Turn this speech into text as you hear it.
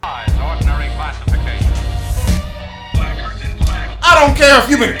I don't care if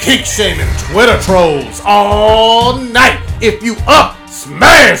you've been kink shaming Twitter trolls all night. If you up,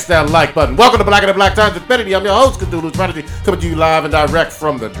 smash that like button. Welcome to Black and the Black Times Infinity. I'm your host, Cthulhu's Prodigy, coming to you live and direct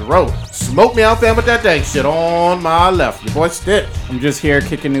from the Dro. Smoke me out there with that dang shit on my left. Your boy Stitch. I'm just here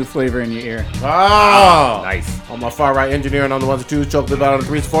kicking new flavor in your ear. Oh, Nice. On my far right, engineering on the ones and twos, choking about on the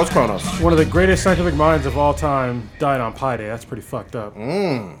threes, fours, Chronos. One of the greatest scientific minds of all time died on Pi Day. That's pretty fucked up. We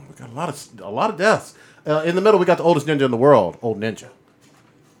got a lot of deaths. In the middle, we got the oldest ninja in the world, Old Ninja.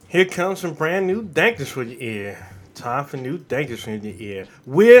 Here comes some brand new dankness for your ear. Time for new dankness in your ear.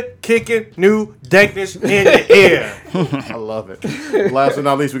 We're kicking new dankness in your ear. I love it. Last but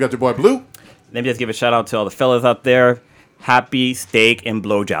not least, we got your boy Blue. Let me just give a shout out to all the fellas out there. Happy steak and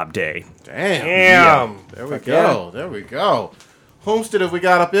blowjob day. Damn. There we go. There we go. Homestead, have we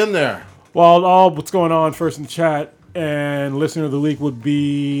got up in there? Well, all what's going on first in the chat and listener of the week would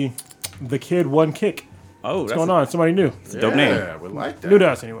be the Kid One Kick. Oh, What's going on? Somebody new. That's a dope name. Yeah, we like that. New to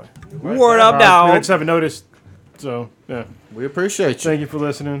us, anyway. Word up, I dog. just haven't noticed. So, yeah. We appreciate you. Thank you for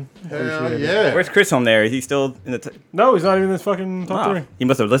listening. Hell Appreciate it. yeah. Where's Chris on there? Is he still in the... No, he's not even in this fucking top Wow. three. He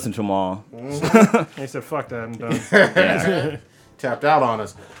must have listened to them all. He said, fuck that, I'm done. Tapped out on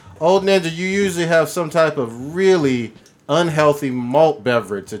us. Old Ninja, you usually have some type of really unhealthy malt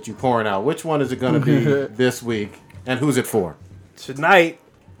beverage that you pouring out. Which one is it going to be this week? And who's it for? Tonight,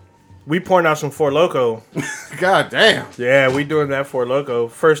 we pouring out some Four Loko. God damn. Yeah, we doing that Four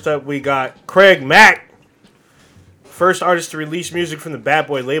Loko. First up, we got Craig Mack. First artist to release music from the Bad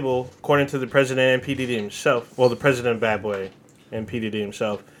Boy label, according to the president and P. Diddy himself. Well, the president of Bad Boy and P. Diddy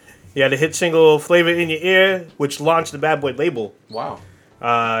himself. He had a hit single, Flavor in Your Ear, which launched the Bad Boy label. Wow.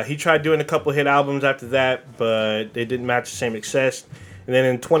 He tried doing a couple hit albums after that, but they didn't match the same success. And then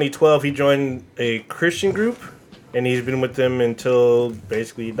in 2012, he joined a Christian group, and he's been with them until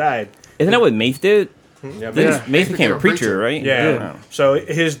basically he died. Isn't that what Mace did? Yeah, Mace became a preacher, right? Yeah. So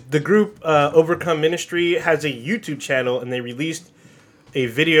the group Overcome Ministry has a YouTube channel, and they released a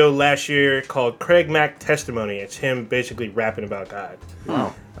video last year called Craig Mack Testimony. It's him basically rapping about God.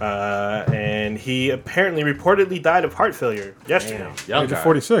 Wow. And he apparently reportedly died of heart failure yesterday. Young Age of guy.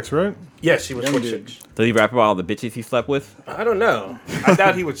 46, right? Yes, he was 46. Does he rap about all the bitches he slept with? I don't know. I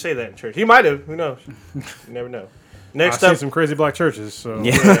doubt he would say that in church. He might have. Who knows? You never know. I've Next seen up, some crazy black churches, so...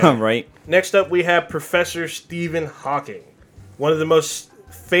 Yeah, right. Next up, we have Professor Stephen Hawking, one of the most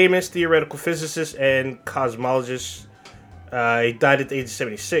famous theoretical physicists and cosmologists. He died at the age of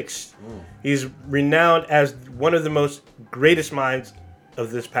 76. He's renowned as one of the most greatest minds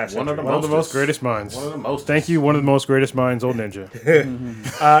of this past century. One of the most greatest minds. One of the most. Thank you, one of the most greatest minds, Old Ninja.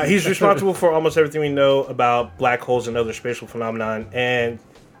 He's responsible for almost everything we know about black holes and other spatial phenomenon, and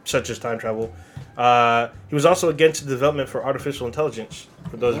such as time travel. He was also against the development for artificial intelligence,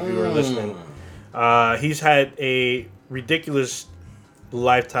 for those of you who are listening. He's had a ridiculous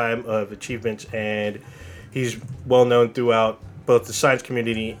lifetime of achievements, and he's well known throughout both the science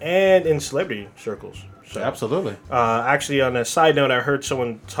community and in celebrity circles. So, Absolutely. actually, on a side note, I heard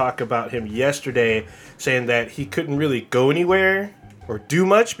someone talk about him yesterday, saying that he couldn't really go anywhere or do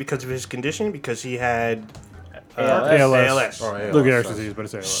much because of his condition, because he had ALS. Or ALS, Look at sorry. disease, but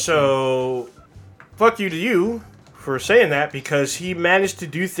it's ALS. So, fuck you to you for saying that, because he managed to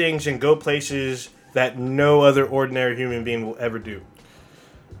do things and go places that no other ordinary human being will ever do.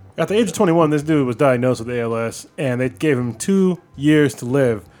 At the age of 21, this dude was diagnosed with ALS, and they gave him 2 years to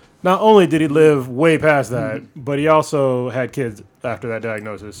live. Not only did he live way past that, but he also had kids after that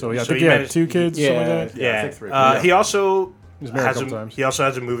diagnosis. So, I think he had managed- 2 kids, something like that. Yeah, I Yeah. think three. Yeah. He also He's married a couple times. he also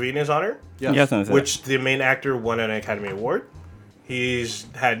has a movie in his honor, Yes. Yeah, something like that. which the main actor won an Academy Award. He's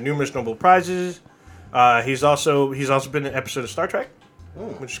had numerous Nobel Prizes. He's also been in an episode of Star Trek,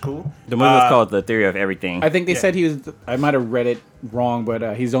 which is cool. The movie was called The Theory of Everything. I think they Yeah. said he was. I might have read it wrong,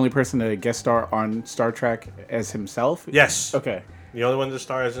 but he's the only person to guest star on Star Trek as himself. Yes. Okay. The only one that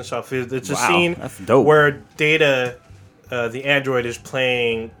stars himself. It's a Wow, scene that's dope. where Data, the android, is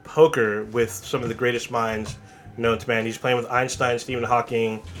playing poker with some of the greatest minds known to man. He's playing with Einstein, Stephen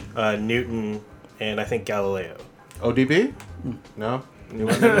Hawking, Newton, and I think Galileo. ODB? No? And he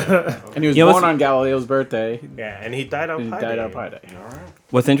was You know born what's- on Galileo's birthday. Yeah, and he died on And he Pi died Day. on Pi Day.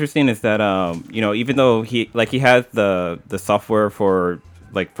 What's interesting is that even though he has the software for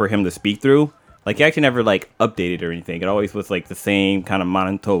him to speak through, he actually never updated or anything. It always was the same kind of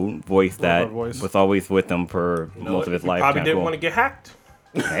monotone voice that voice. was always with him for most of his life. Probably Kinda didn't cool. want to get hacked.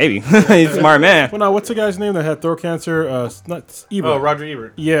 Maybe he's a smart man. Well, now, what's the guy's name that had throat cancer? Not Ebert. Oh, Roger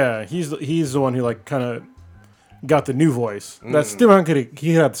Ebert. Yeah, he's the one who kind of got the new voice. That Stephen Hawking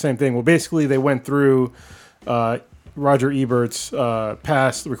he had the same thing. Well, basically they went through Roger Ebert's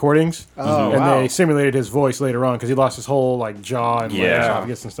past recordings, Oh, and wow. they simulated his voice later on because he lost his whole like jaw and like, Yeah.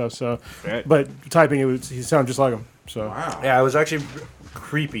 esophagus and stuff. So, Right. but typing he sounded just like him. So, Wow. Yeah, it was actually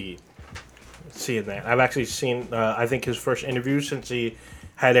creepy seeing that. I've actually seen, I think his first interview since he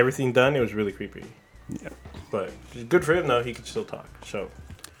had everything done, it was really creepy. Yeah. But good for him, though. He could still talk. So,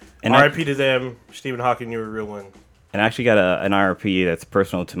 And I, RIP to them. Stephen Hawking, you're a real one. and I actually got an IRP that's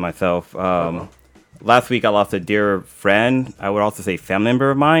personal to myself. Last week, I lost a dear friend. I would also say family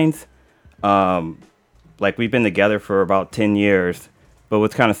member of mine. Like, we've been together for about 10 years. But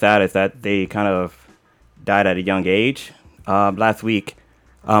what's kind of sad is that they kind of died at a young age. Last week,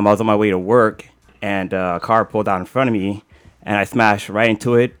 I was on my way to work, and a car pulled out in front of me, and I smashed right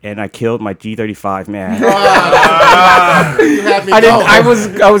into it, and I killed my G35, man. You had me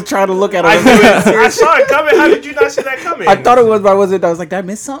going. I was trying to look at it. I saw it coming. How did you not see that coming? I thought it was, but I wasn't. I was like, did I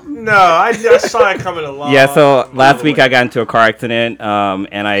miss something? No, I saw it coming a lot. Yeah, so last week I got into a car accident,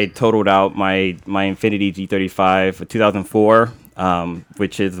 and I totaled out my Infiniti G35 2004,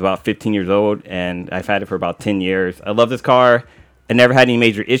 which is about 15 years old, and I've had it for about 10 years. I love this car. I never had any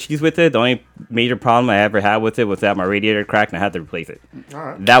major issues with it. The only major problem I ever had with it was that my radiator cracked and I had to replace it. All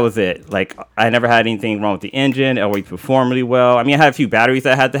right. That was it. Like, I never had anything wrong with the engine. It always performed really well. I mean, I had a few batteries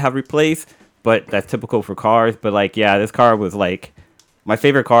that I had to have replaced, but that's typical for cars. But, like, yeah, this car was, like, my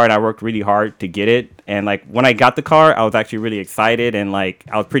favorite car, and I worked really hard to get it. And, like, when I got the car, I was actually really excited, and, like,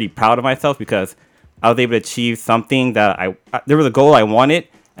 I was pretty proud of myself because I was able to achieve something that there was a goal I wanted,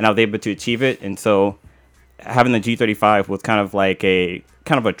 and I was able to achieve it. And so having the G35 was kind of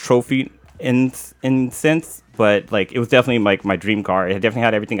a trophy in sense, but like it was definitely like my dream car. It definitely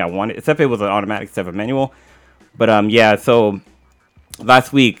had everything I wanted, except it was an automatic instead of a manual. But yeah, so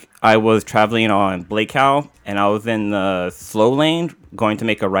last week I was traveling on Blake Howe, and I was in the slow lane going to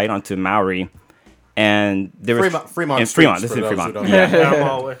make a right onto Maori, and there was Fremont in Streets, Fremont. This for is in those who Fremont. don't Yeah. Yeah, I'm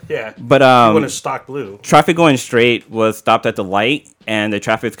all, yeah. But You want to stock blue. traffic going straight was stopped at the light, and the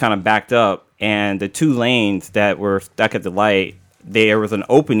traffic's kind of backed up, and the two lanes that were stuck at the light, there was an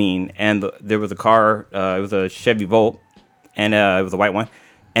opening, and there was a car, it was a Chevy Volt, and it was a white one,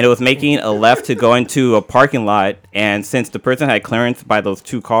 and it was making a left to go into a parking lot, and since the person had clearance by those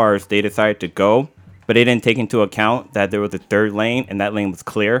two cars, they decided to go, but they didn't take into account that there was a third lane, and that lane was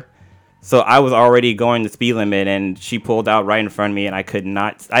clear. So I was already going the speed limit, and she pulled out right in front of me, and I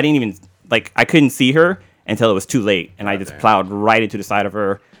couldn't see her until it was too late, and I just plowed right into the side of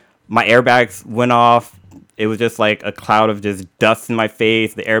her. My airbags went off. It was just like a cloud of just dust in my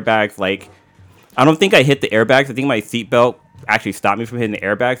face. The airbags, like, I don't think I hit the airbags. I think my seatbelt actually stopped me from hitting the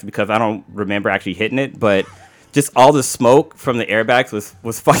airbags because I don't remember actually hitting it, but just all the smoke from the airbags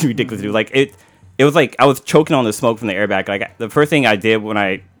was fucking ridiculous, dude. Like, it was like I was choking on the smoke from the airbag. Like, the first thing I did when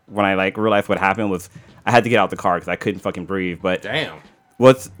I like realized what happened was I had to get out the car because I couldn't fucking breathe. But Damn.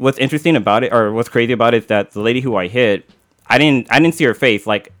 what's interesting about it, or what's crazy about it, is that the lady who I hit, I didn't see her face.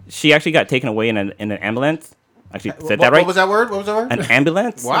 Like, she actually got taken away in an ambulance. Actually, said that right? What was that word? What was that word? An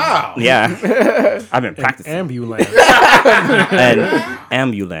ambulance. Wow. Yeah, I've been practicing. ambulance. An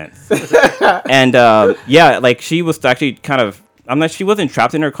ambulance. And yeah, like, she was actually kind of, she wasn't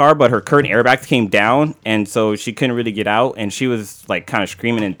trapped in her car, but her curtain airbags came down, and so she couldn't really get out, and she was like kind of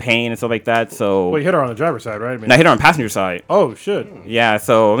screaming in pain and stuff like that. So Well, you hit her on the driver's side, right? I mean, and I hit her on the passenger side. oh shit! Yeah,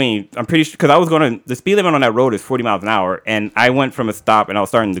 so I mean, I'm pretty sure because I was the speed limit on that road is 40 miles an hour, and I went from a stop and I was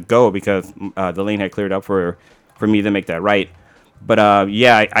starting to go because the lane had cleared up for me to make that right. But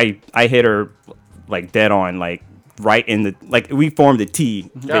yeah, I hit her like dead on, like right in the, like, we formed a T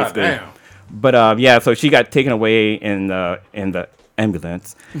God basically. damn. But yeah, so she got taken away in the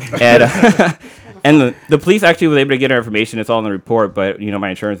ambulance, and and the police actually was able to get her information. It's all in the report, but my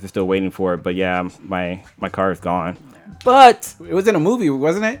insurance is still waiting for it. But yeah, my car is gone. But it was in a movie,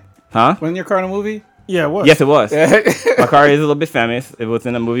 wasn't it? Huh? Wasn't your car in a movie? Yeah, what? Yes, it was. My car is a little bit famous. It was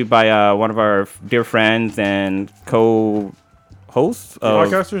in a movie by one of our dear friends and co-hosts of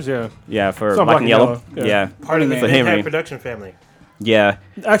Podcasters, yeah. yeah for It's on Black and Yellow. Yeah. Yeah, Part of the So Henry. Midhead production family. yeah.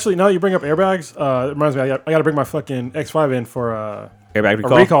 Actually, now that you bring up airbags, it reminds me, I got to bring my fucking X5 in for Airbag a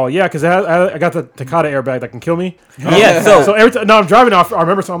recall. recall. Yeah, because I got the Takata airbag that can kill me. Yeah, So every time, no, I'm driving off, I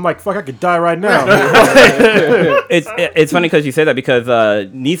remember, so I'm like, fuck, I could die right now. It's funny because you say that because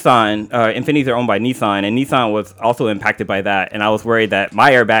Nissan, Infinitis are owned by Nissan, and Nissan was also impacted by that. And I was worried that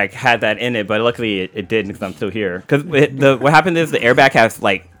my airbag had that in it, but luckily it didn't because I'm still here. Because what happened is the airbag has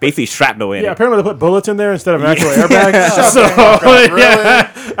like basically shrapnel in Yeah, it. apparently they put bullets in there instead of an actual airbag. Shut So the fuck up, really?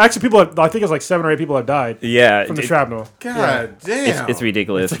 yeah, Actually, I think it's like 7 or 8 people have died Yeah, from the shrapnel. God damn. it's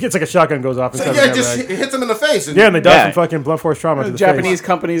ridiculous. It's like a shotgun goes off. So, inside yeah, the it just airbag. hits them in the face. And Yeah, and they die Yeah. from fucking blunt force trauma to the Japanese face.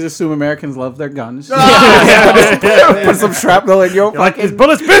 companies assume Americans love their guns. Put some shrapnel in your Like, it's fucking.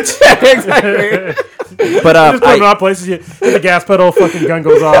 bullets, bitch! Exactly. But Just put them out places. You hit the gas pedal, fucking gun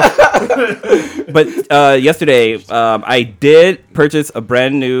goes off. yesterday, I did purchase a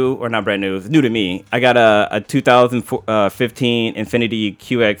brand new, or not brand new, it's new to me. I got a 2015 Infiniti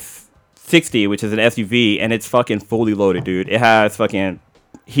QX60, which is an SUV, and it's fucking fully loaded, dude. It has fucking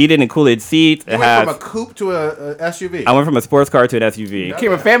heated and cooled seats. you went from a coupe to a SUV. I went from a sports car to an SUV.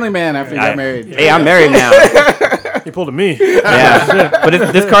 Became a family man after you got married. Hey, I'm married now. He pulled a me. Yeah,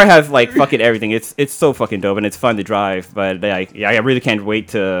 but this car has like fucking everything. It's so fucking dope and it's fun to drive. But I really can't wait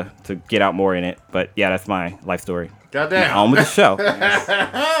to get out more in it. But yeah, that's my life story. Goddamn. On with the show.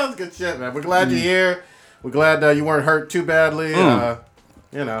 That's good shit, man. We're glad you're here. We're glad you weren't hurt too badly.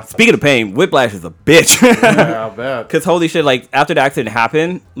 You know. Speaking of pain, whiplash is a bitch. Yeah, I'll bet. Cause holy shit, like after the accident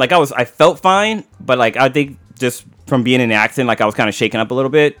happened, like I felt fine, but like I think just from being in the accident, like I was kind of shaken up a little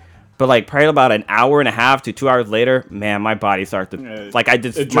bit. But like probably about an hour and a half to 2 hours later, man, my body started to like I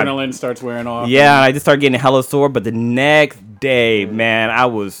just Adrenaline starts wearing off. Yeah, I just started getting hella sore. But the next day, man, I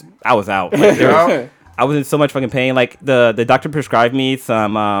was out. Like, I was in so much fucking pain. Like the doctor prescribed me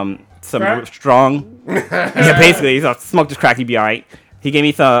some strong. Yeah, basically, he's like, smoke this crack, you'll be alright. He gave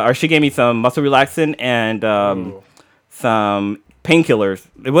me she gave me some muscle relaxant and some painkillers.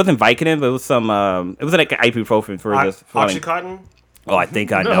 It wasn't Vicodin, but it was some. It was like ibuprofen for this. Oxycontin? Oh, I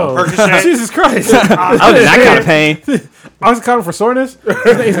think I know. Percocet? Jesus Christ. I was in that kind of pain. Oxycontin for soreness?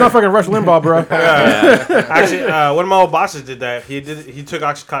 He's not fucking Rush Limbaugh, bro. Actually, one of my old bosses did that. He took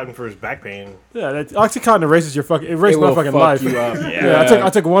Oxycontin for his back pain. Yeah, Oxycontin erases your fucking, erased It my will fucking fuck life. you up. Yeah, I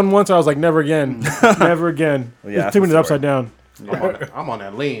took one once. I was like, never again, never again. Yeah, It's 2 minutes upside down. I'm on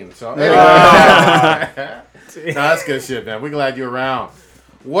that lean. So no, that's good shit, man. We're glad you're around.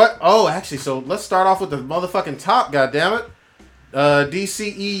 What? Oh, actually, so let's start off with the motherfucking top. Goddammit.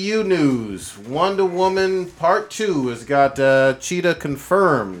 DCEU news. Wonder Woman Part 2 has got Cheetah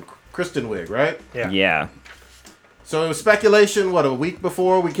confirmed. Kristen Wiig, right? Yeah. So it was speculation, a week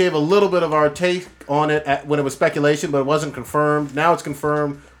before? We gave a little bit of our take on it when it was speculation, but it wasn't confirmed. Now it's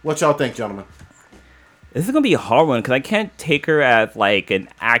confirmed. What y'all think, gentlemen? This is gonna be a hard one because I can't take her as like an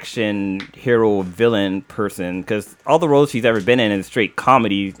action hero villain person because all the roles she's ever been in is straight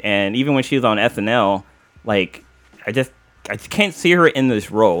comedies, and even when she was on SNL, like I just can't see her in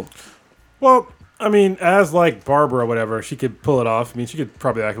this role. Well, I mean, as like Barbara or whatever, she could pull it off. I mean, she could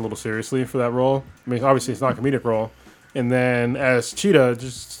probably act a little seriously for that role. I mean, obviously it's not a comedic role. And then as Cheetah,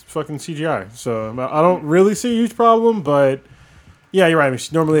 just fucking CGI. So I don't really see a huge problem, but yeah, you're right. I mean,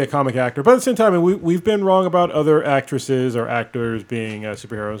 she's normally a comic actor. But at the same time, I mean, we've been wrong about other actresses or actors being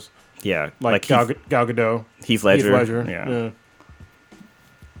superheroes. Yeah, Like Gal Gadot. Heath Ledger. Heath Ledger. Yeah.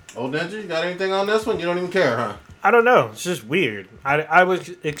 Old Ninja, you got anything on this one? You don't even care, huh? I don't know. It's just weird. I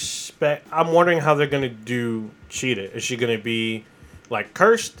would expect. I'm wondering how they're gonna do Cheetah. Is she gonna be like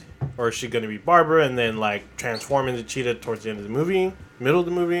cursed, or is she gonna be Barbara and then like transform into Cheetah towards the end of the movie, middle of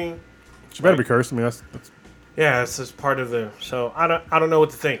the movie? She better be cursed. I mean, that's Yeah, it's just part of the. So I don't know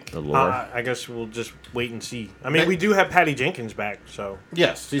what to think. The lore. I guess we'll just wait and see. I mean, we do have Patty Jenkins back, so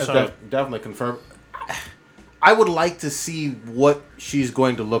Yes, she's So- definitely confirmed. I would like to see what she's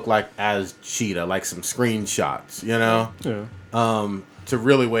going to look like as Cheetah, like some screenshots, you know, yeah. to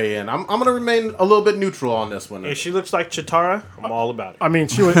really weigh in. I'm going to remain a little bit neutral on this one. if she looks like Chitara, I'm all about it. I mean,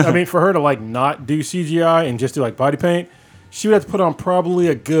 she would. I mean, for her to like not do CGI and just do like body paint, she would have to put on probably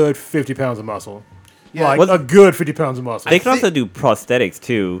a good 50 pounds of muscle. Yeah, Like a good 50 pounds of muscle. They can also do prosthetics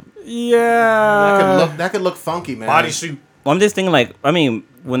too. Yeah. that could look funky, man. Bodysuit. Well, I'm just thinking like I mean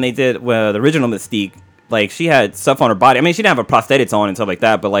when they did the original Mystique. Like she had stuff on her body. I mean, she didn't have her prosthetics on and stuff like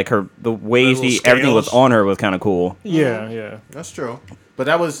that. But like the way Little everything was scales. on her was kind of cool. Yeah. That's true. But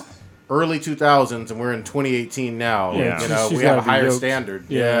that was early 2000s, and we're in 2018 now. Yeah. You know, She's we have a gotta be higher yoked. standard.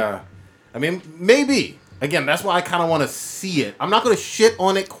 Yeah. Yeah. I mean, maybe. Again, that's why I kind of want to see it. I'm not going to shit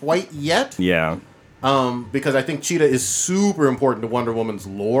on it quite yet. Yeah. Because I think Cheetah is super important to Wonder Woman's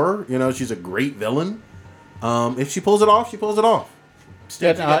lore. You know, she's a great villain. If she pulls it off, she pulls it off.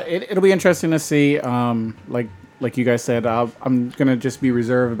 It'll be interesting to see. Like you guys said, I'm gonna just be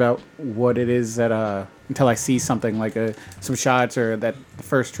reserved about what it is that until I see something like some shots or the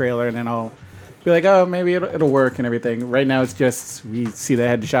first trailer, and then I'll be like, oh, maybe it'll work and everything. Right now, it's just we see the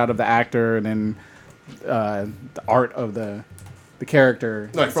headshot of the actor and then the art of the character,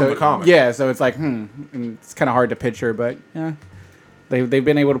 Like from the comic. Yeah, so it's like, and it's kind of hard to picture, but yeah, they've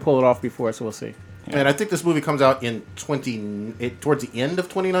been able to pull it off before, so we'll see. And I think this movie comes out in towards the end of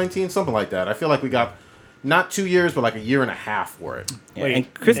 2019, something like that. I feel like we got not 2 years, but like a year and a half for it. Yeah, Wait,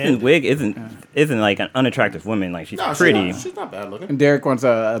 and Kristen and- Wiig isn't like an unattractive woman. Like she's No, pretty. she's not bad looking. And Derek wants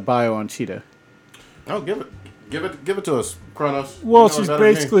a bio on Cheetah. Oh, give it to us, Kronos. Well, You know she's it better than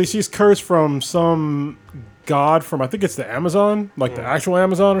me. basically she's cursed from some god from I think it's the Amazon, like the actual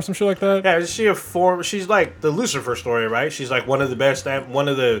Amazon or some shit like that. Yeah, is she a form? She's like the Lucifer story, right? She's like one of the best, one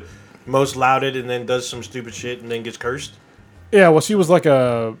of the most lauded, and then does some stupid shit and then gets cursed. Yeah, well, she's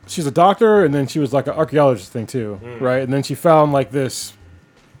a doctor, and then she was like an archaeologist thing too, right? And then she found like this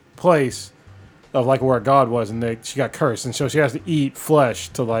place of like where God was, and she got cursed, and so she has to eat flesh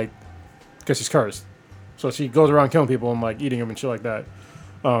to like, because she's cursed. So she goes around killing people and like eating them and shit like that.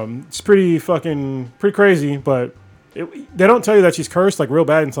 It's pretty crazy, but they don't tell you that she's cursed like real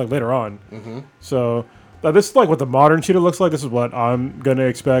bad until like later on. Mm-hmm. So this is like what the modern cheetah looks like. This is what I'm gonna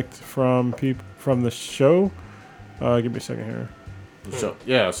expect from the show. Give me a second here. So,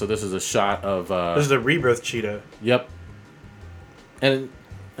 so this is a shot of. This is the rebirth cheetah. Yep. And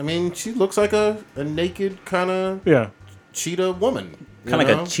I mean, she looks like a naked kind of Yeah. cheetah woman. Kind of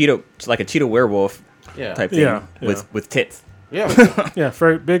like a cheetah werewolf Yeah. type thing Yeah, with tits. Yeah.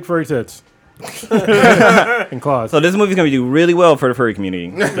 Yeah, big furry tits. And claws. So this movie's gonna do really well for the furry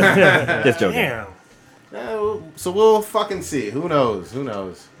community. Just joking. Damn. So we'll fucking see. Who knows?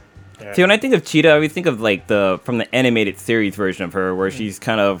 See, when I think of Cheetah, I always think of like from the animated series version of her, where she's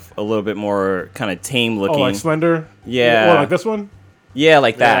kind of a little bit more kind of tame Oh, looking. like Slender? Yeah. Or like this one? Yeah,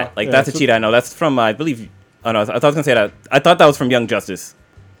 like that. Yeah. Like Yeah, that's a so- Cheetah I know. That's from I believe. Oh no, I thought I was gonna say that. I thought that was from Young Justice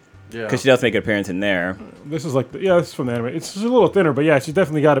Yeah. because she does make an appearance in there. This is like, this is from the anime. It's just a little thinner, but yeah, she's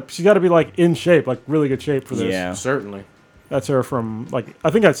definitely she's got to be like in shape, like really good shape for this. Yeah. Certainly. That's her from, like, I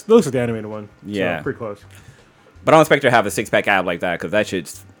think that looks like the animated one. Yeah. So, pretty close. But I don't expect her to have a 6-pack ab like that because that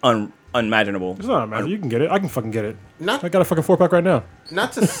shit's unimaginable. It's not a matter. You can get it. I can fucking get it. Not I got a fucking 4-pack right now.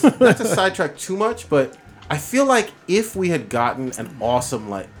 not to sidetrack too much, but I feel like if we had gotten an awesome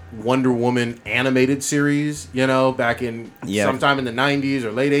like Wonder Woman animated series, back in sometime in the 90s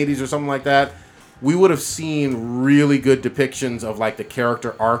or late 80s or something like that, we would have seen really good depictions of like the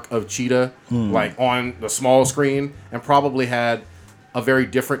character arc of Cheetah like on the small screen, and probably had a very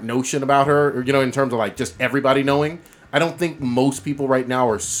different notion about her, in terms of like just everybody knowing. I don't think most people right now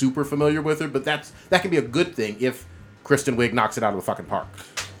are super familiar with her, but that can be a good thing if Kristen Wiig knocks it out of the fucking park.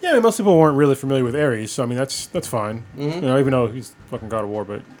 Yeah, I mean, most people weren't really familiar with Ares, so I mean, that's fine. Mm-hmm. Even though he's fucking God of War,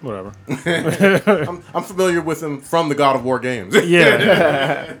 but whatever. I'm familiar with him from the God of War games.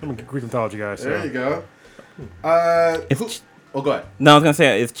 Yeah. I'm a Greek mythology guy, so. There you go. Go ahead. No, I was gonna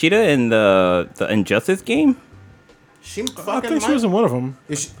say, is Cheetah in the Injustice game? She I fucking think she was in one of them.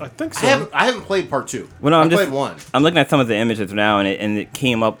 Is she- I think so. I haven't played part 2. Well, no, I played 1. I'm looking at some of the images now, and it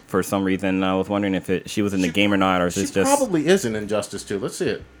came up for some reason. I was wondering if she was in the game or not, or is She this just? probably is in Injustice 2. Let's see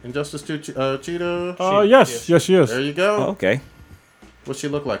it. Injustice 2 Cheetah. Yes, she is. There you go. Oh, okay. What's she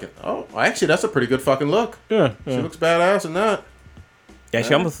look like? Oh, actually, that's a pretty good fucking look. Yeah. She looks badass in that. Yeah,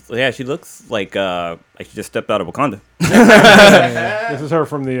 she looks like she just stepped out of Wakanda. This is her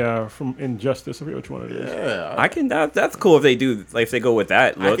from from Injustice. I forget which one it is. Yeah. I can. That's cool if they do. Like if they go with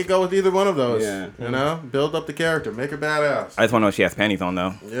that I look. could go with either one of those. Yeah. Build up the character, make her badass. I just want to know if she has panties on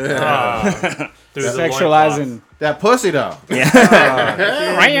though. Yeah. Through the Sexualizing. That pussy though.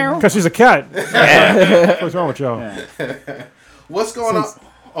 Because she's a cat. What's wrong with y'all? What's going on?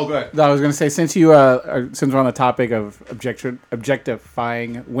 Oh, go ahead. I was gonna say, since since we're on the topic of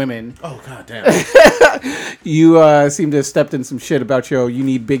objectifying women, Oh, god damn. you seem to have stepped in some shit about you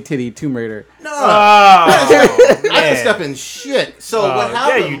need big titty Tomb Raider. No. Oh, I didn't step in shit. So what yeah,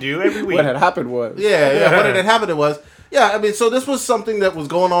 happened? you do every week. What had happened was, Yeah. What had happened I mean, so this was something that was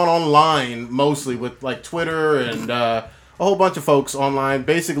going on online mostly with like Twitter and a whole bunch of folks online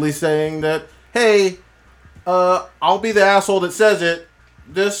basically saying that, hey, I'll be the asshole that says it.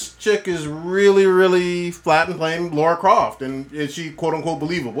 This chick is really, really flat and plain Laura Croft, and is she quote unquote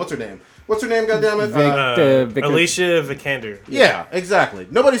believable? What's her name? Goddammit? Alicia Vikander. Yeah, exactly.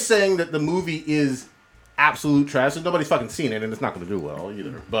 Nobody's saying that the movie is absolute trash, and nobody's fucking seen it, and it's not going to do well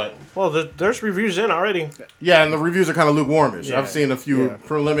either. But Well, there's reviews in already. yeah, and the reviews are kind of lukewarmish. Yeah. I've seen a few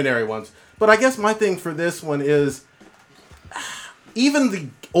preliminary ones, but I guess my thing for this one is even the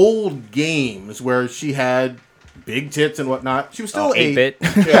old games where she had big tits and whatnot. She was still 8-bit.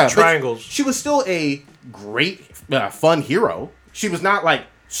 yeah, Triangles. She was still a great, fun hero. She was not like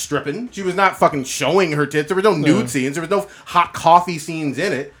stripping. She was not fucking showing her tits. There were no nude scenes. There was no hot coffee scenes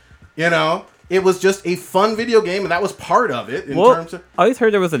in it. It was just a fun video game, and that was part of it. In terms of I always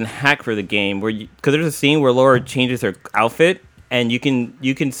heard there was a hack for the game because there's a scene where Laura changes her outfit, and you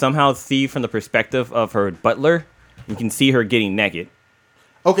can somehow see from the perspective of her butler, you can see her getting naked.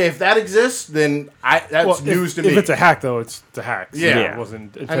 Okay, if that exists, then that's news to me. If it's a hack, though, it's a hack. So Yeah. it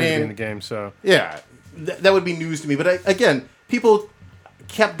wasn't intended to be in the game. So Yeah, that would be news to me. But again, people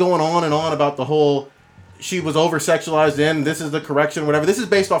kept going on and on about the whole she was over-sexualized in, this is the correction, whatever. This is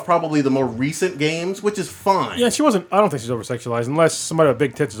based off probably the more recent games, which is fine. yeah, she wasn't. I don't think she's over-sexualized unless somebody with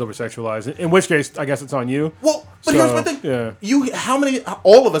big tits is over-sexualized. In which case, I guess it's on you. Well, but So, here's the thing. yeah.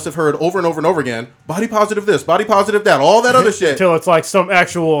 All of us have heard over and over and over again, body positive this, body positive that, all that other shit. Until it's like some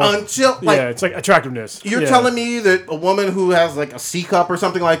actual. Until, like, yeah, it's like attractiveness. you're Yeah. telling me that a woman who has like a C cup or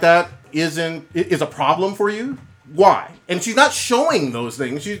something like that is a problem for you? Why? And she's not showing those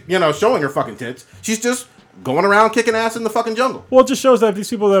things. She's showing her fucking tits. She's just going around kicking ass in the fucking jungle. Well, it just shows that these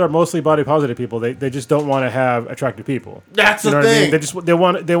people that are mostly body positive people, they just don't want to have attractive people. That's You know the what I thing.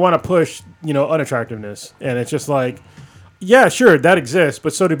 mean? They want to push unattractiveness, and it's just like, yeah, sure, that exists,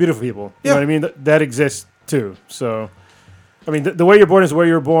 but so do beautiful people. You know what I mean? That exists too. So, I mean, the way you're born is the way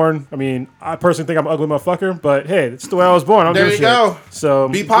you were born. I mean, I personally think I'm an ugly motherfucker, but hey, it's the way I was born. I don't There give a you shit. go. So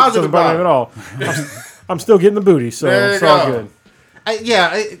Be it positive doesn't bother me about at all. I'm still getting the booty, so There you it's all go. good.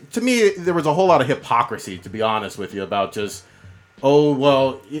 To me, there was a whole lot of hypocrisy, to be honest with you, about just, oh,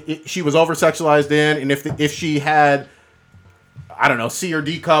 well, she was over-sexualized in, and if she had, I don't know, C or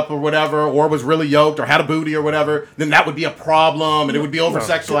D cup or whatever, or was really yoked or had a booty or whatever, then that would be a problem, and it would be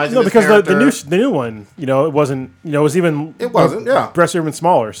over-sexualized. No, because the new one, it wasn't, it was even. It wasn't, yeah. Breasts are even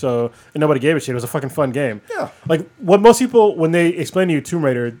smaller, so and nobody gave a shit. It was a fucking fun game. Yeah. Like what most people when they explain to you Tomb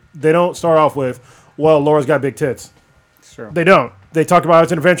Raider, they don't start off with, well, Laura's got big tits. Sure. They don't. They talk about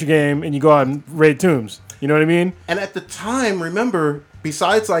it's an adventure game, and you go out and raid tombs. You know what I mean? And at the time, remember,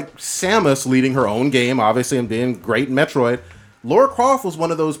 besides like Samus leading her own game, obviously, and being great in Metroid, Lara Croft was one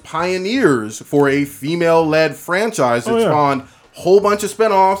of those pioneers for a female-led franchise that spawned a whole bunch of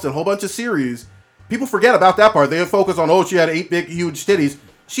spin-offs and a whole bunch of series. People forget about that part. They focus on, she had 8 big, huge titties.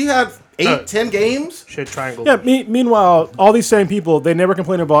 She had 10 games. Shit, triangle. Yeah. Meanwhile, all these same people, they never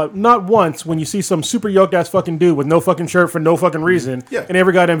complain about not once when you see some super yoked ass fucking dude with no fucking shirt for no fucking reason in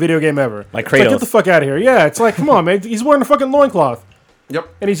every goddamn video game ever. Like It's Kratos. get the fuck out of here. Yeah, it's like, come on, man. He's wearing a fucking loincloth. Yep.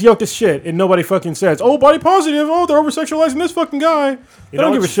 And he's yoked as shit, and nobody fucking says, "Oh, body positive. Oh, they're over-sexualizing this fucking guy." They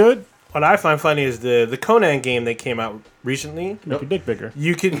don't give a shit. What I find funny is the Conan game that came out recently. Make your dick bigger.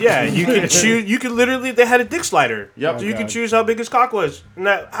 You could choose. You could literally. They had a dick slider. Yep. So you could choose how big his cock was. And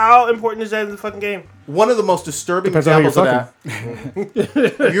how important is that in the fucking game? One of the most disturbing Depends on how examples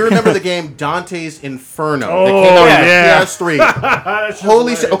of that. You remember the game Dante's Inferno? Oh, that came out yeah. on PS3.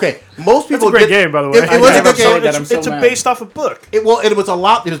 Holy shit! Okay, most people. a great game, by the way. It was a good game. that I'm so It's mad. based off a book. It was a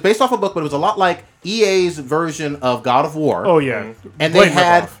lot. It was based off a book, but it was a lot like EA's version of God of War. Oh yeah. And they Blatant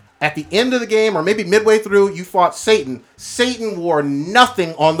had ripoff. at the end of the game, or maybe midway through, you fought Satan. Satan wore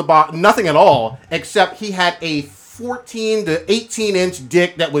nothing on the nothing at all, except he had a 14 to 18-inch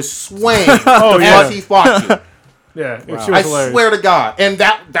dick that was swaying as he fought you. Yeah, she was I hilarious. swear to God. And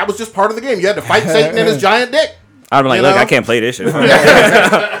that was just part of the game. You had to fight Satan and his giant dick. I'm like, You look, know? I can't play this shit.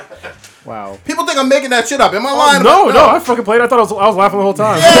 Wow. People think I'm making that shit up. Am I lying? No, about I fucking played. I thought I was laughing the whole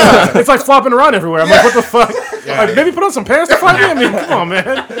time. Yeah. It's like flopping around everywhere. I'm like, what the fuck? Like, maybe put on some pants to fight me. I mean, come on, man.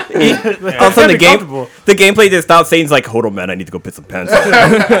 All of a sudden, the gameplay just stops. Satan's like, hold on, man, I need to go put some pants on.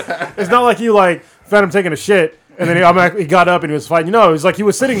 It's not like you like found him taking a shit and then he got up and he was fighting. No, it was like he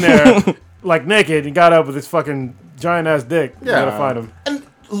was sitting there like naked and got up with his fucking giant ass dick. You gotta fight him. And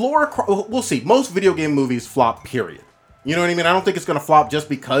we'll see. Most video game movies flop, period. You know what I mean? I don't think it's going to flop just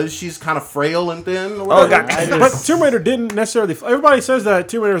because she's kind of frail and thin or whatever. But Tomb Raider didn't necessarily. Everybody says that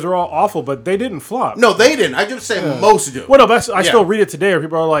Tomb Raiders are all awful, but they didn't flop. No, they didn't. I just say most do. Well, no, but I still read it today, where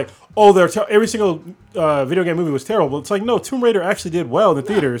people are like, "Oh, every single video game movie was terrible." It's like, no, Tomb Raider actually did well in the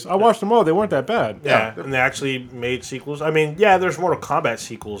theaters. I watched them all; they weren't that bad. Yeah, and they actually made sequels. I mean, yeah, there's Mortal Kombat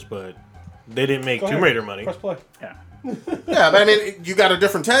sequels, but they didn't make Tomb Raider money. Press play. Yeah. Yeah, but I mean, you got a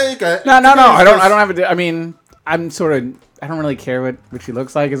different take. No. I don't have a. I mean, I'm sort of. I don't really care what she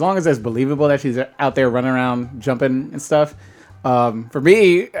looks like as long as it's believable that she's out there running around jumping and stuff. For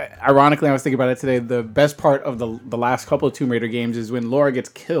me, ironically, I was thinking about it today. The best part of the last couple of Tomb Raider games is when Laura gets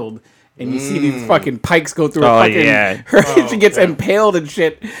killed and you see these fucking pikes go through her fucking. She gets impaled and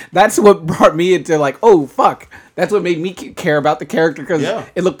shit. That's what brought me into like, oh fuck, that's what made me care about the character because Yeah.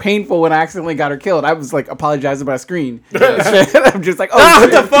 it looked painful when I accidentally got her killed. I was like apologizing by screen. I'm just like, oh,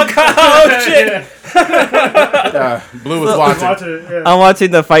 What the fuck? Oh shit! Blue was watching. Watch it, yeah. I'm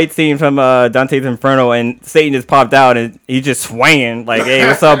watching the fight scene from Dante's Inferno, and Satan just popped out, and he's just swinging like, "Hey,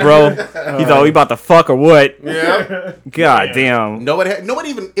 what's up, bro?" He's all, "We about to fuck or what?" Yeah. God damn. Nobody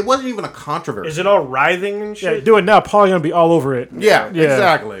even. It wasn't even a controversy. Is it all writhing and Yeah, shit? do it now. Paul gonna be all over it. Yeah, Yeah.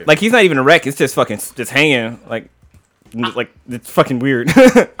 exactly. Like he's not even a wreck. It's just fucking just hanging. Like it's fucking weird.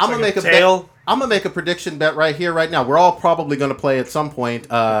 I'm gonna make a tail. bet. I'm gonna make a prediction bet right here, right now. We're all probably gonna play at some point,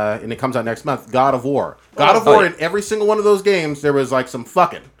 and it comes out next month. God of War. God of War. yeah. In every single one of those games, there was like some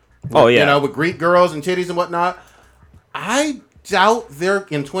fucking. Oh, yeah. You know, with Greek girls and titties and whatnot. I doubt they're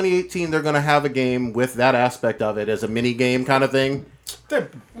in 2018 they're gonna have a game with that aspect of it as a mini game kind of thing.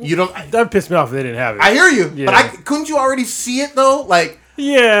 You don't. That pissed me off if they didn't have it. I hear you, Yeah. but couldn't you already see it though? Like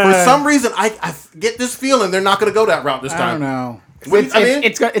yeah. for some reason, I get this feeling they're not gonna go that route this I time. don't know. What- I mean-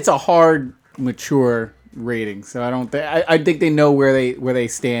 It's a hard, mature rating, so I don't think I think they know where they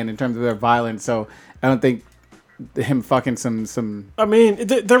stand in terms of their violence. So I don't think him fucking some. I mean,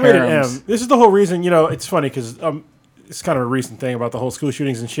 they're rated Harems. M. This is the whole reason. It's funny because it's kind of a recent thing about the whole school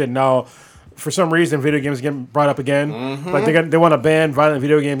shootings and shit. Now, for some reason, video games are getting brought up again. Mm-hmm. Like they want to ban violent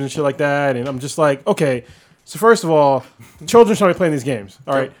video games and shit like that. And I'm just like, okay. So first of all, children shouldn't be playing these games.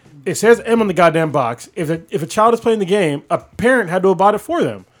 All right, it says M on the goddamn box. If a child is playing the game, a parent had to have bought it for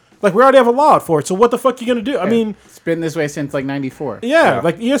them. Like we already have a law for it. So what the fuck are you gonna do? I mean, It's been this way since like '94. yeah,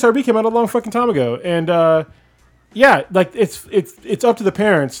 like ESRB came out a long fucking time ago, and yeah, like it's up to the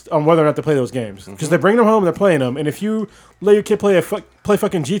parents on whether or not to play those games because they bring them home and they're playing them. And if you let your kid play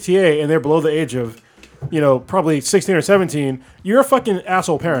fucking GTA and they're below the age of, probably 16 or 17, you're a fucking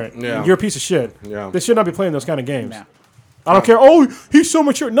asshole parent. Yeah. You're a piece of shit. Yeah. They should not be playing those kind of games. Yeah. I don't care. Oh, he's so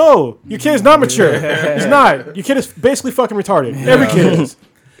mature. No, your kid is not mature. He's not. Your kid is basically fucking retarded. Every kid is.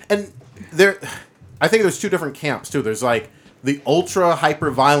 And I think there's two different camps too. There's like the ultra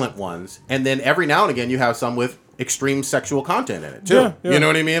hyper violent ones, and then every now and again you have some with extreme sexual content in it too. Yeah, yeah. You know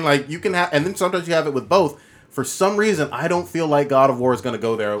what I mean? Like you can have, and then sometimes you have it with both. For some reason, I don't feel like God of War is going to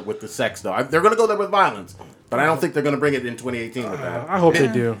go there with the sex though. They're going to go there with violence, but I don't think they're going to bring it in 2018 with that. I hope they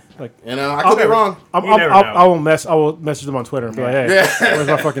do. Like, I could be wrong. You never know. I will message them on Twitter and be like, hey, Yeah. where's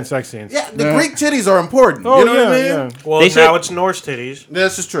my fucking sex scenes? Yeah, the Greek titties are important. Oh, you know yeah, what I mean? yeah. Well, They now should- it's Norse titties.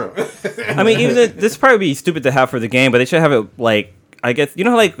 This is true. I mean, even this probably be stupid to have for the game, but they should have it like I guess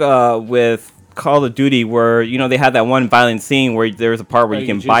how like with Call of Duty where they had that one violent scene where there was a part where you you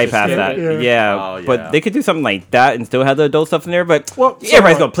can just bypass skip that. it. Yeah, Oh, yeah. but they could do something like that and still have the adult stuff in there. But Well, so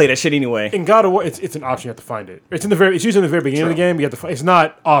everybody's what? gonna play that shit anyway. In God of War, it's an option. You have to find it. It's usually in the very beginning of the game. You have to. It's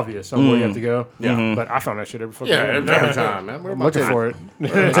not obvious on where you have to go. Yeah, but I found that shit every fucking Yeah, time. every time, man. Where I'm my looking titties? for it.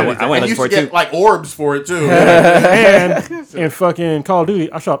 I went And looking you for should it get too. like orbs for it too. and in fucking Call of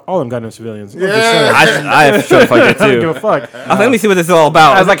Duty, I shot all them goddamn civilians. I'm just saying. I should fuck it I don't give a too. fuck. I think, let me see what this is all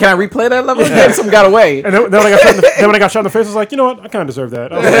about. I was like, can I replay that level again? Some got away. And then when I got shot in the face, I was like, you know what? I kind of deserve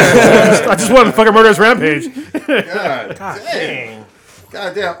that. I just wanted to fucking murder his rampage. God dang. Dang.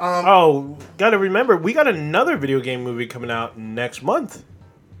 God damn. Oh, gotta remember, we got another video game movie coming out next month.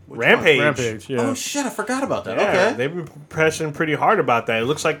 Rampage. Rampage, yeah. Oh shit! I forgot about that. Yeah, Okay. they've been pressing pretty hard about that. It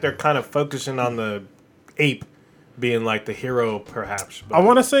looks like they're kind of focusing on the ape being like the hero, perhaps. But I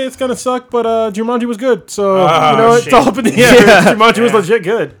want to say it's gonna suck, but Jumanji was good, so Oh, it's shit. all up in the air. Jumanji was legit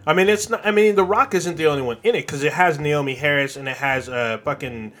good. I mean, it's not. I mean, The Rock isn't the only one in it because it has Naomi Harris and it has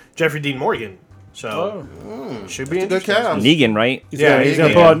fucking Jeffrey Dean Morgan. So should be Good interesting. cast. Negan, right? Yeah, he's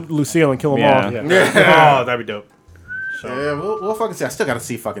gonna pull out Lucille and kill them Yeah. all. Yeah. Yeah. Oh, that'd be dope. Yeah, we'll fucking see. I still gotta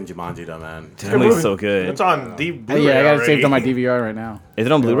see fucking Jumanji though, man. That movie's so good. It's on the Blu-ray Yeah, I got it already. saved on my DVR right now. Is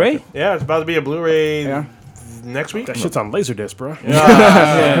it on Blu-ray? Yeah, it's about to be a Blu-ray Yeah. next week. That shit's on Laserdisc, bro.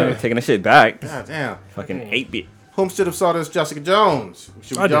 Taking a shit back. God damn. Fucking 8-bit. Homestead of Sawdust, Jessica Jones.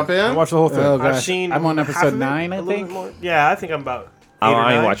 Should we jump I in? watched the whole thing. Oh, I've gosh. seen. I'm on half episode of it, 9, a I little think. bit more. Yeah, I think I'm about. I 8 or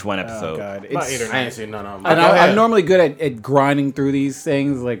only 9. watched one Oh episode. god, About 8 or 9. I ain't seen none of them. And Go ahead. I'm normally good at grinding through these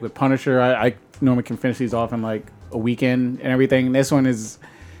things. Like with Punisher, I normally can finish these off in like a weekend and everything. This one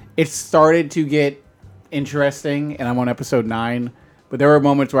it started to get interesting, and I'm on episode 9. But there were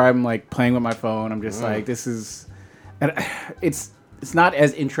moments where I'm like playing with my phone. I'm just like, this is, and it's not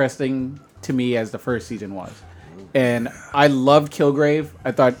as interesting to me as the first season was. And I loved Kilgrave.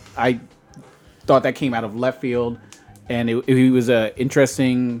 I thought that came out of left field, and he was a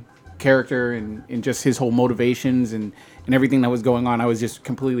interesting character and just his whole motivations and everything that was going on. I was just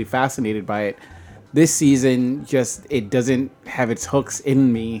completely fascinated by it. This season, it doesn't have its hooks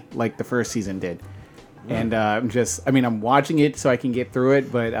in me like the first season did. And I'm watching it so I can get through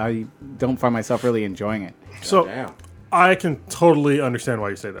it, but I don't find myself really enjoying it. So Damn. I can totally understand why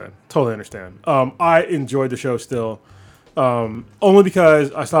you say that. Totally understand. I enjoyed the show still, only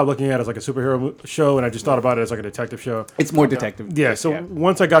because I stopped looking at it as like a superhero show, and I just thought about it as like a detective show. It's more detective. Yeah. So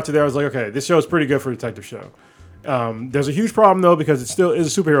once I got to there, I was like, okay, this show is pretty good for a detective show. There's a huge problem though, because it still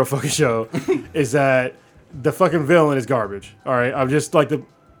is a superhero fucking show. Is that the fucking villain is garbage? All right, I'm just like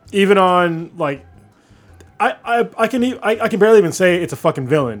even on like I can barely even say it's a fucking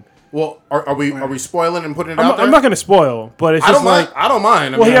villain. Well, are we spoiling and putting it out there? I'm not going to spoil, but it's I just don't like mind. I don't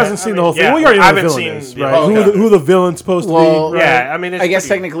mind. well, he hasn't seen the whole thing. yeah, Well, you already know I who the haven't villain seen- is, right? oh, okay. Who the villain's supposed to Well, be? Right? Yeah, I mean, it's I guess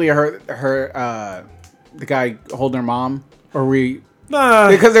pretty- technically her the guy holding her mom, or we Nah,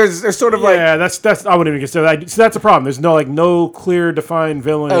 because there's sort of like yeah, that's I wouldn't even consider that. So that's a problem. There's no clear defined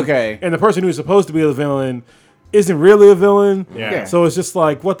villain. Okay. And the person who's supposed to be the villain isn't really a villain. Yeah. So it's just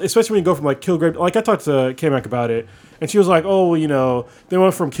like what, especially when you go from like Kilgrave. Like I talked to K-Mac about it, and she was like, "Oh, well, you know, they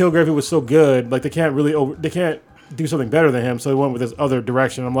went from Kilgrave who was so good, like they can't do something better than him, so they went with this other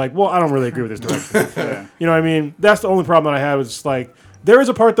direction." I'm like, well, I don't really agree with this direction. You know what I mean? That's the only problem that I had was just like there is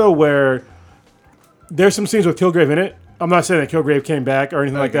a part though where there's some scenes with Kilgrave in it. I'm not saying that Kilgrave came back or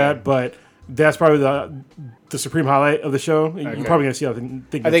anything like that, but that's probably the supreme highlight of the show. You're probably gonna see. I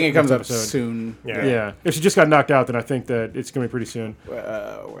think it comes up episode. soon. Yeah. If she just got knocked out, then I think that it's gonna be pretty soon.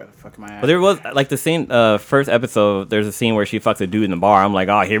 Where the fuck am I at? But there was like the scene, first episode. There's a scene where she fucks a dude in the bar. I'm like,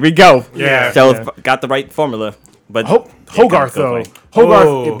 oh, here we go. Yeah. Show's got the right formula. But Hogarth though, like, Hogarth,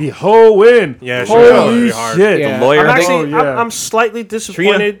 Oh. it'd be Ho-win. Yeah, she holy was hard. shit. Yeah. lawyer. I'm I think- actually, Oh, yeah. I'm slightly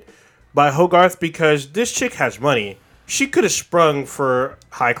disappointed by Hogarth because this chick has money. She could have sprung for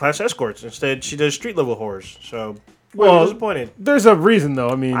high class escorts. Instead, she does street level whores. So, Well, disappointed. There's a reason though.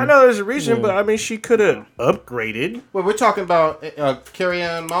 I mean, I know there's a reason, but I mean, she could have upgraded. Wait, we're talking about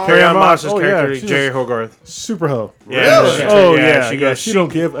Carrie-Anne Moss. Carrie Ann Moss. Moss's Oh, yeah, character, she's Jerry a- Hogarth. super ho. Yeah, Really? she- Oh yeah, yeah, she yeah. goes. She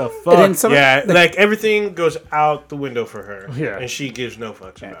don't give a fuck. And then some Yeah, like everything goes out the window for her. Yeah. and she gives no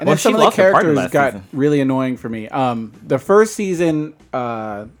fucks about And it. then Well, some she of the lost her partner characters last got season. really annoying for me. The first season,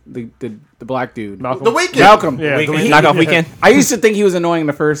 the black dude, Malcolm. The Weeknd. Malcolm. Yeah, Weeknd. the Knockoff Weekend. I used to think he was annoying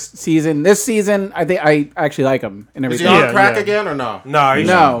the first season. This season, I think I actually like him and Is he everything. on Yeah, crack yeah. again or no? No, he's,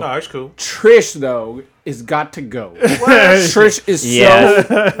 No. no, he's cool. Trish though is got to go. Trish is Yeah.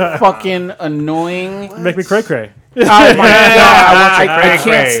 so fucking annoying. Make me cray cray. Oh my god! I cray can't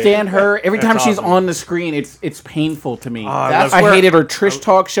cray. stand her. Every time she's awesome. on the screen, it's painful to me. That's I where- hated her Trish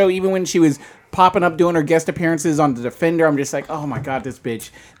talk show, even when she was popping up doing her guest appearances on The Defender. I'm just like, oh my god, this bitch.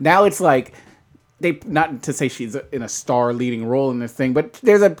 Now it's like they, not to say she's in a star leading role in this thing, but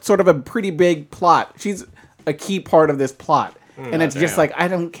there's a sort of a pretty big plot. She's a key part of this plot, and it's just like I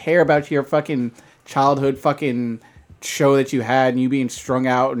don't care about your fucking childhood fucking show that you had and you being strung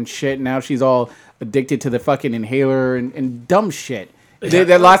out and shit. Now she's all addicted to the fucking inhaler and dumb shit.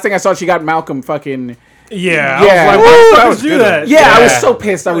 The last thing I saw, she got Malcolm fucking. Yeah. Yeah. I was like, why the fuck was would you do good. that? Yeah, I was Yeah. so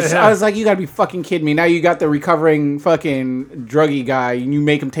pissed. I was like, you gotta be fucking kidding me. Now you got the recovering fucking druggy guy and you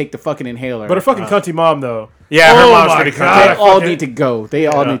make him take the fucking inhaler. But her fucking cunty mom though. Yeah, her Oh mom's my pretty God. they cunt. all fucking- need to go. They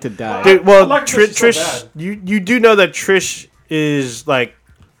all need to die. Dude, well, I like Trish so Trish, you do know that Trish is like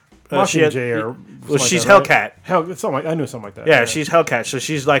she had- Mockingjay or well, something she's like that, Hellcat. right? Something like, I knew something like that. Yeah, she's Hellcat, so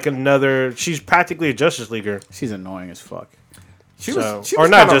she's like another. She's practically a Justice Leaguer. She's annoying as fuck. She So, she or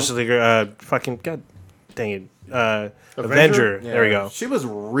was not kinda- Justice Leaguer. Fucking god, dang it. Avenger. Yeah, There we go. She was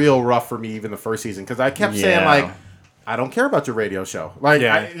real rough for me even the first season because I kept saying Yeah. like, I don't care about your radio show. Like,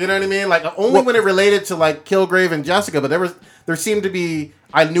 Yeah. you know what I mean? Like only when it related to like Kilgrave and Jessica, but there seemed to be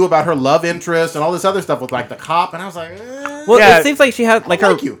I knew about her love interest and all this other stuff with like the cop, and I was like, Well, Yeah. it seems like she had like I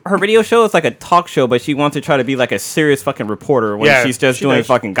her like you. her video show is like a talk show, but she wants to try to be like a serious fucking reporter when Yeah, she's just she doing does.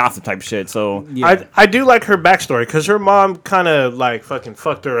 fucking gossip type shit. So I do like her backstory because her mom kind of like fucking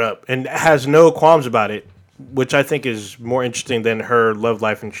fucked her up and has no qualms about it, which I think is more interesting than her love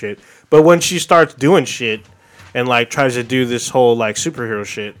life and shit. But when she starts doing shit and like tries to do this whole like superhero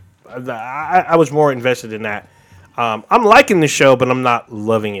shit, I was more invested in that. I'm liking the show, but I'm not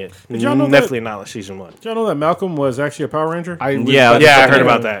loving it. y'all know that- Definitely not like season 1. Did y'all know that Malcolm was actually a Power Ranger? Yeah, Yeah, I just- heard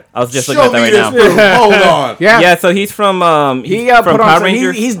about that. I was just looking show at that me right this now. proof. Hold on. Yeah. Yeah, so he's from He from put on Power some,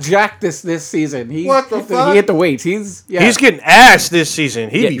 Rangers. he's jacked this season. He, What the fuck? He hit the weights. He's He's getting ass this season.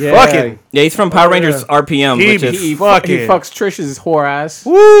 He be Yeah. fucking. yeah, he's from Power Rangers RPM, He which be is he fucking. fucks Trish's whore ass.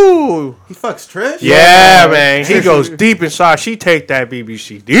 Woo! He fucks Trish. Yeah, man. He goes deep inside. She take that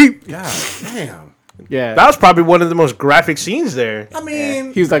BBC deep. God damn. Yeah. That was probably one of the most graphic scenes there. I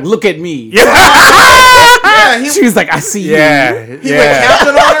mean, He was like, look at me. yeah, he She was like, I see you. Yeah, went yeah,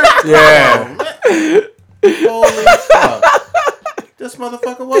 captain on her. yeah. Holy fuck. This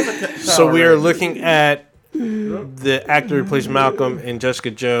motherfucker was a So Power we are Ranger. looking at the actor who plays Malcolm in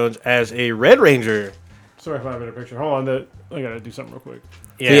Jessica Jones as a Red Ranger. Sorry if I have a picture. Hold on, I gotta do something real quick.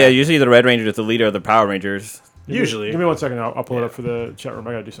 So yeah, usually the Red Ranger is the leader of the Power Rangers, Usually. Give me 1 second. I'll pull it up for the chat room.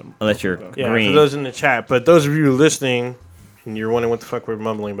 I gotta do something. unless you're Yeah, green. for those in the chat. But those of you listening, and you're wondering what the fuck we're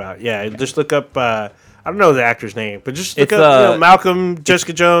mumbling about, yeah, just look up. I don't know the actor's name, but just look It's, up Malcolm,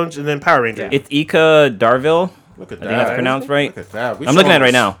 Jessica Jones, and then Power Ranger. It's Ika Darville. Look at I think that's that. pronounced right. Look at that. We I'm looking showing at it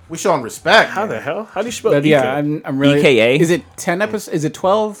right now. We showing respect. How man. the hell? How do you spell But Ika? yeah, I'm really. EKA? Is it 10 episodes? Is it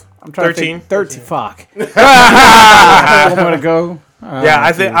 12? I'm trying 13. to think. 13. Fuck. One more to go. Yeah,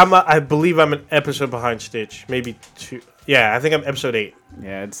 I think I believe I'm an episode behind Stitch, maybe 2. Yeah, I think I'm episode 8.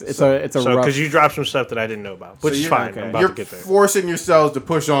 Yeah, it's a So rough. because you dropped some stuff that I didn't know about, which is you're- fine. okay. I'm about You're to get there. forcing yourselves to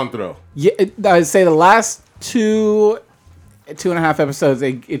push on through. Yeah, I'd say the last 2.5 episodes,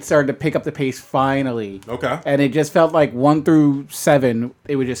 it started to pick up the pace finally. Okay. And it just felt like 1 through 7,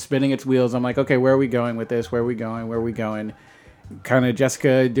 it was just spinning its wheels. I'm like, okay, where are we going with this? Where are we going? Where are we going? Kind of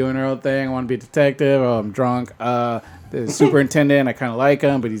Jessica doing her own thing. I want to be a detective. Oh, I'm drunk. The superintendent, I kind of like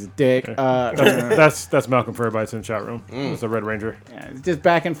him, but he's a dick. That's Malcolm for everybody that's in the chat room. It's the Red Ranger. Yeah, it's just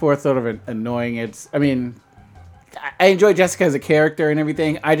back and forth, sort of annoying. I enjoy Jessica as a character and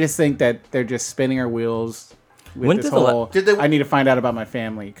everything. I just think that they're just spinning her wheels with When this did the la- whole. Did they- I need to find out about my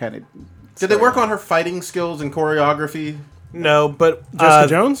family kind of. Did they work on her fighting skills and choreography? No, but Jessica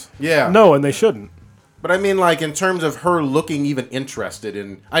Jones? Yeah. No, and they shouldn't. But I mean, like, in terms of her looking even interested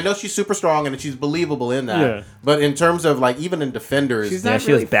in... I know she's super strong and she's believable in that. Yeah. But in terms of, like, even in Defenders... She's Yeah, not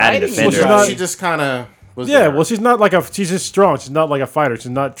she was really bad in fighting Defenders. she, anybody. she just kind of was Yeah, there. well, she's not like she's just strong. She's not like a fighter. She's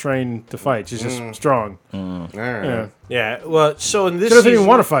not trained to fight. She's just strong. All right. Yeah. yeah, well, so in this She doesn't even season-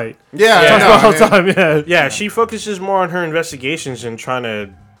 want to fight. Yeah, Yeah. I know, All the man. time, yeah. Yeah, she focuses more on her investigations and trying to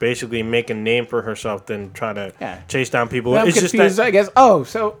basically make a name for herself than trying to Yeah. chase down people. I'm It's just confused, that I guess. Oh,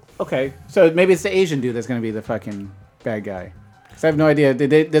 so okay, so maybe it's the Asian dude that's going to be the fucking bad guy. 'Cause I have no idea.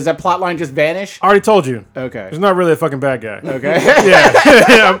 Does that plot line just vanish? I already told you. Okay. He's not really a fucking bad guy. Okay.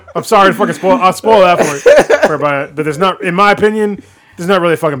 Yeah, I'm sorry to fucking spoil. I'll spoil that for everybody. But there's not, in my opinion, there's not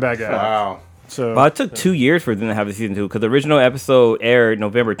really a fucking bad guy. Wow. So Well, it took 2 years for them to have the season 2 because the original episode aired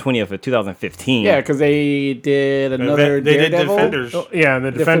November 20th of 2015. Yeah, because they did another they did Daredevil. Defenders. yeah, and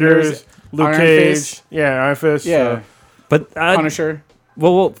the Defenders, Defenders, Luke Iron Cage, Fist. Iron Fist. Yeah, but Punisher.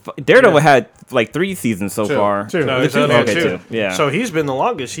 Daredevil had like 3 seasons so Two. far. Two. No, The it's two- only okay, 2. two. Yeah. So he's been the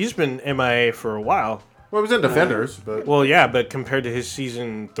longest. He's been MIA for a while. Well, it was in Defenders, but... Well, yeah, but compared to his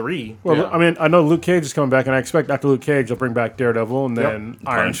season 3, Well, Yeah. I mean, I know Luke Cage is coming back, and I expect after Luke Cage, they'll bring back Daredevil, and then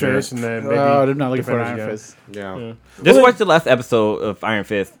Iron Punisher. Fist, and then maybe. Oh, I'm not looking for an Defenders Iron again. Fist. Yeah. Just watch the last episode of Iron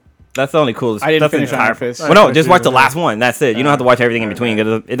Fist. That's the only coolest. I didn't that's the finish entire- Iron Fist. Well, no, I just watch the finished last one. That's it. You don't have to watch everything in between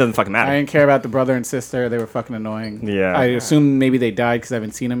because it doesn't fucking I matter. didn't care about the brother and sister. They were fucking annoying. Yeah. I assume maybe they died because I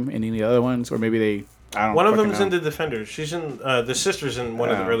haven't seen them in any of the other ones, or maybe they. I don't. one of fucking them is know. in the Defenders. She's in the sister's in one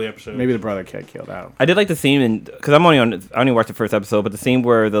of the early episodes. Maybe the brother got killed out. I did like the scene because I only watched the first episode, but the scene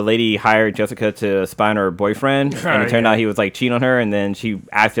where the lady hired Jessica to spy on her boyfriend, and it turned out he was like cheating on her, and then she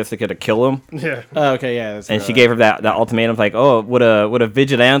asked Jessica to kill him, Yeah. Oh, okay, yeah. That's and she gave her that ultimatum, like, "Oh, would a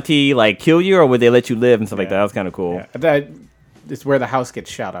vigilante like kill you, or would they let you live?" and stuff like that. That was kind of cool. Yeah, that it's where the house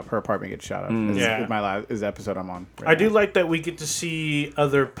gets shot up. Her apartment gets shot up. Yeah. Is the episode I'm on. right I do now. like that we get to see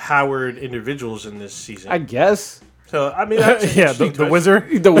other powered individuals in this season. I guess. So I mean, that's Yeah, the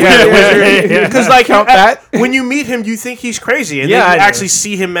wizard. The wizard. Because like Count that. when you meet him, you think he's crazy, and Yeah, then you I- actually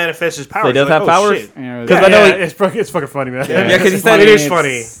see him manifest his powers. he does You're have like, oh, powers? shit. Yeah, Because Yeah, I know it's fucking funny, man. Yeah, 'cause he it's said it is it's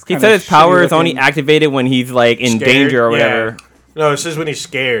funny. he kinda said his power is only shitty-looking. activated when he's like in Scared? danger or Yeah. whatever. No, it says when he's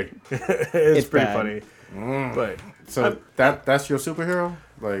scared. it's pretty bad. funny. But So that's your superhero?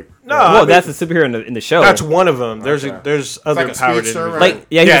 Like... no, Well, I mean, that's the superhero in the show. that's one of them. There's Okay. there's other like a powered speedster, individuals. right? like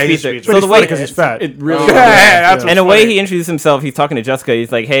yeah, Yeah, he's he's a a speedster. speedster. So the way because he's fat. It really. Yeah, that's and the what's way funny. he introduced himself, he's talking to Jessica.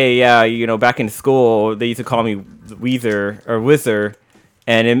 He's like, "Hey, yeah, back in school, they used to call me Weezer or Whizzer."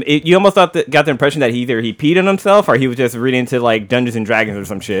 And you almost got the impression that he peed on himself or he was just really into like Dungeons and Dragons or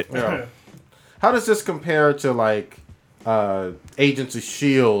some shit. Yeah. How does this compare to like Agents of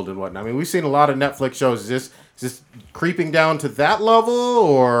S.H.I.E.L.D. and whatnot? I mean, we've seen a lot of Netflix shows. Is this creeping down to that level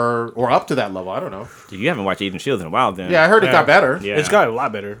or up to that level? I don't know. Dude, you haven't watched Agent of S.H.I.E.L.D. in a while, then. Yeah, I heard it got better. Yeah. It's got a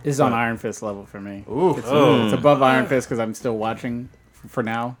lot better. It's on Iron Fist level for me. Ooh. It's above Iron Fist because I'm still watching for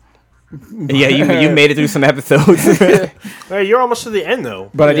now. Yeah, you made it through some episodes. Hey, you're almost to the end though.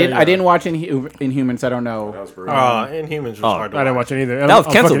 But I Yeah, didn't. yeah. I didn't watch Inhumans. I don't That know. was brutal. Inhumans was hard to I didn't watch. watch it either. That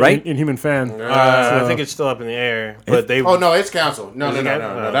was canceled, right? Inhuman fan. I think it's still up in the air, but they. Oh no, it's canceled. No, Is no, it no,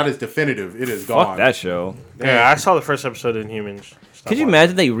 canceled? no, no. That is definitive. It is Fuck gone. that show. Yeah, I saw the first episode of Inhumans. Stop Could you watching.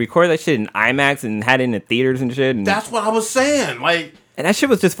 imagine they recorded that shit in IMAX and had it in the theaters and shit? And That's what I was saying. Like, And that shit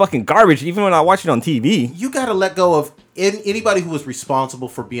was just fucking garbage, even when I watched it on TV. You got to let go of anybody who was responsible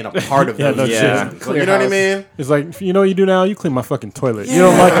for being a part of those no shit. decisions. You know what I mean? It's like, you know what you do now? You clean my fucking toilet. You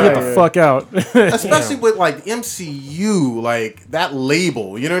don't like it? Get the fuck out. Especially with like MCU, like that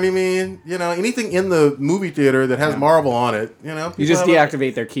label. You know what I mean? You know, anything in the movie theater that has Marvel on it. You know, You just people have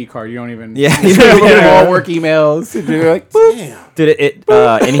deactivate their key card. You don't even. Yeah. You don't get all work emails. You're like, boop. Damn. Dude,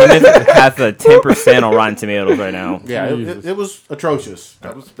 Inhumans has a 10% on Rotten Tomatoes right now. Yeah, it was atrocious.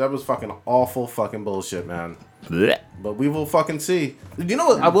 That was fucking awful fucking bullshit, man. Blech. But we will fucking see. You know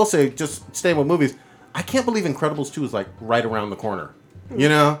what? I will say, just staying with movies, I can't believe Incredibles 2 is like right around the corner. You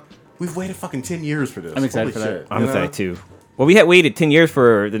know? We've waited fucking 10 years for this. I'm excited Holy for that. shit, I'm you know? excited too. Well, we had waited 10 years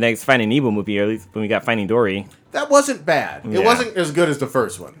for the next Finding Nemo movie, or at least when we got Finding Dory. That wasn't bad. It Yeah. wasn't as good as the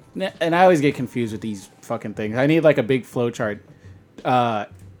first one. And I always get confused with these fucking things. I need like a big flow chart.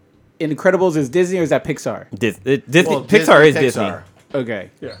 Incredibles is Disney or is that Pixar? Disney, Well, Pixar is Pixar. Disney. Okay.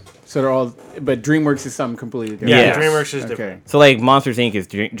 Yeah. So they're all, but DreamWorks is something completely different. Yeah. DreamWorks is Okay. different. So like Monsters Inc. is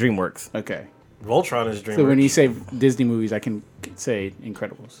DreamWorks. Okay. Voltron is DreamWorks. So when you say Disney movies, I can say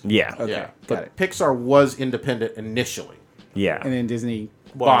Incredibles. Yeah. Okay. Yeah. Got But it. Pixar was independent initially. Yeah. And then Disney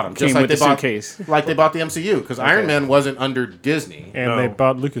Bought them. came Just like with they the bought, suitcase. like they bought the MCU. Because Iron Man wasn't under Disney. And No. they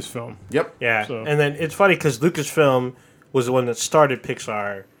bought Lucasfilm. Yep. Yeah, So- and then it's funny because Lucasfilm was the one that started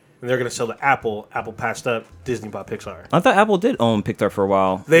Pixar, and they're going to sell to Apple. Apple passed up. Disney bought Pixar. I thought Apple did own Pixar for a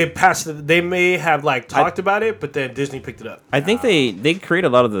while. They passed. They may have like talked about it, but then Disney picked it up. I think they create a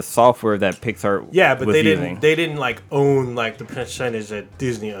lot of the software that Pixar Yeah, but was they using. didn't. They didn't like own like the percentage that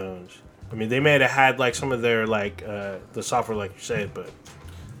Disney owns. I mean, they may have had like some of their like the software, like you said, but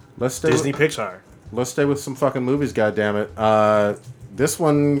Let's stay Disney with, Pixar. let's stay with some fucking movies, goddammit. This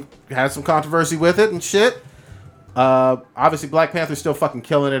one had some controversy with it and shit. Obviously, Black Panther's still fucking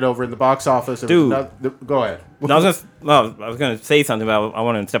killing it over in the box office. There was Dude. go ahead. No, I was gonna say something, but I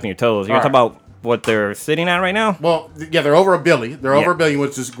want to step on your toes. You're gonna All talk about what they're sitting at right now? Well, yeah, they're over $1 billion. They're over Yeah. $1 billion,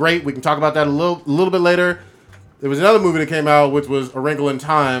 which is great. We can talk about that a little bit later. There was another movie that came out, which was A Wrinkle in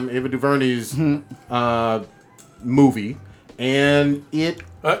Time, Ava DuVernay's movie, and it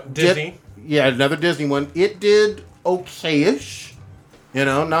Disney. yeah, another Disney one. It did okay-ish,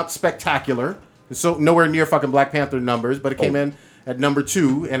 not spectacular. So nowhere near fucking Black Panther numbers, but it came in at number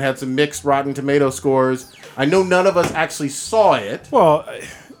 2 and had some mixed Rotten Tomato scores. I know none of us actually saw it. Well,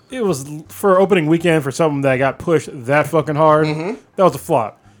 it was for opening weekend for something that got pushed that fucking hard. That was a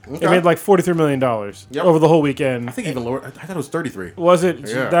flop. It made like $43 million over the whole weekend. I think even lower. I thought it was 33. Was it?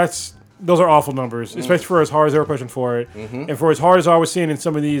 Yeah. Those are awful numbers, especially for as hard as they were pushing for it, and for as hard as I was seeing in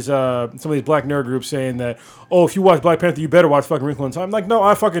some of these black nerd groups saying that, oh, if you watch Black Panther, you better watch fucking Wrinkle in Time. I'm like, no,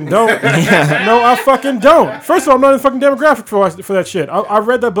 I fucking don't. No, I fucking don't. First of all, I'm not in the fucking demographic for that shit. I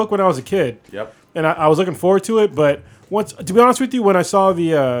read that book when I was a kid. Yep. And I was looking forward to it, but to be honest with you, when I saw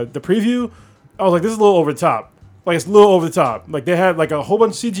the preview, I was like, this is a little over the top. Like, it's a little over the top. Like, they had like a whole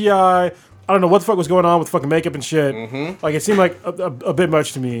bunch of CGI. I don't know what the fuck was going on with fucking makeup and shit. Like, it seemed like a bit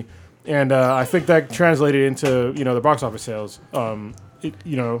much to me. And I think that translated into, the box office sales.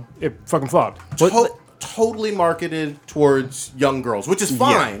 It fucking flopped. Totally marketed towards young girls, which is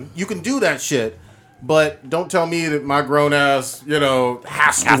fine. You can do that shit, but don't tell me that my grown ass,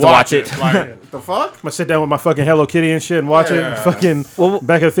 has to watch it. Like, the fuck? I'm gonna sit down with my fucking Hello Kitty and shit and watch Yeah. it fucking Well,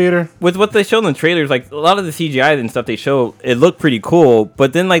 back at the theater. With what they showed in the trailers, like a lot of the CGI and stuff they show, it looked pretty cool.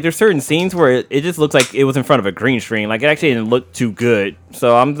 But then like there's certain scenes where it just looks like it was in front of a green screen. Like it actually didn't look too good.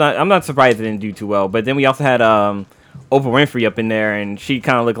 So I'm not surprised it didn't do too well. But then we also had Oprah Winfrey up in there, and she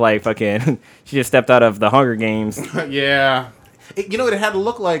kind of looked like fucking she just stepped out of the Hunger Games. Yeah. It had to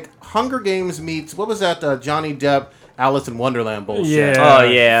look like Hunger Games meets, what was that, Johnny Depp, Alice in Wonderland bullshit. Yeah. Oh,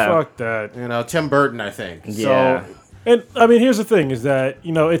 yeah. Fuck that. Tim Burton, I think. Yeah. So, And I mean, here's the thing: is that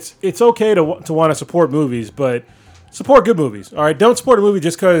it's okay to want to support movies, but support good movies. All right, don't support a movie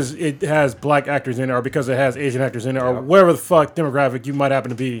just because it has black actors in it, or because it has Asian actors in it, or whatever the fuck demographic you might happen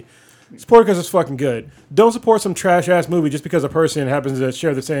to be. Support it because it's fucking good. Don't support some trash ass movie just because a person happens to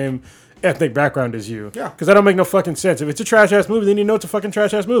share the same ethnic background as you. Yeah. Because that don't make no fucking sense. If it's a trash ass movie, then you know it's a fucking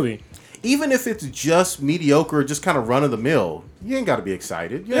trash ass movie. even if it's just mediocre, just kind of run of the mill, you ain't got to be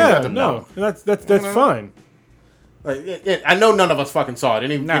excited. You ain't Yeah, got to no, know. that's fine. Like, I know none of us fucking saw it.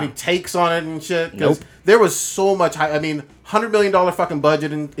 Any takes on it and shit? 'Cause Nope. there was so much. I mean, $100 million fucking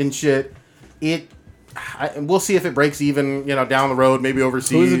budget and shit. And we'll see if it breaks even. Down the road, maybe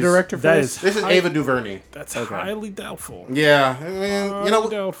overseas. Who's the director for That this? is This is Ava DuVernay. That's highly doubtful. Yeah, I mean, Highly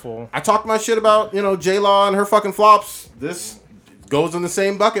doubtful. I talked my shit about J-Law and her fucking flops. This goes in the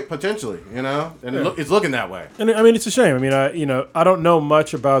same bucket potentially, and it's looking that way. And I mean, it's a shame. I mean, I don't know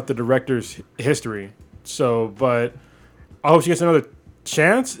much about the director's history, but I hope she gets another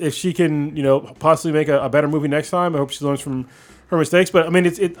chance if she can, possibly make a better movie next time. I hope she learns from her mistakes. But I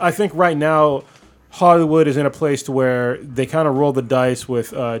mean, I think right now Hollywood is in a place to where they kind of roll the dice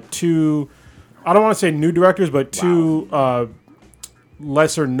with two. I don't want to say new directors, but two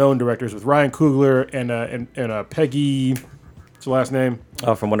lesser known directors with Ryan Coogler and Peggy. What's the last name?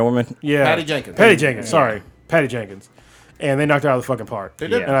 Oh, from Wonder Woman. Yeah, Patty Jenkins. Patty Jenkins. Sorry, Patty Jenkins. And they knocked it out of the fucking park. They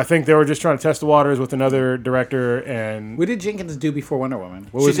did. And I think they were just trying to test the waters with another director. And What did Jenkins do before Wonder Woman?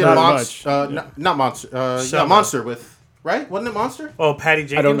 What She was did not not Monster. Yeah, Selma. Monster with right? Wasn't it Monster? Oh, Patty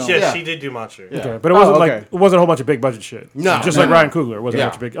Jenkins. don't know. Yes, Yeah. she did do Monster. Yeah. okay, but it wasn't okay. like it wasn't a whole bunch of big budget shit. No, just no, like no. Ryan Coogler it wasn't Yeah.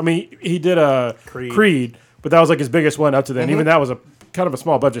 much big. I mean, he did a Creed. Creed, but that was like his biggest one up to then. Even that was a kind of a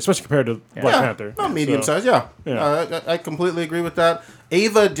small budget, especially compared to Black Panther. No, medium So, size, yeah. I completely agree with that.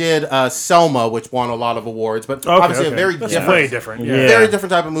 Ava did Selma, which won a lot of awards, but obviously a very That's different, way different. Yeah. Yeah. very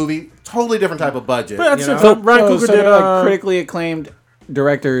different type of movie, totally different type of budget. But at the you same know? time, Ryan Coogler so did they're like critically acclaimed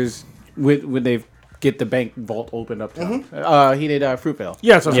directors when they get the bank vault opened up. He did Fruitvale.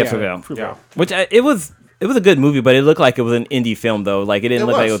 Yeah, so Yeah, Fruitvale. Fruitvale. Which it was a good movie, but it looked like it was an indie film though. Like it didn't It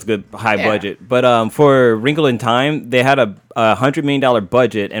look like it was. was good high Yeah. budget. But for Wrinkle in Time, they had a $100 million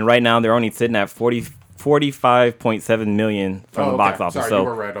budget, and right now they're only sitting at 45.7 million from Oh, the box okay. office. Sorry, you So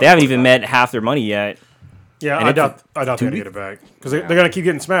were right on they haven't that. even met half their money yet. Yeah, And I it's doubt they're going to get it back because they're going to keep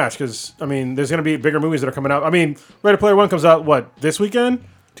getting smashed. Because I mean, there's going to be bigger movies that are coming out. I mean, Ready Player One comes out this weekend?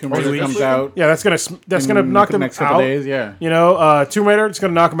 Tomb Raider weeks. comes out. Yeah, that's gonna in knock the them next couple out. days. Yeah. Tomb Raider, it's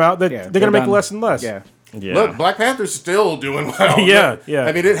gonna knock them out. They're gonna make done. less and less. Yeah. Yeah. Look, Black Panther's still doing well. Yeah, yeah.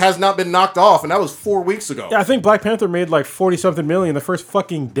 I mean, it has not been knocked off, and that was 4 weeks ago. Yeah, I think Black Panther made like 40-something million the first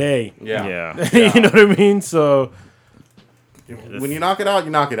fucking day. Yeah. Yeah. You know what I mean? So When you knock it out,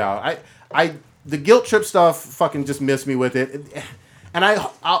 you knock it out. The guilt trip stuff fucking just missed me with it. And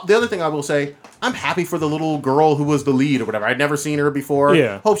the other thing I will say, I'm happy for the little girl who was the lead or whatever. I'd never seen her before.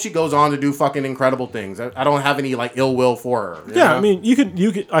 Yeah. Hope she goes on to do fucking incredible things. I don't have any like ill will for her. you yeah, know? I mean, you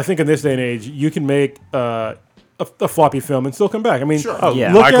could. I think in this day and age, you can make a floppy film and still come back. I mean, Sure.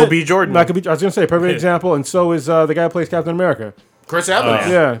 Yeah. look Michael at B. Jordan. Michael B. I was gonna say perfect example, and so is the guy who plays Captain America. Chris Evans.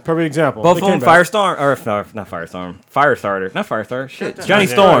 Yeah, perfect example. Both They of them came back. Firestorm, or no, not Firestorm, Firestarter, not Firestarter. Shit, Johnny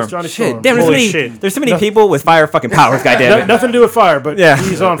Yeah, Storm. Johnny Shit, Storm. damn, Holy shit. there's so many people with fire fucking powers. Goddamn it. Nothing to do with fire, but Yeah.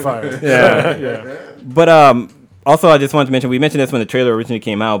 he's on fire. Yeah. yeah. But also I just wanted to mention we mentioned this when the trailer originally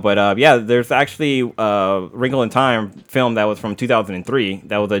came out, but yeah, there's actually Wrinkle in Time film that was from 2003.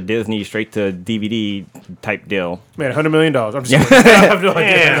 That was a Disney straight to DVD type deal. Man, $100 million. I'm just kidding. I have no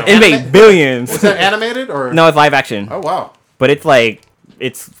idea. It made billions. Was that animated or? No, it's live action. Oh wow. But it's like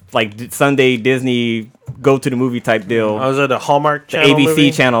Sunday Disney go to the movie type deal. Was it a Hallmark The channel ABC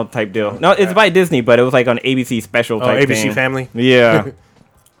movie? channel type deal. No, it's by Disney, but it was like on ABC special Oh, type ABC thing. Family. Yeah.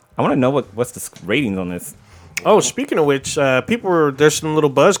 I want to know what's the ratings on this. Oh, speaking of which, there's some little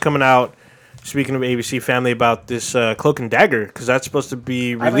buzz coming out. Speaking of ABC Family, about this Cloak and Dagger, because that's supposed to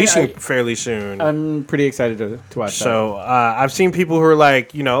be releasing fairly soon. I'm pretty excited to watch that. So I've seen people who are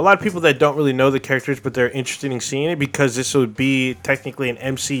like, a lot of people that don't really know the characters, but they're interested in seeing it because this would be technically an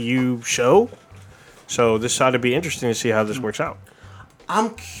MCU show. So this ought to be interesting to see how this works out.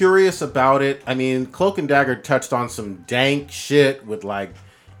 I'm curious about it. I mean, Cloak and Dagger touched on some dank shit with like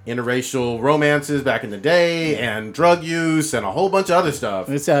interracial romances back in the day and drug use and a whole bunch of other stuff.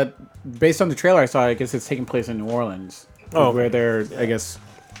 It's based on the trailer I saw. I guess it's taking place in New Orleans. Where they're, I guess,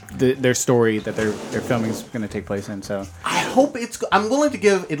 their story that they're filming is going to take place in. So I hope I'm willing to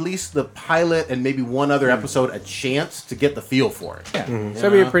give at least the pilot and maybe one other episode a chance to get the feel for it. yeah, so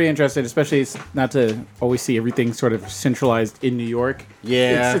I'd be pretty interested, especially not to always see everything sort of centralized in New York.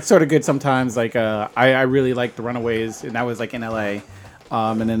 Yeah. it's sort of good sometimes. Like I really like The Runaways, and that was like in LA.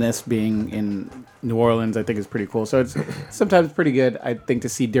 And then this being in New Orleans, I think is pretty cool. So it's sometimes pretty good, I think, to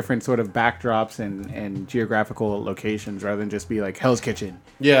see different sort of backdrops and geographical locations rather than just be like Hell's Kitchen.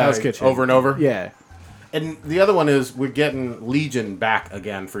 Yeah, Hell's Kitchen. over and over. Yeah. And the other one is we're getting Legion back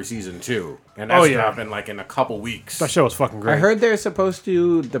again for season 2, and that's dropping like in a couple weeks. That show was fucking great. I heard they're supposed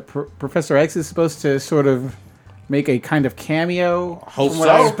to, Professor X is supposed to sort of make a kind of cameo. Hope from what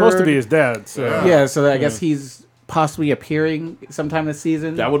so. I've It's supposed to heard. be his dad. So. Yeah, so I guess he's possibly appearing sometime this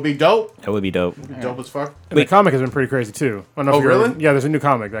season. That would be dope. That would be dope. Dope as fuck. And the comic has been pretty crazy too. I don't know Oh, if you're- really? Yeah, there's a new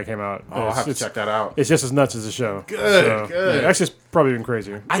comic that came out. Oh, I'll have to check that out. It's just as nuts as the show. Good, good. Yeah, that's just probably even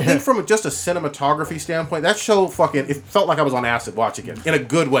crazier. I think from just a cinematography standpoint, that show it felt like I was on acid watching it in a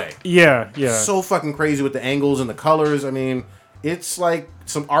good way. Yeah, yeah. So fucking crazy with the angles and the colors. I mean, it's like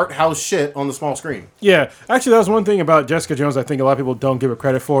some art house shit on the small screen. Yeah, actually, that was one thing about Jessica Jones. I think a lot of people don't give her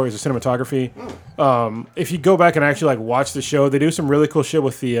credit for is the cinematography. If you go back and actually like watch the show, they do some really cool shit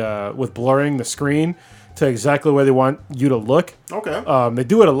with the with blurring the screen to exactly where they want you to look. Okay. They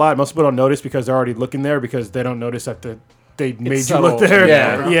do it a lot. Most people don't notice because they're already looking there because they don't notice that they made you subtle. look there.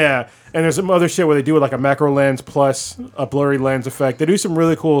 Yeah. Yeah. And there's some other shit where they do it like a macro lens plus a blurry lens effect. They do some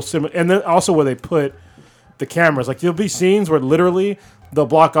really cool and then also where they put the cameras. Like there'll be scenes where literally they'll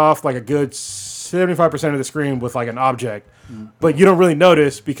block off like a good 75% of the screen with like an object, but you don't really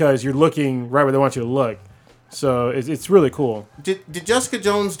notice because you're looking right where they want you to look. So it's really cool. Did Jessica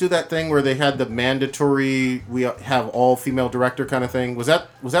Jones do that thing where they had the mandatory we have all female director kind of thing? Was that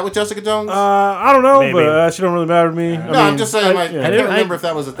with Jessica Jones? I don't know, Maybe. but that shit don't really matter to me. no, I'm just saying. I yeah. can't remember if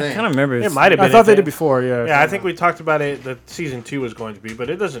that was a I thing. kind of remember. It might have been. I thought a they thing. did before. Yeah. Yeah, I think we talked about it. That season 2 was going to be, but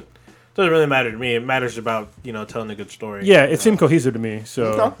it doesn't really matter to me. It matters about telling a good story. Yeah, it seemed cohesive to me. So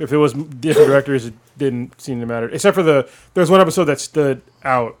Okay. if it was different directors, it didn't seem to matter. Except for there was one episode that stood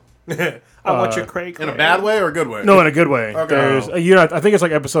out. I want your Craig In a bad way or a good way? No, in a good way. Okay. There's, I think it's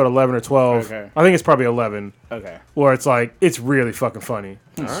like episode 11 or 12. Okay. I think it's probably 11, Okay. where it's like it's really fucking funny.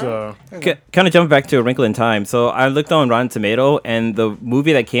 So Kind of jumping back to A Wrinkle in Time. So I looked on Rotten Tomato, and the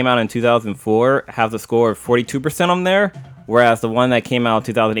movie that came out in 2004 has a score of 42% on there, whereas the one that came out in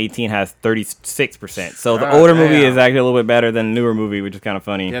 2018 has 36%. So the God older movie damn. is actually a little bit better than the newer movie, which is kind of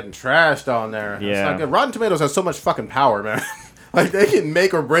funny. Getting trashed on there. It's Yeah. not good. Rotten Tomatoes has so much fucking power, man. Like they can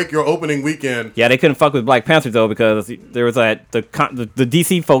make or break your opening weekend. Yeah, they couldn't fuck with Black Panther though because there was the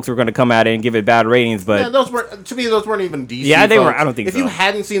DC folks were going to come at it and give it bad ratings, but Yeah, those weren't even DC. Yeah, they folks. weren't. I don't think if so. you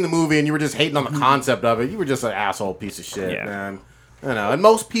hadn't seen the movie and you were just hating on the concept of it, you were just an asshole piece of shit, Yeah. man. And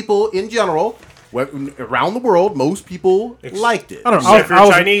most people in general, around the world, most people liked it. I don't know. Except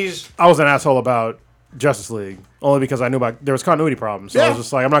for Chinese. I was an asshole about Justice League only because I knew there was continuity problems. So I Yeah. was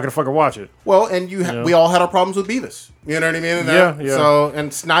just like, I'm not gonna fucking watch it. Well, and we all had our problems with Beavis. You know what I mean? And that- Yeah. So,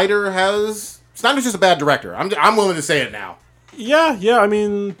 and Snyder's just a bad director. I'm willing to say it now. Yeah. I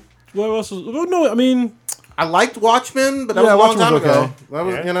mean, what else? No, I mean, I liked Watchmen, but that Yeah, was a long time Watchmen was ago. okay. That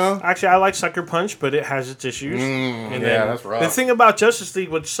was, Yeah. Actually, I like Sucker Punch, but it has its issues. And yeah, that's rough. The thing about Justice League,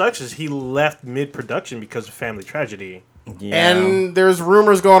 which sucks, is he left mid-production because of family tragedy. yeah. And there's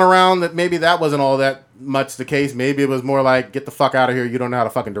rumors going around that maybe that wasn't all that much the case. Maybe it was more like, get the fuck out of here. You don't know how to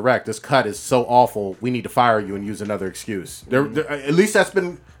fucking direct. This cut is so awful. We need to fire you and use another excuse. At least that's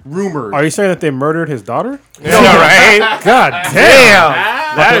been rumored. are you saying that they murdered his daughter? Yeah, right? God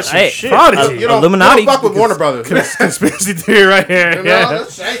damn! That is some Hey, shit. Prodigy. You don't, Illuminati. You don't fuck with Warner Brothers. Conspiracy theory right here. You know, Yeah.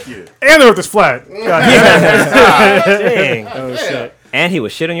 let's thank you. And they wrote this flat. God damn. Dang. Oh, shit. And he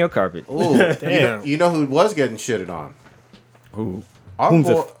was shit on your carpet. Ooh, Damn. You know who was getting shitted on? Who? Our Whom's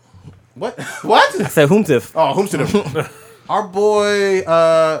boy. What? What? I said whomsif. Oh, whom's Our boy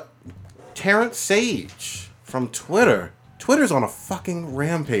Terrence Sage from Twitter. Twitter's on a fucking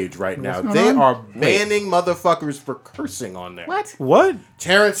rampage right now. They are banning motherfuckers for cursing on there. What? What?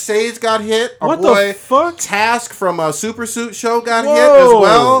 Terrence Sage got hit. Our What boy the fuck? Task from a Super Suit show got hit Whoa. as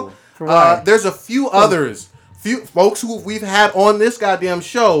well. For what? There's a few others. Few folks who we've had on this goddamn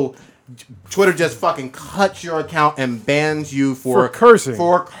show. Twitter just fucking cuts your account and bans you for cursing.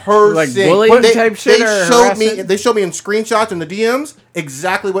 For cursing. Like bullying type shit They or showed me. harassment? They showed me in screenshots in the DMs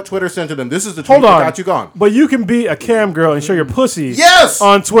exactly what Twitter sent to them. This is the tweet Hold that on. got you gone. But you can be a cam girl and show your pussy Yes!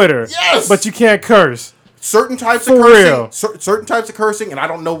 on Twitter. Yes! But you can't curse. Certain types For of cursing, real. certain types of cursing, and I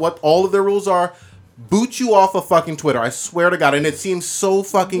don't know what all of their rules are. Boot you off of fucking Twitter. I swear to God, and it seems so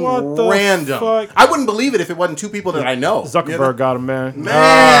fucking What the random. fuck? I wouldn't believe it if it wasn't two people that I know. Zuckerberg You know? got him, man.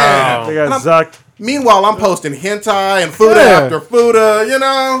 Man. They got And Zuck. Meanwhile, I'm posting hentai and Fuda Yeah. after Fuda. You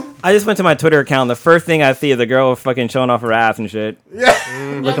know. I just went to my Twitter account. The first thing I see is a girl fucking showing off her ass and shit,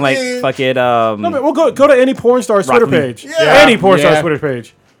 Yeah. looking like fucking No, man, we'll go to any porn star's Twitter Rock me. page. Yeah. Any porn star's Yeah. Twitter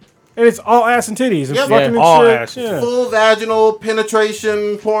page. And it's all ass and titties and Yep. fucking Yeah. and All shit. ass. Yeah. full vaginal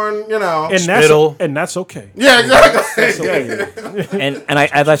penetration porn. You know. And that's okay. Yeah, exactly. and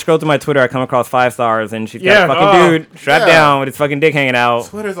as I scroll through my Twitter, I come across 5 stars, and she's Yeah, got a fucking dude strapped Yeah. down with his fucking dick hanging out.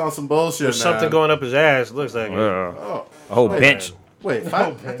 Twitter's on some bullshit. There's something going up his ass. It looks like it. Oh, A whole bench. wait.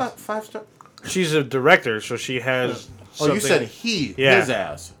 I thought 5 star. She's a director, so she has. Oh, you something- said he. Yeah. His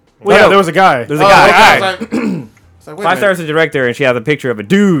ass. Well, yeah, no. there was a guy. There's a Oh, guy. okay, I was like, it's like, wait a 5 minute. stars to the director, and she has a picture of a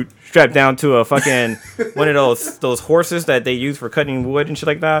dude strapped down to a fucking one of those horses that they use for cutting wood and shit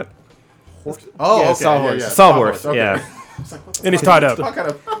like that. Oh, Yeah, okay. sawhorse. Sawhorse, Okay. yeah. It's like, what the And he's tied up. fuck kind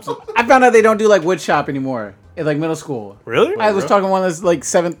of- I found out they don't do like wood shop anymore in like middle school. Really? I was talking to one of those like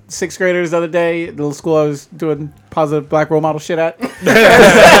 6th graders the other day, the little school I was doing positive black role model shit at.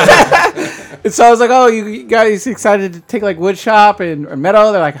 And so I was like, "Oh, you guys excited to take like wood shop or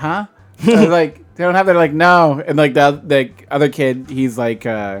meadow?" They're like, "Huh?" I was like, "They don't have." They're like, "No." And like the other kid, he's like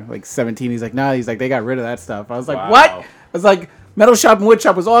 17. He's like, "No." He's like, "They got rid of that stuff." I was like, Wow. "What?" I was like, Metal Shop and Wood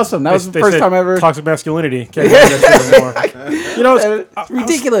Shop was awesome. That was the They first said time ever. Toxic masculinity. Can't do that shit anymore. You know, It's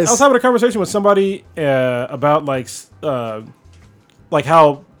ridiculous. I was having a conversation with somebody about like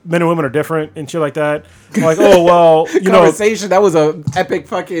how men and women are different and shit like that. I'm like, oh well, you know. Conversation. That was a epic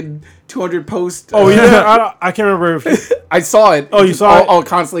fucking 200 post. Oh yeah, I can't remember. If, I saw it. Oh, you saw it? Oh,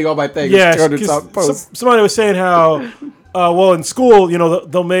 constantly on my thing. yeah, 200 posts. somebody was saying how, well, in school, you know,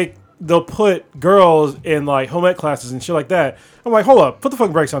 they'll put girls in like home ec classes and shit like that. I'm like, hold up, put the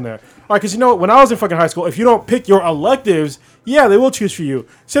fucking brakes on there. All right, because you know, when I was in fucking high school, if you don't pick your electives, yeah, they will choose for you.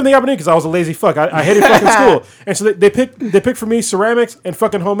 Same thing happened to me because I was a lazy fuck. I hated fucking school, and so they picked for me ceramics and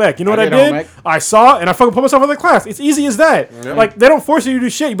fucking home ec. You know what I did home did? ec. I saw and I fucking put myself in the class. It's easy as that. Like they don't force you to do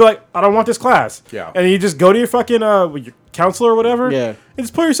shit. You be like, I don't want this class. Yeah. And you just go to your fucking your counselor or whatever. Yeah. And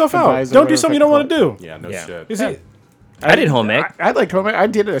just pull yourself out. Advisor, Don't do whatever something you don't want to do. Yeah, no Yeah. shit. You see, I did home ec. I like home ec. I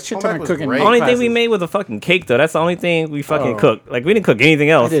did a shit Home ton ec of was cooking. great. The only thing we classes. made was a fucking cake, though. That's the only thing we fucking Oh. cooked. Like, we didn't cook anything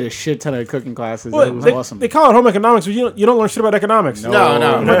I else. did a shit ton of cooking classes. well, It was they, awesome. they call it home economics, but you don't learn shit about economics. No.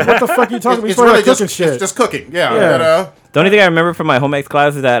 What the fuck are you talking about? It's You're really cooking just shit. it's just cooking. Yeah. Yeah. But, The only thing I remember from my home ec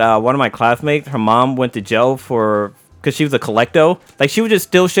class is that one of my classmates, her mom went to jail because she was a collecto. Like, she would just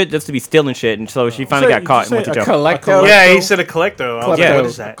steal shit just to be stealing shit, and so she finally Say- got caught and went to you say jail. Collecto. Yeah, he said a collecto. I was Klepto. like, what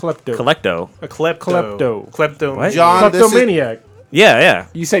is that? Klepto. Collecto. A klepto. Klepto. Klepto. What? John, this is, Kleptomaniac. Yeah, yeah.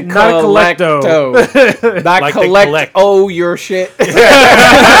 You said Not a collecto. Not Like they collect. collect. Oh, your shit.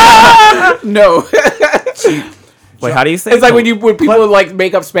 No. Wait, how do you say It's like when people like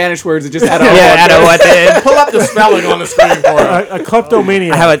make up Spanish words and just add a Yeah, I know what that pull up the spelling on the screen for us. A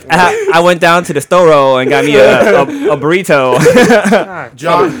kleptomaniac. I went down to the store and got me a burrito.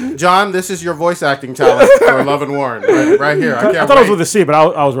 John, this is your voice acting talent for Love and Warren. Right here. I can't I thought it was wait. with a C, but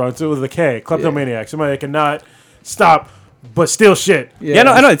I was wrong. So it was with a K. Kleptomaniac. Somebody that cannot stop but steal shit. Yeah,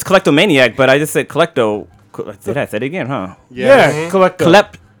 I know it's collectomaniac, but I just said collecto. Did I say it again, huh? Yeah, klepto.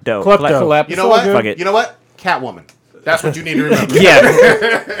 Klepto. Klepto. You know what? Fuck it. You know what? Catwoman. That's what you need to remember.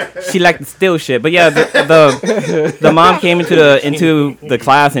 Yeah, she liked to steal shit. But yeah, the mom came into the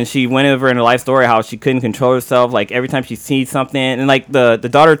class and she went over in her life story how she couldn't control herself. Like every time she sees something, and like the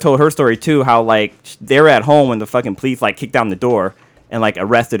daughter told her story too, how like they were at home when the fucking police like kicked down the door and like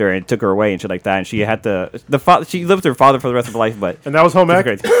arrested her and took her away and shit like that. And she had to she lived with her father for the rest of her life. But And that was home ec.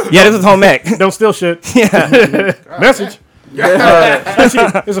 crazy. Yeah, this was home ec. Don't steal shit. Yeah, Message.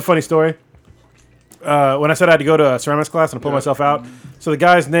 Actually, here's a funny story. When I said I had to go to a ceramics class and I pulled myself out, so the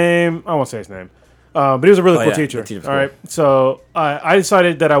guy's name, I won't say his name, but he was a really cool yeah, teacher. the teacher's All right, so I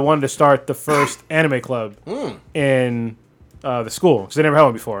decided that I wanted to start the first anime club in the school because they never had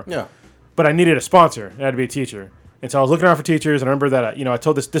one before. Yeah. But I needed a sponsor. It had to be a teacher. And so I was looking around for teachers, and I remember that I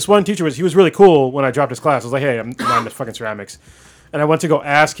told this one teacher he was really cool when I dropped his class. I was like, hey, I'm into fucking ceramics, and I went to go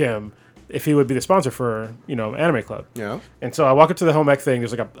ask him if he would be the sponsor for anime club. Yeah. And so I walk up to the home ec thing.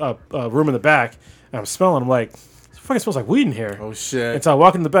 There's like a room in the back, and I'm smelling. I'm like, it fucking smells like weed in here. Oh shit. And so I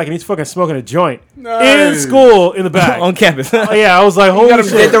walk in the back, and he's fucking smoking a joint in Nice. school in the back. on campus. Oh, yeah, I was like, holy Did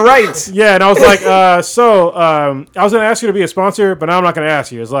shit. the rights. Yeah, and I was like, I was gonna ask you to be a sponsor, but now I'm not gonna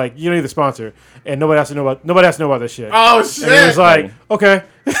ask you. It's like you don't need the sponsor, and nobody has to know about this shit. Oh shit. And he was like, okay.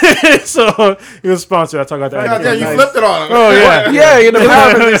 So he was a sponsor. That's how I got that. God damn, you flipped it on him. Oh yeah. Yeah, you know,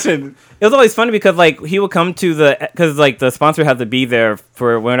 power position. It was always funny because like he would come to because like the sponsor had to be there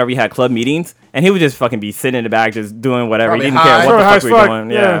for whenever we had club meetings, and he would just fucking be sitting in the back just doing whatever. Probably He didn't high. care what the High fuck as we were fuck,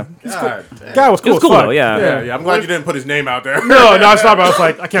 doing. yeah. Yeah, God damn. Guy was cool. it was as cool fuck. though. Yeah. Yeah, I'm glad you didn't put his name out there. No, I stopped. I was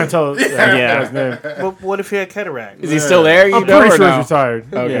like, I can't tell. Yeah. his name. But what if he had cataract? Is he still there? You I'm know, pretty or sure no? he's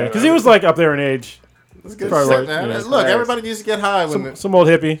retired. Okay. Yeah, because he was like up there in age. That's good Probably shit, right. man. Yeah. Look, everybody needs to get high when Some old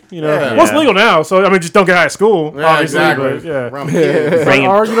hippie, Yeah. Well, it's legal now, so I mean, just don't get high at school, yeah, obviously. exactly. But, yeah. Around the kids. Bring it-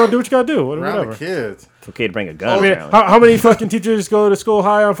 Or do what you gotta do, Around whatever. the kids. It's okay to bring a I gun. mean, apparently. how many fucking teachers go to school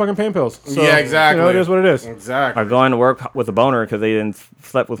high on fucking pain pills? So, Yeah, exactly. It is what it is. Exactly. Or going to work with a boner because they didn't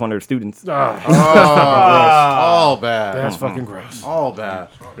slept with one of their students. Ah, Oh, all bad. that's fucking gross. All bad.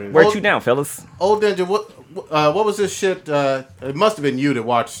 Where you now, fellas? Old Ninja, what was this shit? It must have been you that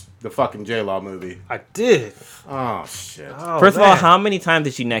watched the fucking J-Law movie. I did. Oh, shit. Oh, First of all, man. how many times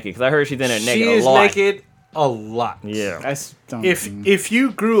is she naked? Because I heard she's in it naked she a is lot. naked a lot. Yeah. That's don't, If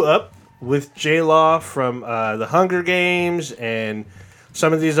you grew up with J Law from The Hunger Games and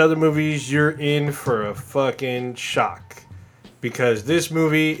some of these other movies, you're in for a fucking shock because this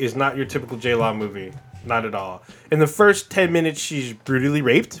movie is not your typical J Law movie, not at all. In the first 10 minutes, she's brutally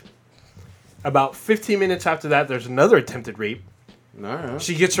raped. About 15 minutes after that, there's another attempted rape. All right.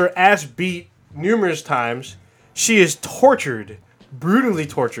 She gets her ass beat numerous times. She is tortured, brutally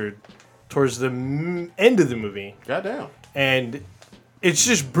tortured, towards the end of the movie. Goddamn. And it's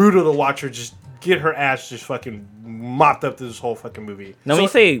just brutal to watch her just get her ass just fucking mopped up through this whole fucking movie. Now, when you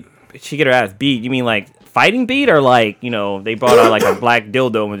say she get her ass beat, you mean like fighting beat, or like they brought out like a black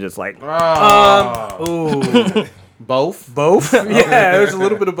dildo and was just like Ooh. Both? Both? Yeah, there's a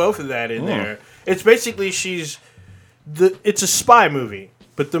little bit of both of that in there. It's basically it's a spy movie,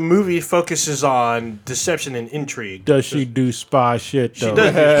 but the movie focuses on deception and intrigue. Does she do spy shit though? She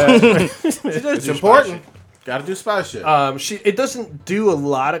does. It's important. Gotta do spy shit. It doesn't do a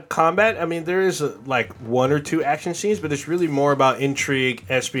lot of combat. I mean, there is like one or two action scenes, but it's really more about intrigue,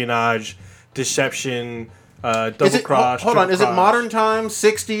 espionage, deception, double cross. Hold on, triple is it cross. modern times,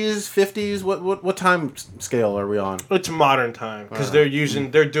 60s, 50s? What time scale are we on? It's modern time because they're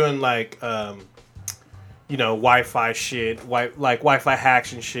doing like Wi-Fi shit, like Wi-Fi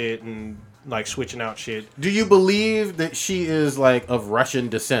hacks and shit, and like switching out shit. Do you believe that she is like of Russian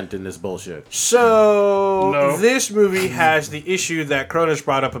descent in this bullshit? So No. this movie has the issue that Cronus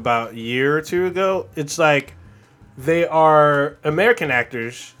brought up about a year or two ago. It's like they are American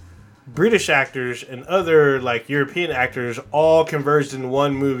actors, British actors, and other like European actors all converged in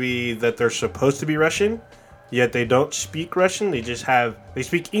one movie that they're supposed to be Russian, yet they don't speak Russian. They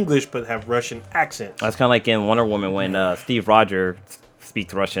speak English but have Russian accents. that's kind of like in Wonder Woman when Steve Rogers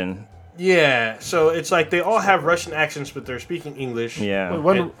speaks Russian. Yeah, so it's like they all have Russian accents but they're speaking English.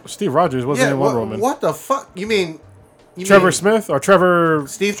 Yeah. Steve Rogers wasn't in Wonder Woman. What the fuck? You mean Trevor Smith or Trevor?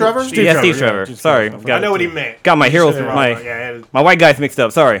 Steve Trevor? Steve Yeah, Trevor, Steve Trevor. Steve Sorry, Trevor. I know what he meant. got my heroes, Said it wrong, my yeah. my white guys mixed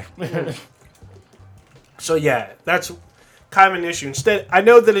up. Sorry. So yeah, that's kind of an issue. Instead, I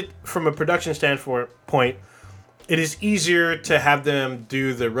know that from a production standpoint, it is easier to have them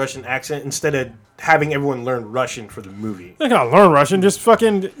do the Russian accent instead of having everyone learn Russian for the movie. They're not gonna learn Russian. Just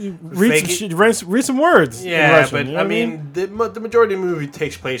fucking read Fake read some words. in Yeah, Russian, but you know I what mean, the majority of the movie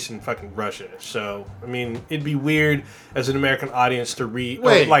takes place in fucking Russia. So I mean, it'd be weird as an American audience to read,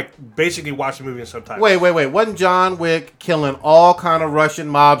 Wait. or like basically watch the movie in subtitles. Wait. Wasn't John Wick killing all kind of Russian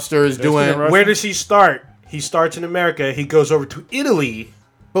mobsters doing... Russian. Where does he start? He starts in America. He goes over to Italy.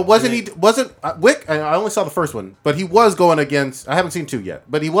 But wasn't Wick? I only saw the first one, but he was going against... I haven't seen 2 yet,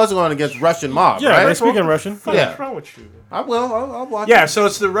 but he was going against Russian mob, Yeah, right? they speak in Russian. Yeah. What's wrong with you? I will. I'll watch Yeah, it. so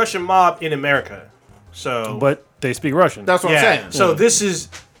it's the Russian mob in America. So But they speak Russian. That's what I'm saying. So this is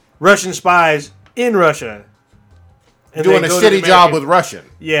Russian spies in Russia. And Doing they a go to shitty job American- with Russian.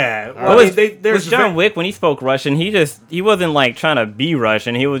 Yeah. Well, there's was John Wick when he spoke Russian? He wasn't like trying to be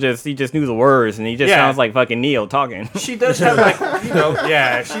Russian. He just knew the words, and he just Yeah. sounds like fucking Neo talking. She does have like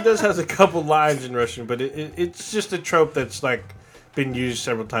she does has a couple lines in Russian, but it's just a trope that's like been used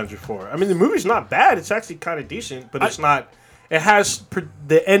several times before. I mean, the movie's not bad; it's actually kind of decent, but it's not. It has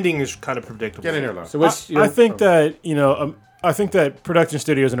the ending is kind of predictable. Get in here, Lars. So what's your, I think that I think that production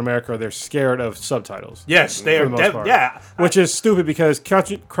studios in America they're scared of subtitles. Yes, they For are. the most part. Yeah, Which is stupid because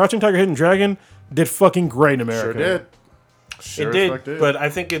Crouching Tiger, Hidden Dragon did fucking great in America. Sure did. it Sure did, as fuck but I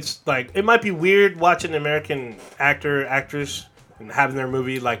think it's like it might be weird watching an American actress and having their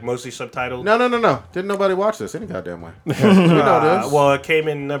movie like mostly subtitled. No. Didn't nobody watch this any goddamn way. We know this. Well, it came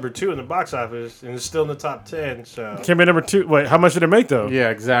in number 2 in the box office, and it's still in the top 10. So Came in number 2. Wait, how much did it make though? Yeah,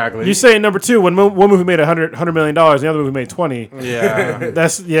 exactly. You say number 2 when one movie made $100 million, the other movie made 20. Yeah. I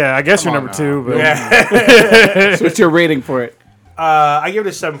guess you're Come number on 2. But yeah, so what's your rating for it? I give it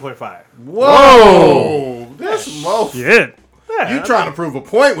a 7.5. Whoa. This most. shit. Yeah, You trying to prove a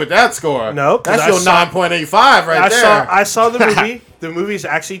point with that score? No, 'cause that's I your saw- 9.85 right there. I saw the movie. The movie's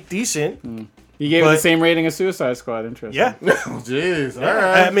actually decent. You gave it the But- same rating as Suicide Squad. Interesting. Yeah. Oh, jeez. All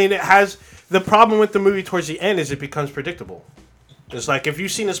right. I mean, it has the problem with the movie towards the end is it becomes predictable. It's like if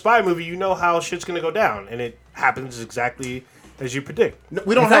you've seen a spy movie, you know how shit's gonna go down, and it happens exactly as you predict. No,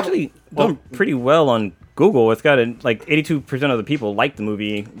 we don't It's have actually done pretty well on Google. It's got like 82% of the people like the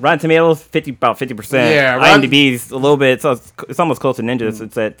movie. Rotten Tomatoes, about 50%. Yeah, Rotten- IMDb's a little bit. So it's almost close to Ninjas.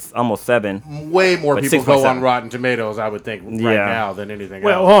 It's at almost 7. way more But people go 6.7. on Rotten Tomatoes, I would think, right Yeah. now than anything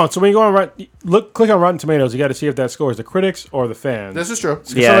Wait, else. hold on. So when you go on click on Rotten Tomatoes, you got to see if that score is the critics or the fans. This is true. Yeah,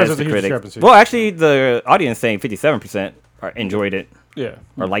 sometimes it's there's a the huge critics. discrepancy. Well, actually, the audience saying 57% enjoyed it Yeah.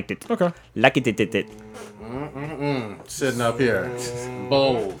 or liked it. Okay. Like it. Sitting up here.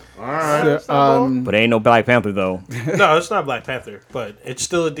 Bold. All right. But ain't no Black Panther though. No, it's not Black Panther, but it's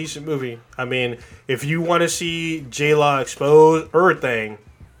still a decent movie. I mean, if you want to see J-Law expose everything,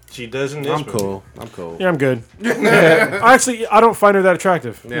 she does in this I'm movie. cool. I'm cool. Yeah, I'm good. Actually, I don't find her that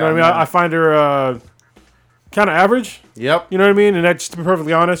attractive. You know what I mean? I find her kind of average. Yep. You know what I mean? And that's just to be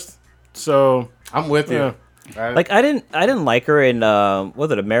perfectly honest. So I'm with you. Yeah. Like I didn't like her in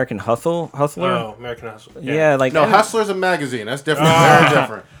was it American Hustler? Oh, American Hustle. Yeah, like No, I didn't- Hustler's a magazine. That's different. Very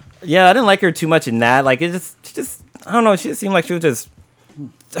different. Yeah, I didn't like her too much in that. Like she just I don't know. She just seemed like she was just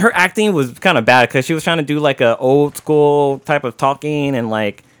her acting was kind of bad because she was trying to do like a old school type of talking and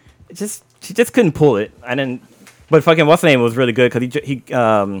like she just couldn't pull it. I didn't. But fucking what's the name was really good because he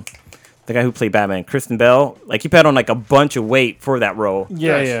the guy who played Batman, Kristen Bell, like he put on like a bunch of weight for that role.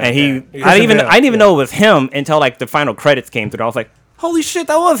 Yeah, yeah. And I didn't even know it was him until like the final credits came through. I was like, holy shit,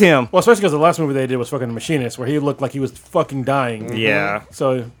 that was him. Well, especially because the last movie they did was fucking The Machinist, where he looked like he was fucking dying. Yeah.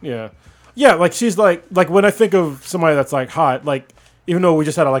 So yeah, like she's like when I think of somebody that's like hot, like even though we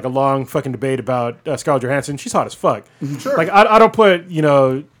just had a long fucking debate about Scarlett Johansson, she's hot as fuck. Sure. Like I don't put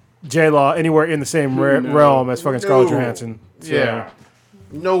J-Law anywhere in the same realm as fucking Scarlett Johansson. So. Yeah.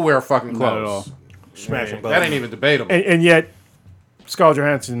 Nowhere fucking Not at close. all. Smashing That ain't even debatable. And yet, Scarlett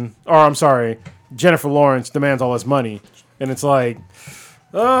Johansson, or I'm sorry, Jennifer Lawrence demands all this money, and it's like,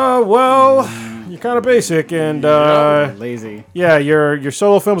 well, you're kind of basic, and Lazy. yeah, your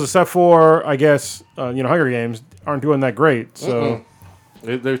solo films, except for I guess Hunger Games, aren't doing that great. So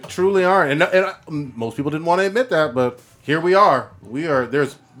They truly aren't. And most people didn't want to admit that, but here we are.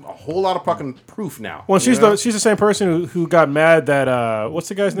 There's a whole lot of fucking proof now. well, she's you know? the same person who got mad that what's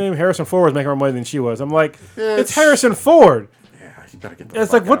the guy's name? Harrison Ford was making more money than she was. I'm like, it's Harrison Ford. Yeah, you better get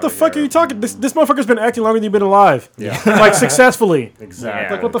It's like, what the fuck are you talking? This motherfucker's been acting longer than you've been alive. Yeah. Like successfully.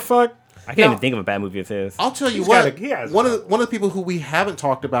 Exactly. Like what the fuck? I can't even think of a bad movie of his. I'll tell you He's what. got a- he has One of the people who we haven't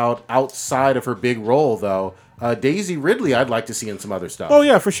talked about outside of her big role, though, Daisy Ridley, I'd like to see in some other stuff. Oh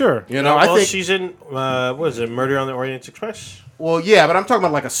yeah, for sure. You know, I think. she's in what is it, Murder on the Orient Express? Well, yeah, but I'm talking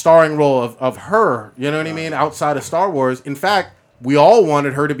about like a starring role of her. You know what I mean? Outside of Star Wars. In fact, we all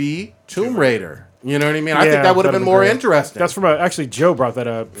wanted her to be Tomb Raider. You know what I mean? I think that would have been more great. interesting. That's from actually Joe brought that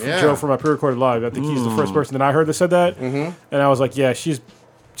up. Yeah. Joe from my pre-recorded live. I think he's the first person that I heard that said that, and I was like, yeah, she'd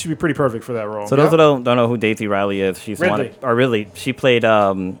be pretty perfect for that role. So those who don't know who Daisy Riley is, she's Ridley. she played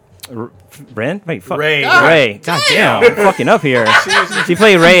Ren? Wait, fuck. Ray. Ray. God damn, I'm fucking up here. She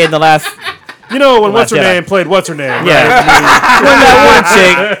played Ray in the last. when what's her Jedi. name played what's her name? Yeah, when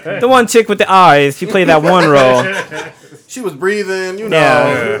that one chick, the one chick with the eyes, she played that one role. she was breathing, you know.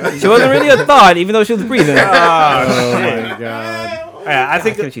 Yeah, she wasn't really a thought, even though she was breathing. Oh my god. Yeah, I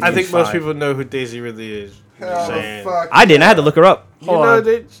think she's I think most 5. people know who Daisy Ridley is. Just saying. I didn't. I had to look her up. You know,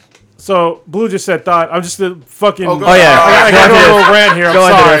 they, So Blue just said thought. I'm just a fucking. Oh, go Oh yeah, I got a little rant here. I'm Go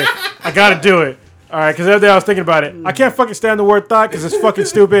into sorry. it. I gotta do it. All right, because the other day I was thinking about it. I can't fucking stand the word thought because it's fucking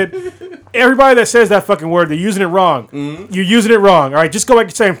stupid. Everybody that says that fucking word, they're using it wrong. You're using it wrong. All right, just go back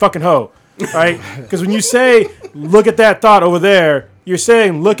to saying fucking hoe. All right, because when you say look at that thought over there, you're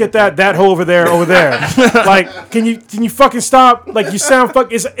saying look at that hoe over there, over there. Like, can you fucking stop? Like, you sound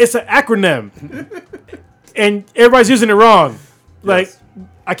fuck. It's an acronym, and everybody's using it wrong. Like,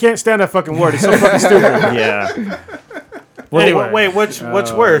 I can't stand that fucking word. It's so fucking stupid. Yeah. Anyway. wait, what's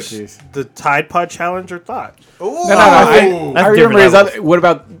worse, jeez. the Tide Pod challenge or thought? Ooh. No, I That's remember different his levels. other. What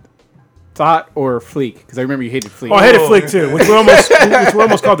about Thought or Fleek? Because I remember you hated Fleek. Oh, I hated Fleek too, which we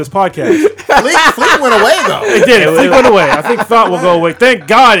almost called this podcast. Fleek went away, though. It did. Fleek went away. I think Thought will go away. Thank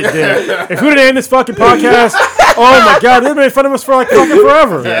God it did. If we would have ended this fucking podcast, oh my God, they'd made fun of us for like fucking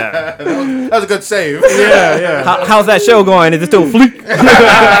forever. Yeah. That was a good save. Yeah. How's that show going? Is it still fleek?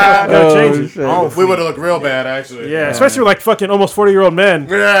 Gotta change it. shit. We would have looked real bad, actually. Yeah, especially with like fucking almost 40-year-old men.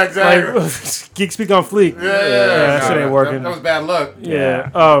 Yeah, Like, exactly. Geek speak on Fleek. Yeah, that shit ain't working. That was bad luck.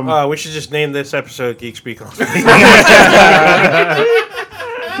 Yeah. We should just name this episode Geek Speak on.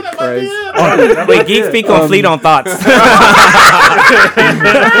 Christ. Wait, Geek Speak on Fleet on Thoughts.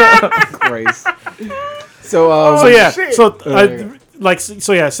 Christ. So So yeah. shit.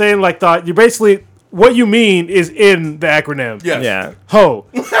 So yeah. saying like Thought, you basically what you mean is in the acronym. Yes. Yeah. Ho.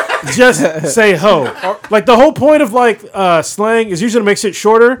 Just say ho. Like the whole point of like slang is usually to make shit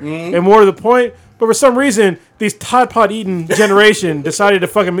shorter and more to the point. But for some reason, these Tide Pod eating generation decided to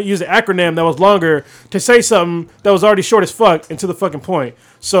fucking use an acronym that was longer to say something that was already short as fuck and to the fucking point.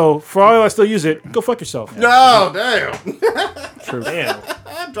 So for all y'all that still use it, go fuck yourself. No, damn. Damn.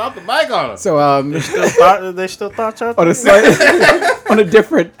 Drop the mic on us. So They still thoughts out on there? a slight, on a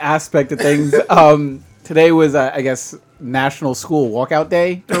different aspect of things, today was I guess National School Walkout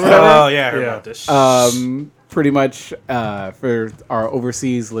Day or whatever. Oh yeah, I heard about this. Pretty much for our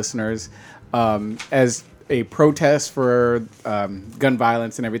overseas listeners, as a protest for gun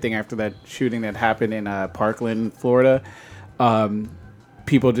violence and everything after that shooting that happened in Parkland, Florida.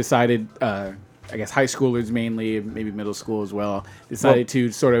 People decided, I guess high schoolers mainly, maybe middle school as well, decided to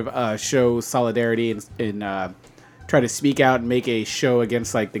sort of show solidarity and try to speak out and make a show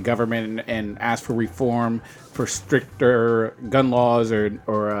against like the government and ask for reform for stricter gun laws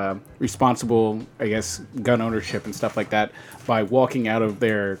or responsible, I guess, gun ownership and stuff like that by walking out of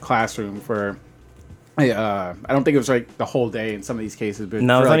their classroom for I don't think it was like the whole day in some of these cases, but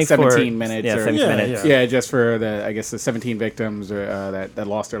No, for it was like only 17 minutes. Yeah, or, 17 minutes. Yeah, just for the the 17 victims that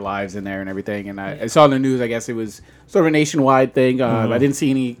lost their lives in there and everything. And I saw in the news, I guess it was sort of a nationwide thing. I didn't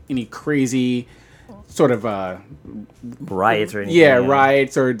see any crazy sort of Riots or anything.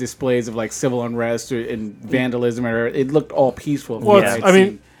 riots or displays of like civil unrest and vandalism. Or it looked all peaceful. from Well, what it's- I'd I mean,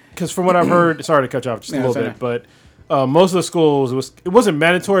 seen. because from what I've heard, sorry to cut you off just a Yeah, little it's bit, but most of the schools it wasn't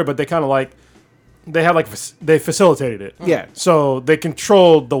mandatory, but they kind of like they had like they facilitated it. Yeah. So they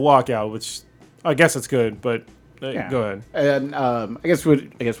controlled the walkout, which I guess it's good. But Yeah. go ahead. And I guess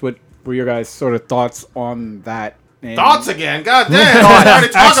what were your guys' sort of thoughts on that? And Thoughts again? God damn! I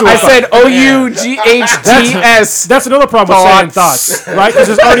already talked I about said OUGHTS. That's another problem with saying thoughts, right? Because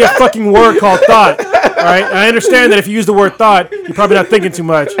there's already a fucking word called thought, right? And I understand that if you use the word thought, you're probably not thinking too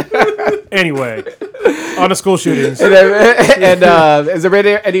much. Anyway, on the school shootings. And is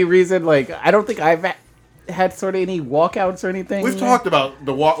there any reason? Like, I don't think I've had sort of any walkouts or anything. We've talked about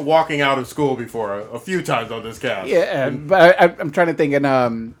the walking out of school before a few times on this cast. Yeah, but I'm trying to think,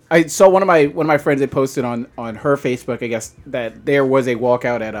 and I saw one of my friends had posted on her Facebook, I guess, that there was a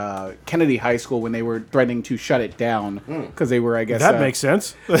walkout at Kennedy High School when they were threatening to shut it down because they were, I guess, That makes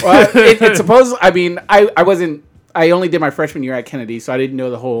sense. Well, it's supposed. I mean, I wasn't. I only did my freshman year at Kennedy, so I didn't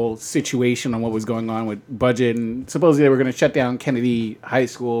know the whole situation on what was going on with budget. And supposedly they were going to shut down Kennedy High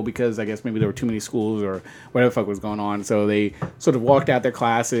School because I guess maybe there were too many schools or whatever the fuck was going on. So they sort of walked out their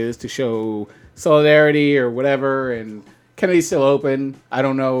classes to show solidarity or whatever. And Kennedy's still open. I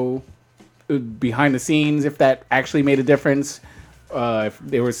don't know behind the scenes if that actually made a difference. If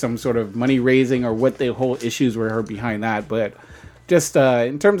there was some sort of money raising or what the whole issues were behind that. But just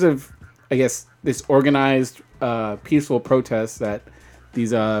in terms of, I guess, this organized peaceful protest that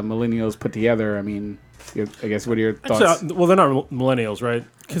these millennials put together. I mean, I guess what are your thoughts? Actually, well, they're not millennials, right?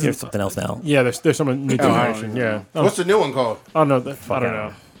 There's something else now. Yeah, there's some new generation. Yeah. What's the new one called? I don't know. I don't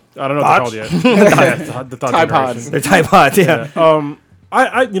know. I don't know Thoughts? what they're called yet. The thought Tide generation. Pods. They're Tide Pods, yeah.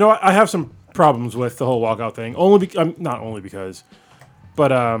 I have some problems with the whole walkout thing. Not only because,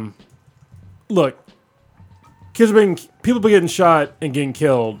 but look, people have been getting shot and getting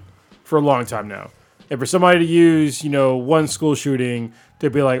killed for a long time now. And for somebody to use, one school shooting to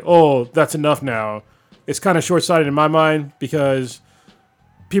be like, oh, that's enough now, it's kind of short-sighted in my mind because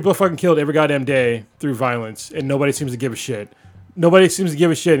people are fucking killed every goddamn day through violence, and nobody seems to give a shit. Nobody seems to give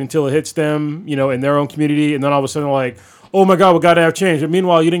a shit until it hits them, in their own community, and then all of a sudden they're like, oh my God, we got to have change. But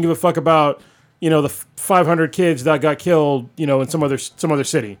meanwhile, you didn't give a fuck about, the 500 kids that got killed, in some other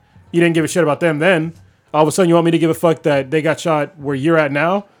city. You didn't give a shit about them then. All of a sudden you want me to give a fuck that they got shot where you're at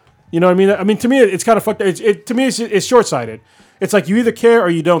now? You know what I mean? I mean, to me, it's kind of fucked. To me, it's short-sighted. It's like you either care or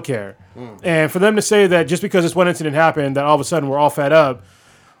you don't care. And for them to say that just because this one incident happened, that all of a sudden we're all fed up,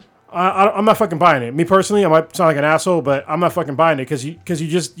 I'm not fucking buying it. Me personally, I might sound like an asshole, but I'm not fucking buying it because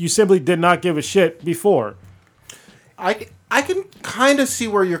you simply did not give a shit before. I can kind of see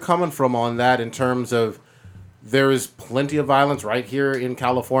where you're coming from on that in terms of there is plenty of violence right here in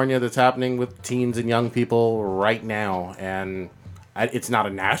California that's happening with teens and young people right now, and it's not a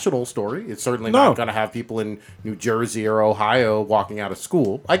national story. It's certainly not going to have people in New Jersey or Ohio walking out of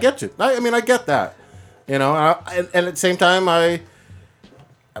school. I get you. I mean, I get that. And at the same time,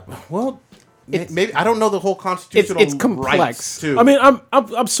 maybe I don't know the whole constitutional it's complex. rights too. I mean,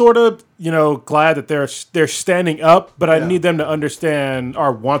 I'm sort of glad that they're standing up, but I need them to understand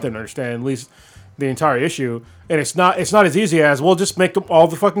or want them to understand at least the entire issue. And it's not as easy as we'll just make all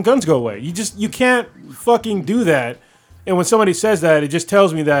the fucking guns go away. You can't fucking do that. And when somebody says that, it just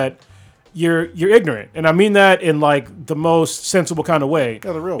tells me that you're ignorant, and I mean that in like the most sensible kind of way.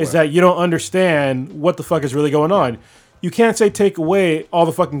 Yeah, the real is way. that you don't understand what the fuck is really going on. You can't say take away all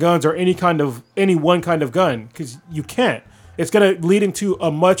the fucking guns or any one kind of gun because you can't. It's gonna lead into a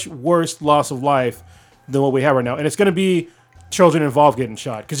much worse loss of life than what we have right now, and it's gonna be children involved getting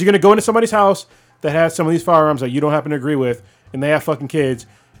shot because you're gonna go into somebody's house that has some of these firearms that you don't happen to agree with, and they have fucking kids,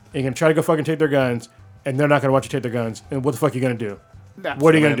 and you're gonna try to go fucking take their guns. And they're not going to want you to take their guns. And what the fuck are you going to do?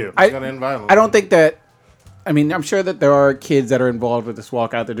 What are you going to do? It's gonna end violence. I don't think that. I mean, I'm sure that there are kids that are involved with this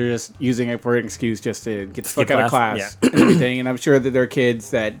walkout that are just using it for an excuse just to get the fuck out of class and everything. And I'm sure that there are kids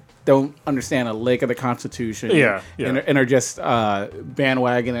that don't understand a lick of the Constitution. And are just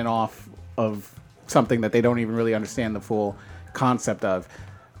bandwagoning off of something that they don't even really understand the full concept of.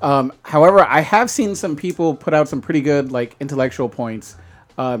 However, I have seen some people put out some pretty good intellectual points.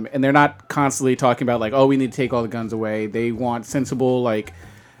 And they're not constantly talking about oh, we need to take all the guns away. They want sensible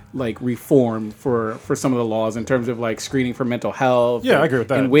reform for some of the laws in terms of screening for mental health. Yeah, I agree with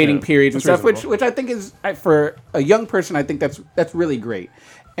that. And waiting periods and That's stuff, which I think is for a young person, I think that's really great.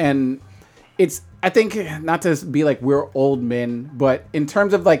 And it's I think not to be like we're old men, but in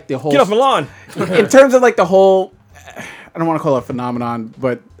terms of like the whole Get off my lawn. in terms of like the whole, I don't want to call it a phenomenon,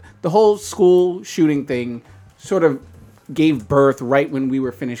 but the whole school shooting thing sort of gave birth right when we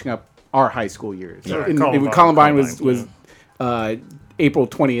were finishing up our high school years. Yeah, Columbine was April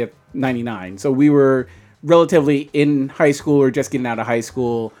 20th, 99. So we were relatively in high school or just getting out of high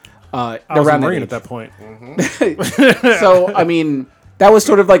school. I was a around Marine that at that point. So, I mean, that was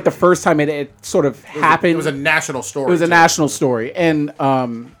sort of like the first time it sort of happened. It was a national story. It was a national story, and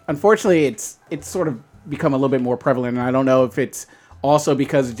unfortunately, it's sort of become a little bit more prevalent. And I don't know if it's also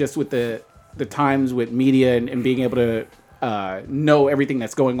because just with the times with media and being able to know everything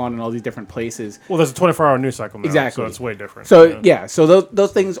that's going on in all these different places. Well, there's a 24-hour news cycle now, Exactly. so it's way different. So so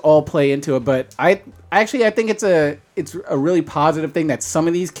those things all play into it. But I think it's a really positive thing that some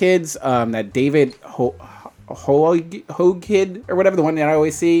of these kids, that David Hogkid or whatever, the one that I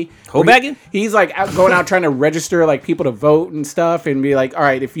always see. Hobaggin? He's like going out trying to register like people to vote and stuff, and be like, all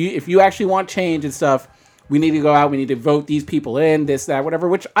right, if you actually want change and stuff, we need to go out, we need to vote these people in, this, that, whatever,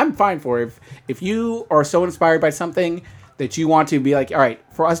 which I'm fine for. If you are so inspired by something that you want to be like, all right,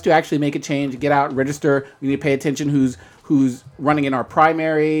 for us to actually make a change, get out and register, we need to pay attention who's running in our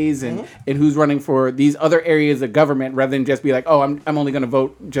primaries and who's running for these other areas of government, rather than just be like, oh, I'm only going to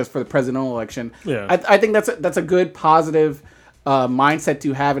vote just for the presidential election. Yeah. I think that's a good positive mindset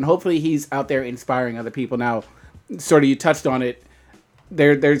to have, and hopefully he's out there inspiring other people. Now, sort of you touched on it.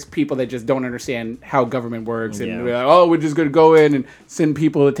 There's people that just don't understand how government works, and we're like, oh, we're just going to go in and send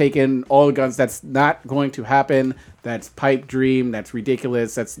people to take in all the guns. That's not going to happen. That's pipe dream. That's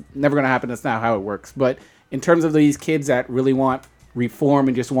ridiculous. That's never going to happen. That's not how it works. But in terms of these kids that really want reform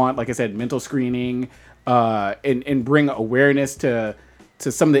and just want, like I said, mental screening, and bring awareness to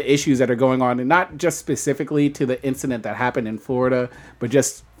some of the issues that are going on, and not just specifically to the incident that happened in Florida, but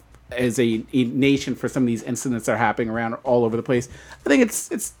just as a nation for some of these incidents that are happening around all over the place. I think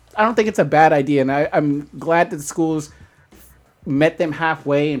I don't think it's a bad idea, and I'm glad that the schools met them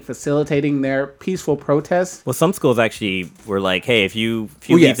halfway in facilitating their peaceful protests. Well, some schools actually were like, "Hey, if you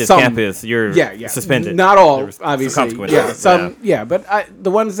leave this campus, you're suspended." Not all, obviously. Consequences. But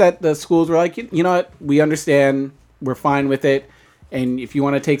the ones that the schools were like, you know what, we understand, we're fine with it, and if you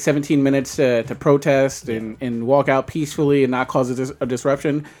want to take 17 minutes to protest and walk out peacefully and not cause a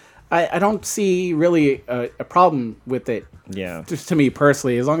disruption, I don't see really a problem with it. Yeah. Just to me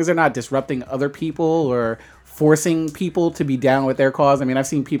personally, as long as they're not disrupting other people or forcing people to be down with their cause. I mean, I've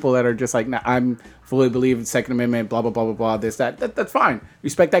seen people that are just like, nah, I'm fully believe in Second Amendment, blah, blah, blah, blah, blah, this, that's fine.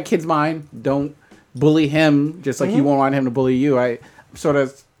 Respect that kid's mind. Don't bully him just like you won't want him to bully you. I'm sort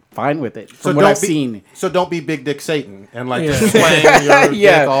of fine with it from what I've seen. So don't be Big Dick Satan and like just slang your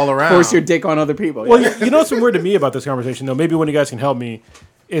dick all around. Force your dick on other people. Well, you know what's been weird to me about this conversation, though? Maybe one of you guys can help me.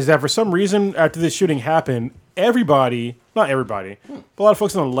 Is that for some reason, after this shooting happened, everybody, not everybody, but a lot of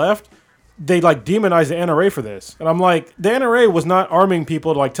folks on the left, they like demonize the NRA for this. And I'm like, the NRA was not arming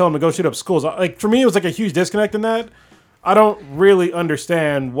people to like tell them to go shoot up schools. Like, for me, it was like a huge disconnect in that. I don't really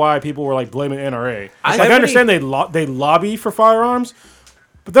understand why people were like blaming the NRA. I understand they lobby for firearms,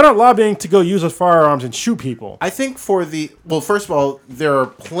 but they're not lobbying to go use those firearms and shoot people. I think first of all, there are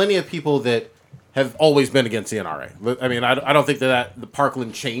plenty of people that have always been against the NRA. I mean, I don't think that the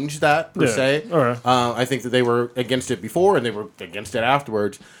Parkland changed that per se. All right. I think that they were against it before and they were against it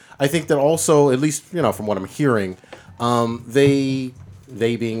afterwards. I think that also, at least from what I'm hearing, they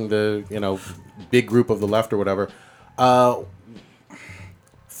being the big group of the left or whatever,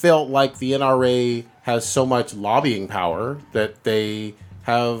 felt like the NRA has so much lobbying power that they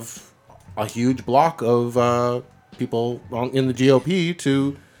have a huge block of people in the GOP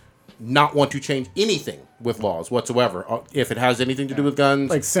to not want to change anything with laws whatsoever if it has anything to do with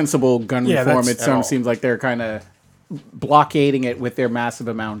guns. Like sensible gun reform, it seems like they're kind of blockading it with their massive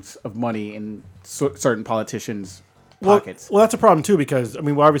amounts of money in certain politicians' pockets. Well, that's a problem too, because I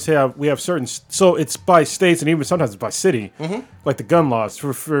mean, we obviously we have certain, so it's by states and even sometimes it's by city, like the gun laws.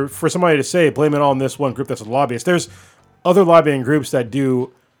 For somebody to say blame it all on this one group that's a lobbyist, there's other lobbying groups that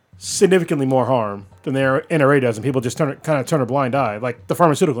do significantly more harm than the NRA does, and people just turn a blind eye, like the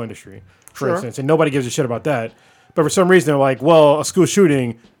pharmaceutical industry, for instance, and nobody gives a shit about that. But for some reason, they're like, well, a school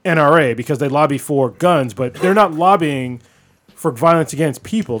shooting, NRA, because they lobby for guns, but they're not lobbying for violence against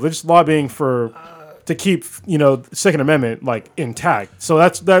people. They're just lobbying to keep, Second Amendment like intact. So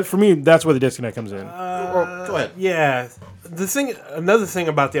that for me, that's where the disconnect comes in. Go ahead. Yeah, another thing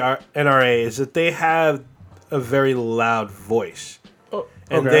about the NRA is that they have a very loud voice.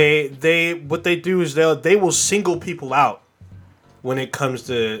 And they what they do is they will single people out when it comes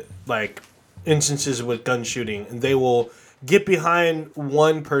to like instances with gun shooting, and they will get behind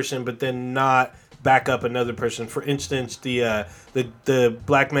one person, but then not back up another person. For instance, the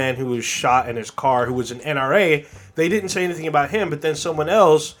black man who was shot in his car, who was an NRA, they didn't say anything about him, but then someone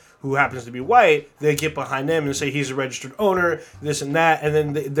else who happens to be white, they get behind them and say he's a registered owner, this and that, and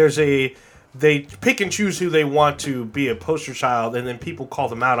then they pick and choose who they want to be a poster child, and then people call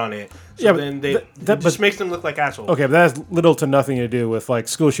them out on it. So Yeah, then but it just makes them look like assholes. Okay, but that has little to nothing to do with like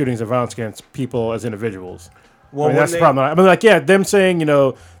school shootings and violence against people as individuals. Well, I mean, that's the problem. I mean, like, yeah, them saying,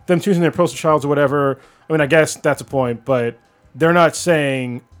 them choosing their poster childs or whatever. I mean, I guess that's a point, but they're not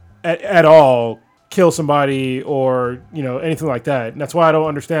saying at all kill somebody or anything like that. And that's why I don't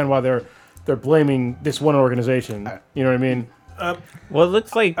understand why they're blaming this one organization. You know what I mean? Well, it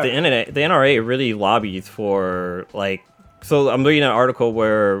looks like the NRA really lobbies for like. So I'm reading an article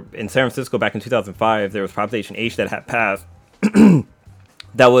where in San Francisco back in 2005 there was Proposition H that had passed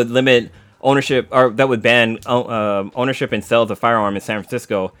that would limit ownership, or that would ban ownership and sales of firearms in San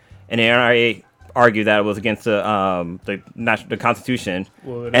Francisco, and the NRA argued that it was against the Constitution,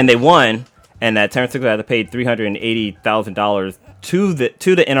 and they won, and that San Francisco had to pay $380,000 to the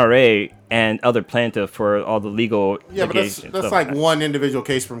NRA and other plaintiffs for all the legal. Yeah, but that's stuff like that. one individual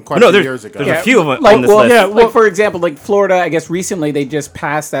case from quite a few years ago. There's a few of them Like, on this well, list. yeah, like for example, like Florida, I guess recently they just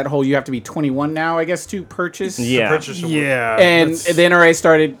passed that whole you have to be 21 now, I guess, to purchase. Yeah. Purchase award. Yeah. And the NRA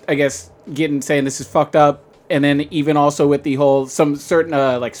started, I guess, saying this is fucked up. And then even also with the whole some certain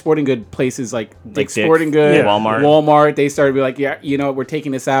like sporting good places like Dick's, Sporting Good, yeah. Walmart. Walmart, they started to be like, yeah, we're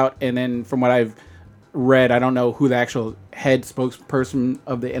taking this out. And then from what I've read, I don't know who the actual head spokesperson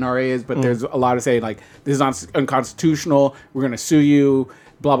of the NRA is, but there's a lot of saying like this is unconstitutional. We're gonna sue you.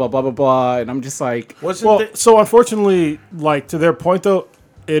 Blah blah blah blah blah. And I'm just like, So unfortunately, like to their point though,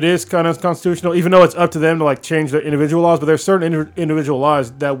 it is kind of constitutional, even though it's up to them to like change their individual laws. But there's certain individual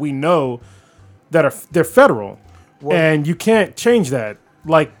laws that we know that they're federal, and you can't change that.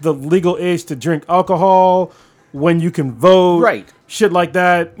 Like the legal age to drink alcohol, when you can vote, right? Shit like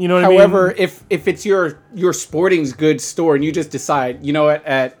that. You know what I However, mean? if it's your sporting goods store and you just decide,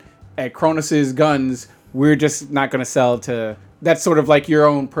 at Cronus's Guns, we're just not going to sell to. That's sort of like your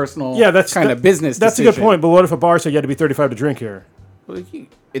own personal that's kind of business. That's decision. a good point. But what if a bar said you had to be 35 to drink here? Well,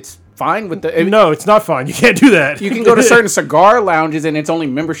 it's fine with the. No, it's not fine. You can't do that. You can go to certain cigar lounges and it's only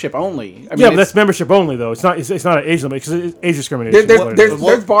membership only. I mean, But that's membership only though. It's not an age limit because it's age discrimination.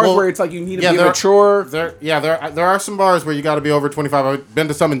 there's bars where it's like you need to be mature. There are some bars where you got to be over 25. I've been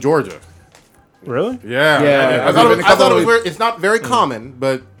to some in Georgia. Really? Yeah. I thought it was weird. It's not very common,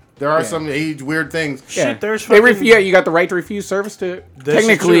 but there are Yeah. some age weird things. Yeah. there's They fucking- you got the right to refuse service to This is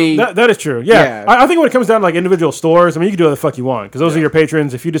technically. That is true. Yeah. Yeah. I think when it comes down to like individual stores, I mean, you can do what the fuck you want because those are your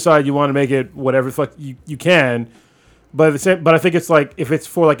patrons. If you decide you want to make it whatever the fuck you can. But I think it's like if it's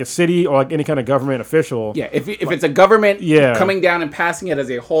for like a city or like any kind of government official. Yeah, if it's a government Yeah. coming down and passing it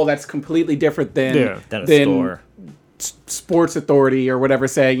as a whole, that's completely different than Than a store. Sports Authority or whatever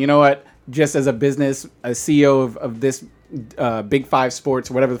saying, you know what, just as a business, a CEO of this Big Five Sports,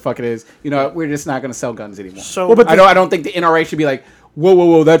 whatever the fuck it is, you know, we're just not going to sell guns anymore. So, I don't think the NRA should be like,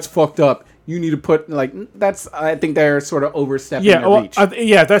 whoa, that's fucked up. You need to put I think they're sort of overstepping their reach.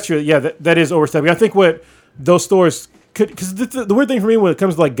 That's true. Yeah, that is overstepping. I think what those stores could, because the weird thing for me when it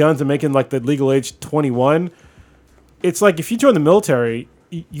comes to like guns and making like the legal age 21, it's like if you join the military,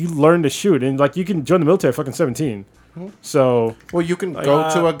 you learn to shoot, and like you can join the military at fucking 17. So Well, you can go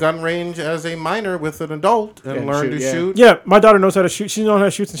to a gun range as a minor with an adult and learn to shoot. yeah, my daughter knows how to shoot. She knows how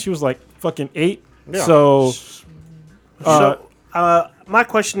to shoot since she was like fucking 8. Yeah. So my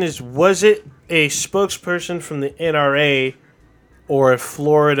question is, was it a spokesperson from the NRA or a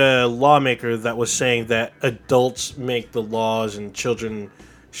Florida lawmaker that was saying that adults make the laws and children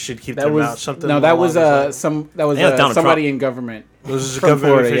should keep their mouth? Something. That was Donald somebody Trump. in government. Was a from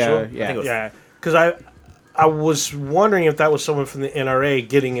government Florida, official? yeah. Yeah. Because I was wondering if that was someone from the NRA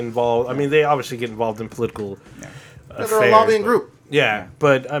getting involved. I mean, they obviously get involved in political affairs. They're a lobbying group. Yeah,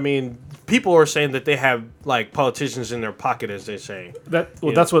 but I mean, people are saying that they have like politicians in their pocket, as they say.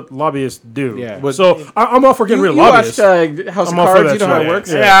 that's what lobbyists do. Yeah. So I'm all for getting rid of You lobbyists. watched House I'm of all for Cards. that You know how shit. it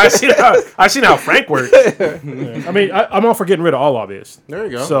works. Yeah, I've seen how Frank works. I mean, I'm all for getting rid of all lobbyists. There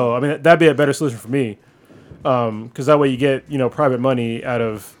you go. So I mean, that'd be a better solution for me, because that way you get private money out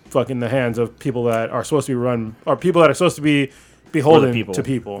of fucking the hands of people that are supposed to be run, or people that are supposed to be beholden people. to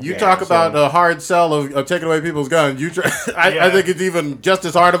people. You talk about a hard sell of taking away people's guns. I think it's even just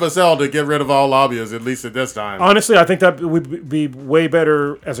as hard of a sell to get rid of all lobbyists, at least at this time. Honestly, I think that would be way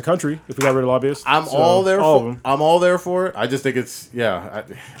better as a country if we got rid of lobbyists. I'm So, all there all of for. them. I'm all there for it. I just think it's Yeah.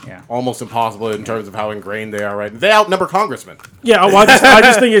 almost impossible in terms of how ingrained they are. Right, they outnumber congressmen. Yeah, well, I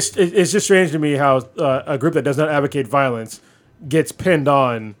just think it's just strange to me how a group that does not advocate violence gets pinned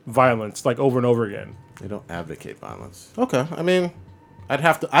on violence like over and over again. They don't advocate violence. Okay, I mean, I'd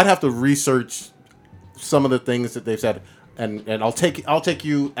have to research some of the things that they've said, and I'll take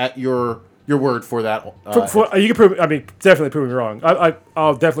you at your word for that. You can prove. I mean, definitely prove me wrong.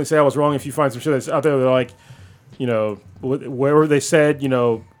 I'll definitely say I was wrong if you find some shit that's out there. They're like, wherever they said,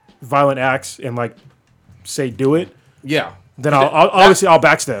 violent acts and like say do it. Yeah. Then obviously I'll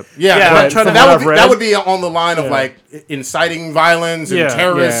backstep. Yeah, but but that would be on the line of like inciting violence and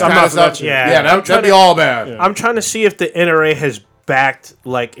terrorist kind of stuff. That'd be all bad. Yeah. I'm trying to see if the NRA has backed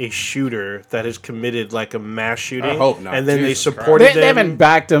like a shooter that has committed like a mass shooting. I hope not. And then Jesus they supported them. They haven't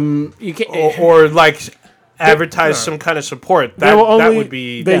backed them. You can't. Or like advertise some kind of support. That would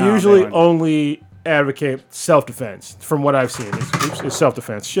be. They usually only advocate self-defense. From what I've seen, it's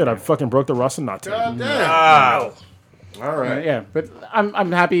self-defense. Shit, I fucking broke the Rasa knot. God damn. Wow. All right. Yeah, but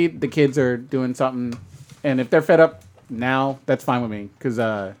I'm happy the kids are doing something, and if they're fed up now, that's fine with me because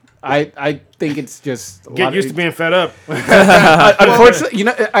I think it's just Get used to being fed up. unfortunately,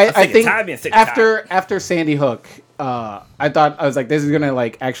 I think tired of being sick after Sandy Hook, I was like, this is gonna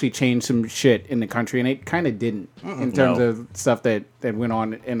like actually change some shit in the country, and it kind of didn't in terms of stuff that went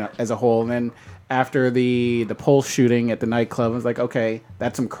on as a whole. And then after the Pulse shooting at the nightclub, I was like, okay,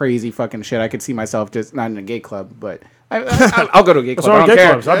 that's some crazy fucking shit. I could see myself just not in a gay club, but I'll go to a gay club. I don't gay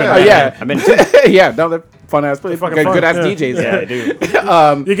care. clubs. I've been Yeah, I've been too. yeah, no, they're fun ass, good fucking fun, ass yeah. DJs. Yeah, I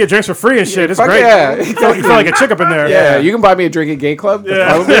do. You get drinks for free and shit. It's Fuck great. yeah. You feel like a chick up in there. Yeah, you can buy me a drink at gay club.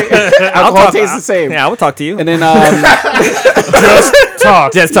 Yeah. Alcohol tastes the same. Yeah, I will talk to you. And then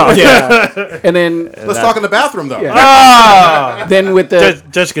Talk. Just talk. yeah, and then Let's talk in the bathroom though. Yeah. then with the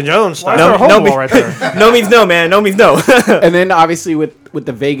Jessica Jones style. No, no, no, right there. No means no, man. No means no. and then obviously with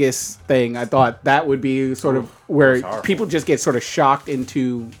the Vegas thing, I thought that would be sort of where people just get sort of shocked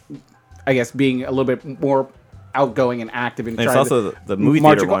into, I guess, being a little bit more outgoing and active and It's trying also to the movie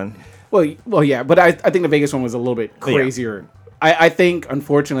march theater across- one. Well, yeah, but I think the Vegas one was a little bit crazier. I think,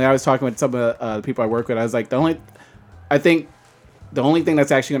 unfortunately, I was talking with some of the people I work with. I was like, the only thing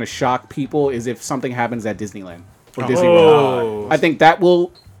that's actually going to shock people is if something happens at Disneyland or Disney World. I think that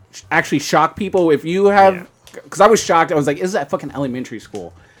will actually shock people. If you have, because I was shocked. I was like, is that fucking elementary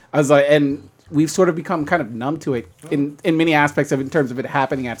school? I was like, and we've sort of become kind of numb to it in many aspects of it in terms of it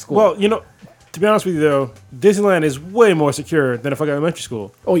happening at school. Well, to be honest with you though, Disneyland is way more secure than a fucking elementary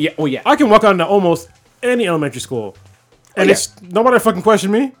school. oh yeah. I can walk on to almost any elementary school, and yeah. it's nobody fucking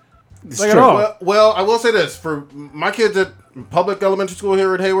question me. Like at true. all. Well, I will say this for my kids at public elementary school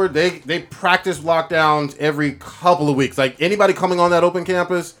here at Hayward, they practice lockdowns every couple of weeks. Like anybody coming on that open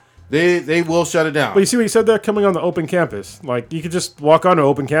campus, they will shut it down. But you see what you said there? Coming on the open campus, like you could just walk onto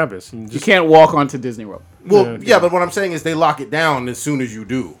open campus. And You just, can't walk onto Disney World. Well, yeah, but what I'm saying is they lock it down as soon as you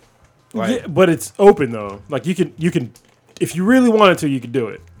do. yeah, but it's open though. Like you can, if you really wanted to, you could do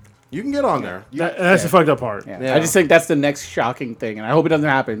it. You can get on there. That's the fucked up part. Yeah. Yeah. I just think that's the next shocking thing, and I hope it doesn't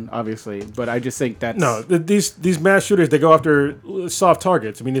happen, obviously. But I just think that's No, these mass shooters, they go after soft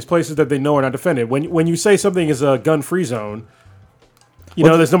targets. I mean, there's places that they know are not defended. When you say something is a gun-free zone,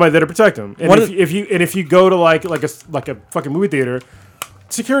 there's nobody there to protect them. And if you go to like a fucking movie theater,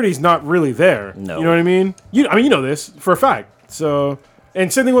 security's not really there. No. You know what I mean? You know this for a fact. So,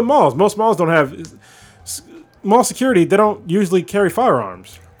 and same thing with malls. Most malls don't have mall security. They don't usually carry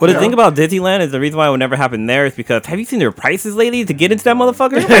firearms. Well, the thing about Disneyland is the reason why it would never happen there is because have you seen their prices lately to get into that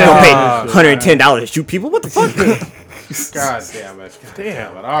motherfucker? I don't pay $110 to shoot people. What the fuck? God damn it.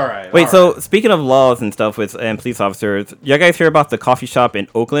 Damn it. All right. Wait, so speaking of laws and stuff and police officers, y'all guys hear about the coffee shop in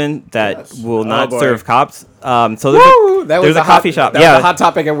Oakland that will not boy. serve cops? So Woo! there's a coffee shop. That was a hot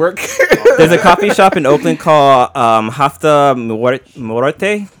topic at work. There's a coffee shop in Oakland called Hasta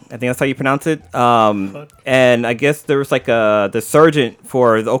Muerte. I think that's how you pronounce it. And I guess there was like the sergeant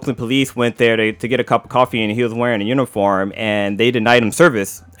for the Oakland police went there to get a cup of coffee, and he was wearing a uniform, and they denied him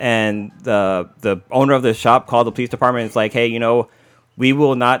service. And the owner of the shop called the police department and it's like, hey, we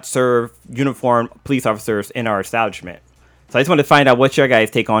will not serve uniformed police officers in our establishment. So I just wanted to find out what your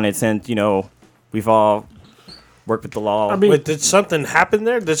guys' take on it, since we've all worked with the law. I mean, Wait, did something happen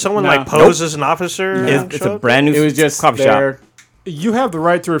there? Did someone No. pose as an officer? It's a brand new It was just coffee there. shop. you have the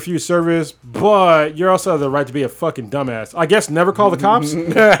right to refuse service, but you also have the right to be a fucking dumbass. I guess never call the cops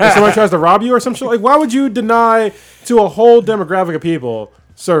if somebody tries to rob you or some shit. Like, why would you deny to a whole demographic of people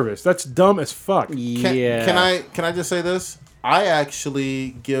service? That's dumb as fuck. Can I just say this? I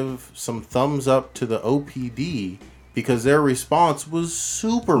actually give some thumbs up to the OPD because their response was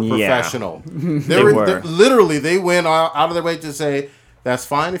super professional. They literally, they went out of their way to say, that's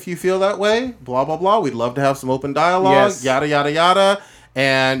fine if you feel that way, blah, blah, blah. We'd love to have some open dialogue, yada, yada, yada.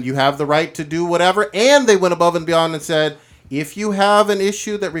 And you have the right to do whatever. And they went above and beyond and said, if you have an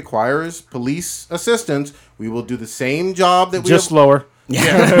issue that requires police assistance, we will do the same job that we Just slower.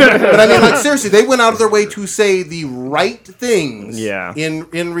 Yeah. But I mean, like, seriously, they went out of their way to say the right things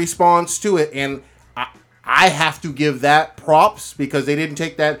in response to it. And I have to give that props because they didn't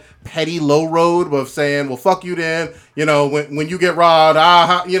take that petty low road of saying, well, fuck you then. You know, when you get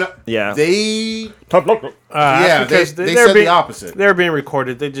robbed, you know. Yeah. They because they said the opposite. They're being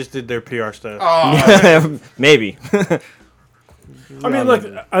recorded. They just did their PR stuff. Maybe. I mean, look,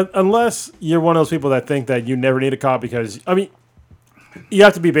 unless you're one of those people that think that you never need a cop because, I mean, you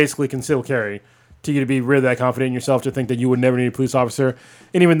have to be basically concealed carry to you to be really that confident in yourself to think that you would never need a police officer.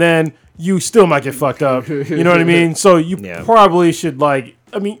 And even then, you still might get fucked up. You know what I mean? So you probably should, like,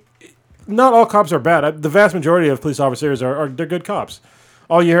 I mean, not all cops are bad. The vast majority of police officers they're good cops.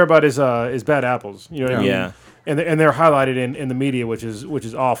 All you hear about is bad apples. You know what I mean? Yeah. And they're highlighted in the media, which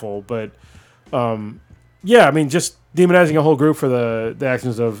is awful. But yeah, I mean, just demonizing a whole group for the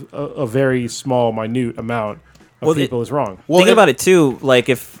actions of a very small, minute amount of people is wrong. Well, thinking about it too, like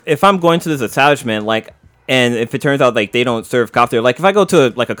if I'm going to this establishment, like, and if it turns out like they don't serve cops there, like if I go to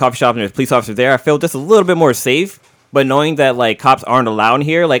a coffee shop and there's a police officer there, I feel just a little bit more safe. But knowing that like cops aren't allowed in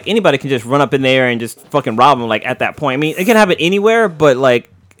here, like anybody can just run up in there and just fucking rob them. Like at that point, I mean, it can happen anywhere, but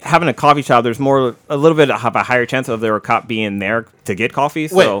like having a coffee shop, there's a little bit of a higher chance of there a cop being there to get coffee.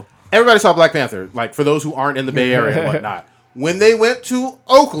 So. Wait, everybody saw Black Panther. Like for those who aren't in the Bay Area and whatnot, when they went to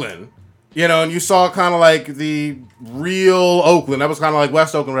Oakland, you know, and you saw kind of like the real Oakland. That was kind of like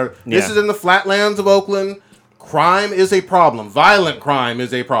West Oakland. Whatever. Yeah. This is in the flatlands of Oakland. Crime is a problem. Violent crime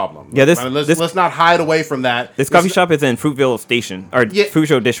is a problem. Yeah, let's not hide away from that. This coffee shop is in Fruitville Station or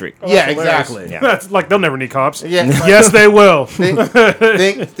Fruitville District. Yeah, exactly. Yeah. That's like they'll never need cops. Yeah, Yes, they will.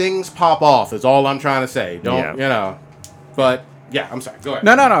 things pop off. Is all I'm trying to say. Don't you know? But yeah, I'm sorry. Go ahead.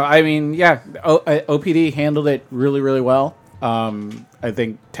 No. I mean, yeah, OPD handled it really, really well. I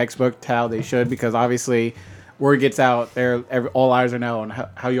think textbook how they should because obviously word gets out there, all eyes are now on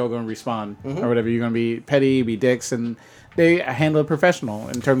how y'all going to respond or whatever. You're going to be petty, be dicks, and they handle it professional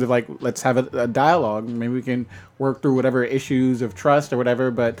in terms of like, let's have a dialogue. Maybe we can work through whatever issues of trust or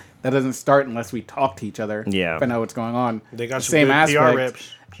whatever, but that doesn't start unless we talk to each other. Yeah. Find out what's going on. They got the some same good aspect. PR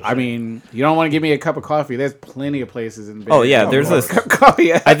reps. I mean, you don't want to give me a cup of coffee. There's plenty of places in. Oh yeah, there's a cup of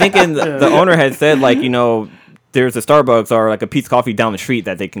coffee. I think the owner had said like, you know, there's a Starbucks or like a Pete's Coffee down the street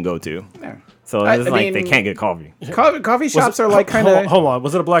that they can go to. Yeah. So it's like they can't get coffee. Coffee shops are like kind of. Hold on,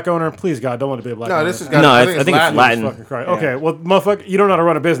 was it a black owner? Please God, don't want to be a black owner. No, this is I think it's Latin. Fucking Christ. Okay, well, motherfucker, you don't know how to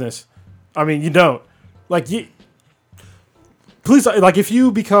run a business. I mean, you don't. Like, please, like, if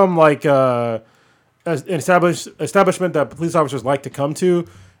you become like an establishment that police officers like to come to,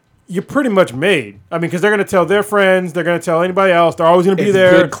 you're pretty much made. I mean, because they're going to tell their friends, they're going to tell anybody else, they're always going to be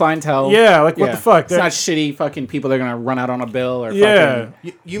there. Good clientele. Yeah, like, what the fuck? It's not shitty fucking people they're going to run out on a bill or Yeah.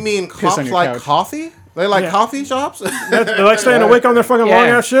 fucking... You mean Piss on cops your like couch. coffee? They like coffee shops? They like staying awake on their fucking Yeah.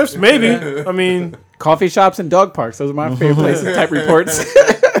 long-ass shifts? Maybe. I mean... Coffee shops and dog parks. Those are my favorite places type reports.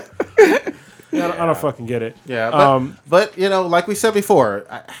 I don't fucking get it. Yeah, but you know, like we said before,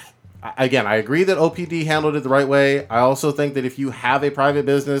 I agree that OPD handled it the right way. I also think that if you have a private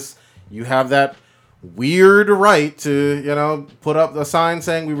business, you have that weird right to, you know, put up a sign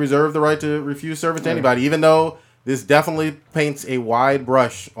saying we reserve the right to refuse service to anybody, even though this definitely paints a wide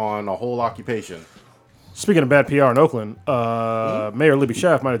brush on a whole occupation. Speaking of bad PR in Oakland, Mayor Libby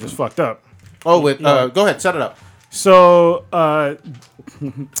Schaaf might have just fucked up. Oh, go ahead, set it up. So,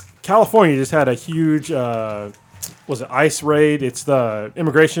 California just had a huge, was it ICE raid? It's the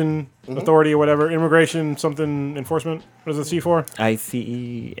Immigration Authority or whatever. Immigration something enforcement. What is the C for?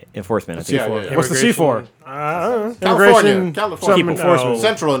 ICE enforcement. I think. Yeah. What's the C for? California. Something enforcement.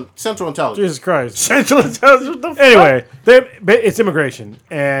 Central Intelligence. Jesus Christ. Central Intelligence. What the Anyway, it's immigration.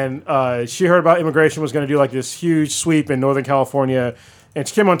 And she heard about immigration was going to do like this huge sweep in Northern California. And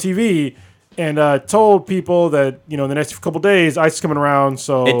she came on TV and told people that, you know, in the next couple days, ICE is coming around.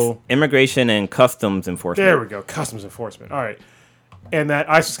 So It's Immigration and Customs Enforcement. there we go. Customs enforcement. All right. And that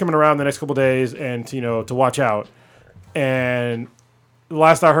ICE is coming around the next couple days and, you know, to watch out. And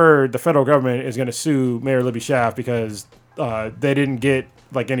last I heard, the federal government is going to sue Mayor Libby Schaaf because they didn't get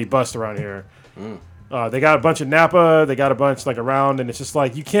like any bust around here. They got a bunch of Napa, they got a bunch like around, and it's just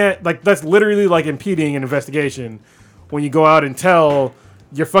like you can't like that's literally like impeding an investigation when you go out and tell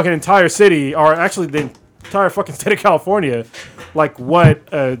your fucking entire city, or actually the entire fucking state of California, like what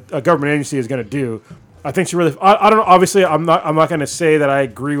a government agency is going to do. I think she really. I don't know. Obviously, I'm not going to say that I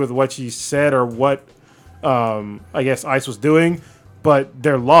agree with what she said or what I guess ICE was doing, but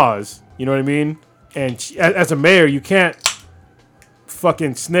they're laws. You know what I mean? And she, as a mayor, you can't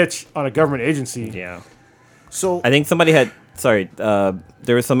fucking snitch on a government agency. Yeah. So I think somebody had. Sorry,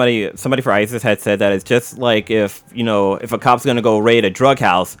 there was somebody for ISIS had said that it's just like if a cop's gonna go raid a drug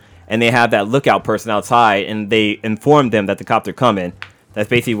house and they have that lookout person outside and they inform them that the cops are coming. That's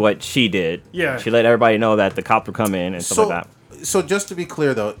basically what she did. Yeah. She let everybody know that the cops were coming and stuff like that. So just to be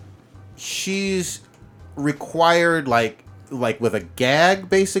clear though, she's required like with a gag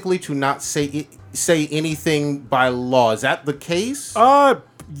basically to not say anything by law. Is that the case?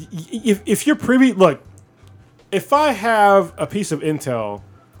 If you're privy, look, if I have a piece of intel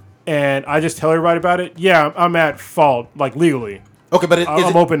and I just tell everybody about it, yeah, I'm at fault, like legally. Okay, but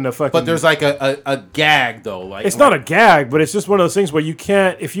I'm open to fucking. But there's like a gag though, like it's not a gag, but it's just one of those things where you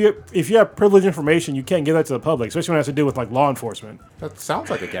can't, if you have privileged information, you can't give that to the public, especially when it has to do with like law enforcement. That sounds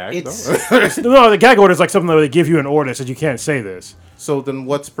like a gag. It's- Though. No, the gag order is like something that they give you an order that says you can't say this. So then,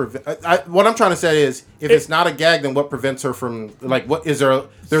 what's what I'm trying to say is, if it's not a gag, then what prevents her from like what is there?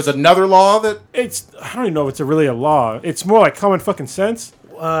 There's another law that I don't even know if it's really a law. It's more like common fucking sense.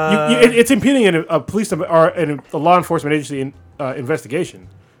 It's impeding a police or a law enforcement agency investigation,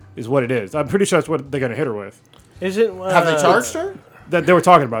 is what it is. I'm pretty sure that's what they're gonna hit her with. Is it? have they charged her? That they were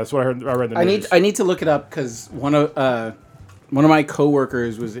talking about. That's what I heard. I read in the news. I need to look it up because one of my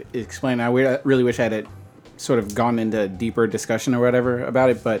coworkers was explaining. I really wish I had sort of gone into deeper discussion or whatever about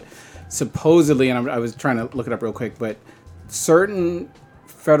it, but supposedly, and I was trying to look it up real quick, but certain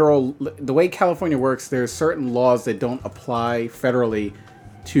the way California works, there's certain laws that don't apply federally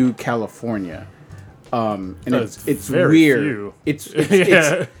to California, and it's very weird. few. It's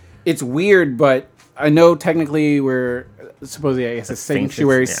it's weird, but I know technically we're supposedly I guess a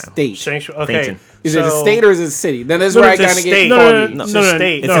sanctuary state. Okay. Sanctuary. Is it a state or is it a city? Then that's No, where I it's a kind of get state. foggy. It's a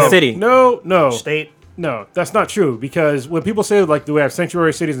state. It's a city. No. State. No, that's not true, because when people say like do we have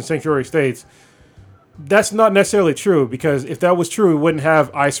sanctuary cities and sanctuary states, that's not necessarily true, because if that was true, we wouldn't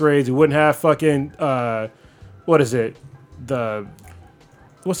have ICE raids, we wouldn't have fucking what is it?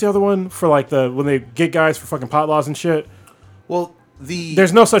 What's the other one for like when they get guys for fucking pot laws and shit? Well,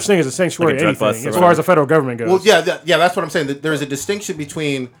 there's no such thing as a sanctuary Like a drug bust anything or as far as the federal government goes. well, yeah, that's what I'm saying. That there's a distinction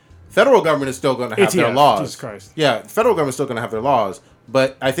between federal government is still going to have their ATF, laws. Jesus Christ. Yeah, federal government is still going to have their laws,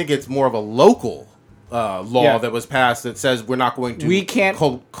 but I think it's more of a local law Yeah. that was passed that says we're not going to We can't-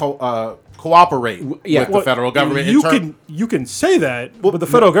 cooperate yeah. with the Well, federal government. You can say that, but the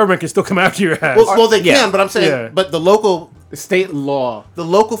federal government can still come after your ass. well, they Yeah. can, but I'm saying, Yeah. but the local State law.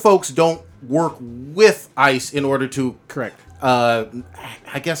 folks don't work with ICE in order to Correct.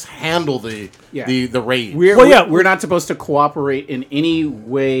 I guess handle the raid. We're not supposed to cooperate in any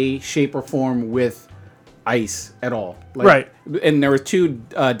way, shape, or form with ICE at all. Like, Right. And there were two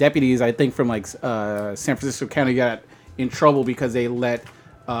deputies, I think, from like San Francisco County got in trouble because they let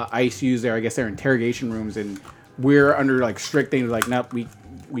ICE use their interrogation rooms, and we're under like strict things like, nope, we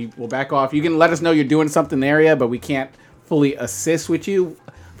will back off. You can let us know you're doing something in the area, but we can't fully assist with you.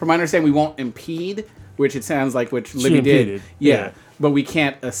 From my understanding, we won't impede, which it sounds like which Libby did. impeded, Yeah. yeah. But we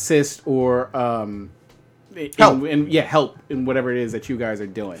can't assist or Help. help in whatever it is that you guys are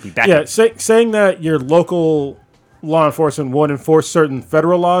doing. Yeah, saying that your local law enforcement won't enforce certain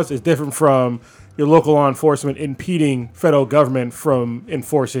federal laws is different from your local law enforcement impeding federal government from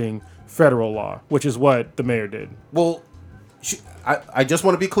enforcing federal law, which is what the mayor did. Well, I just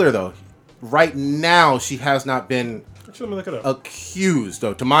want to be clear though. Right now, she has not been Actually, let me look it up. accused,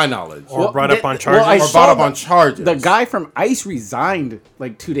 though, to my knowledge, Or brought up on charges. I or saw brought up on charges. The guy from ICE resigned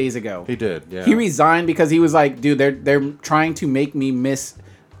like 2 days ago. He did. Yeah. He resigned because he was like, dude, they're trying to make me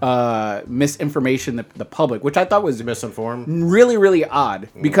misinformation the public, which I thought was misinformed. really, really odd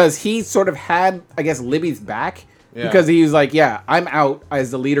because he sort of had, I guess, Libby's back. Yeah. Because he was like, yeah, I'm out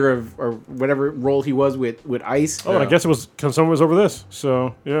as the leader of, or whatever role he was with ICE. Oh, and I guess it was because someone was over this.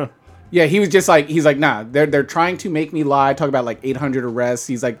 So, yeah. Yeah, he was just like, he's like, nah, they're trying to make me lie. Talk about like 800 arrests.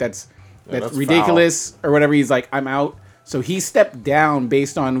 He's like, that's that's ridiculous or whatever. He's like, I'm out. So he stepped down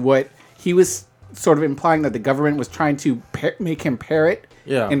based on what he was sort of implying that the government was trying to make him parrot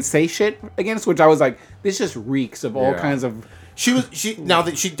Yeah. and say shit against, which I was like, this just reeks of all Yeah. kinds of She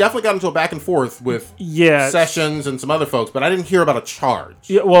definitely got into a back and forth with Sessions and some other folks, but I didn't hear about a charge.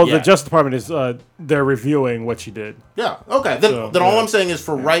 Yeah, well, the Justice Department is they're reviewing what she did. Yeah. Okay. Then all I'm saying is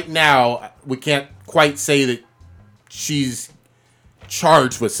for right now, we can't quite say that she's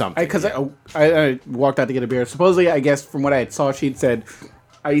charged with something. Because I walked out to get a beer. Supposedly, I guess from what I saw, she'd said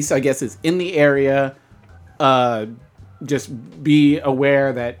ICE, I guess, is in the area. Just be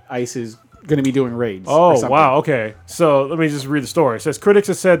aware that ICE is going to be doing raids. Oh, wow. Okay. So let me just read the story. It says, critics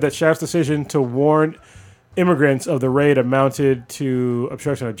have said that Schaaf's decision to warn immigrants of the raid amounted to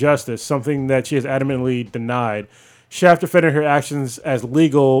obstruction of justice, something that she has adamantly denied. Schaaf defended her actions as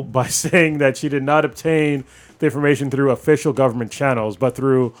legal by saying that she did not obtain the information through official government channels, but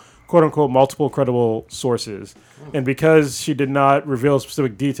through quote-unquote multiple credible sources. And because she did not reveal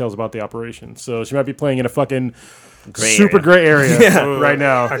specific details about the operation. So she might be playing in a fucking gray area right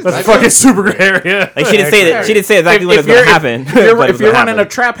now. That's a fucking super gray area. Like she didn't say that. She didn't say exactly what was going to happen. If you're running a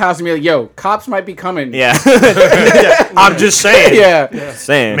trap house and be like, "Yo, cops might be coming." Yeah. I'm just saying. Yeah.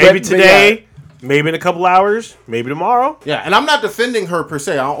 Saying. Maybe today, maybe in a couple hours, maybe tomorrow. Yeah, and I'm not defending her per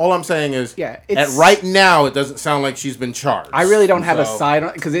se. All I'm saying is, at right now, it doesn't sound like she's been charged. I really don't have a side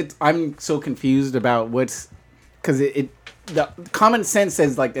on because I'm so confused about because the common sense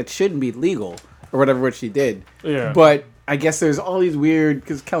says like it shouldn't be legal. Or whatever what she did. Yeah. But I guess there's all these weird...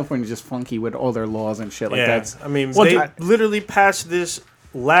 Because California's just funky with all their laws and shit like that. I mean, they literally passed this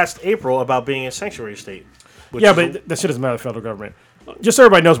last April about being a sanctuary state. Yeah, but that shit doesn't matter to the federal government. Just so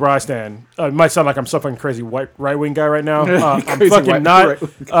everybody knows where I stand. It might sound like I'm some fucking crazy right-wing guy right now. I'm fucking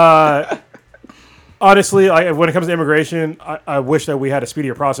not. Honestly, when it comes to immigration, I wish that we had a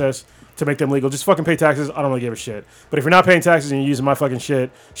speedier process to make them legal. Just fucking pay taxes. I don't really give a shit. But if you're not paying taxes and you're using my fucking shit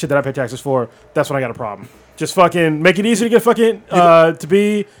that I pay taxes for, that's when I got a problem. Just fucking make it easy to get fucking to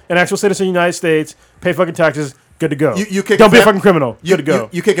be an actual citizen of the United States. Pay fucking taxes. Good to go. Don't be a fucking criminal. Good to go.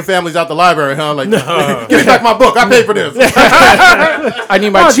 You kicking families out the library, huh? Like, give me back my book. I paid for this. I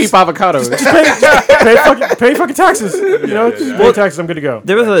need my cheap avocados. Pay fucking taxes. Pay taxes. I'm good to go.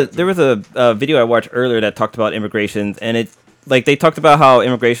 There was a video I watched earlier that talked about immigration, and they talked about how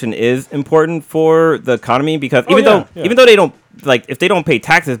immigration is important for the economy because even though they don't if they don't pay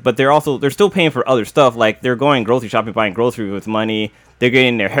taxes, but they're still paying for other stuff. Like they're going grocery shopping, buying groceries with money. They're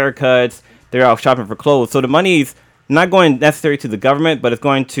getting their haircuts. They're out shopping for clothes. So the money's not going necessarily to the government, but it's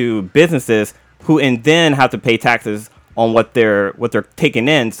going to businesses who and then have to pay taxes on what they're taking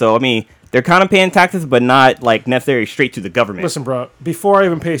in. So I mean, they're kind of paying taxes, but not like necessarily straight to the government. Listen, bro. Before I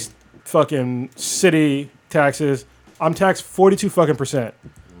even pay fucking city taxes, I'm taxed 42 fucking percent.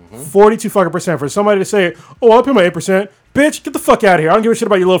 42 fucking percent for somebody to say, "Oh, I'll pay my 8%." Bitch, get the fuck out of here. I don't give a shit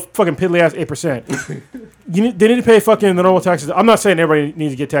about your little fucking piddly ass 8%. They need to pay fucking the normal taxes. I'm not saying everybody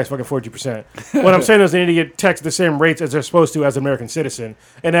needs to get taxed fucking 42%. What I'm saying is they need to get taxed the same rates as they're supposed to as an American citizen.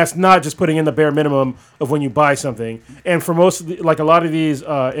 And that's not just putting in the bare minimum of when you buy something. And for most of a lot of these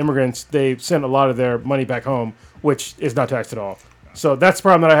immigrants, they send a lot of their money back home, which is not taxed at all. So that's the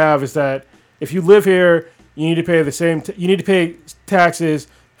problem that I have is that if you live here, you need to pay you need to pay taxes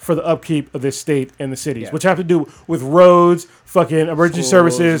for the upkeep of this state and the cities, which have to do with roads, fucking emergency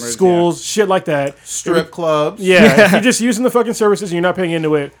services, schools, shit like that. Strip clubs. Yeah, if you're just using the fucking services and you're not paying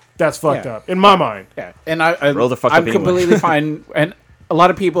into it, that's fucked up, in my mind. Yeah, and I'm completely fine. And a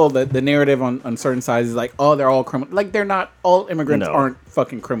lot of people, the narrative on certain sides is like, oh, they're all criminals. Like, they're not. All immigrants aren't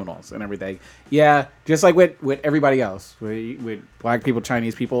fucking criminals and everything. Yeah, just like with everybody else, with black people,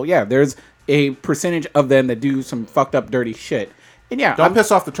 Chinese people. Yeah, there's a percentage of them that do some fucked up, dirty shit. And don't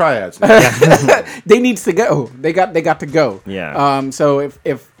piss off the triads. They needs to go. They got to go. Yeah. So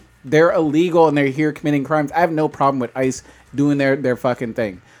if they're illegal and they're here committing crimes, I have no problem with ICE doing their fucking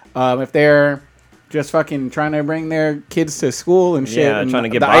thing. If they're just fucking trying to bring their kids to school and shit, and trying to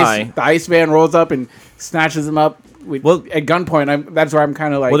get by, the ICE van rolls up and snatches them up at gunpoint. That's where I'm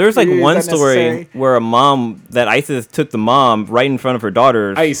kind of like. Well, there's like one story where a mom that ISIS took the mom right in front of her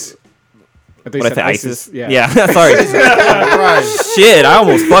daughters. ICE. What I say, ISIS? Yeah. Sorry. Shit, I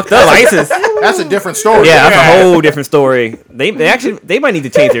almost fucked up. ISIS. That's a different story. Yeah, that's a whole different story. They might need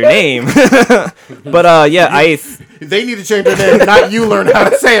to change their name. But ICE. They need to change their name, not you learn how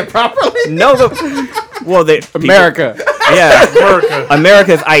to say it properly. No, America.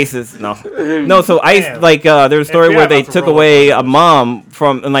 America's ISIS. No. So ICE, there's a story where they took away a mom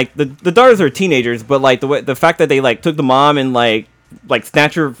from, and like the daughters are teenagers, but like the fact that they like took the mom and like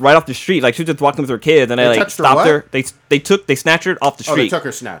snatch her right off the street. Like she was just walking with her kids, and they stopped her. They snatched her off the street. Oh, they took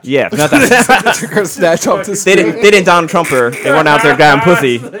her snatch. Yeah, took her snatch off the street. They didn't Donald Trump her. They went out there grabbing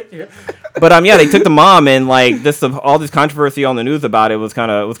pussy. But they took the mom, and like all this controversy on the news about it was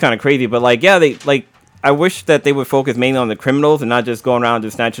kind of crazy. But I wish that they would focus mainly on the criminals and not just going around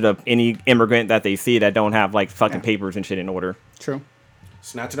just snatching up any immigrant that they see that don't have like fucking papers and shit in order. True.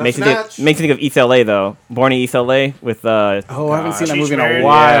 Snatch it up, Makes me snatch. think of East LA though. Born in East LA with Oh, I haven't seen that Cheech movie in Marin. a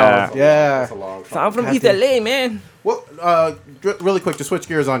while. Yeah. That's a long So I'm from East LA, man. Well, really quick to switch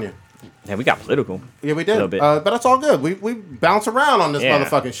gears on you. Yeah, we got political. Yeah, we A little did. bit. But that's all good. We bounce around on this Yeah.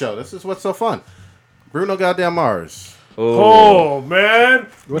 motherfucking show. This is what's so fun. Bruno goddamn Mars. Oh man,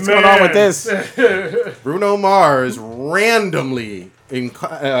 What's going on with this? Bruno Mars randomly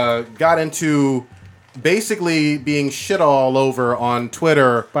got into basically being shit all over on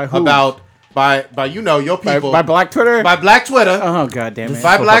Twitter By who? about by your people By Black Twitter? by Black Twitter Oh, God damn it.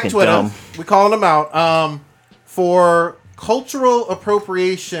 by So Black fucking Twitter. dumb. We calling them out for cultural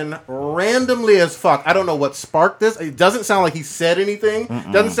appropriation randomly as fuck. I don't know what sparked this. It doesn't sound like he said anything.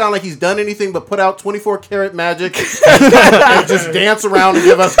 Doesn't sound like he's done anything but put out 24 karat magic and just dance around and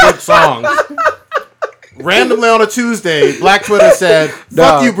give us good songs. Randomly on a Tuesday, Black Twitter said, "Fuck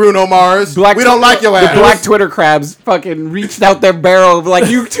Dog. you, Bruno Mars. We don't like your ass." The Black Twitter crabs fucking reached out their barrel like,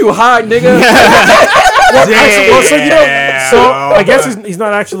 you too hot, nigga. Well, so you know, so I guess he's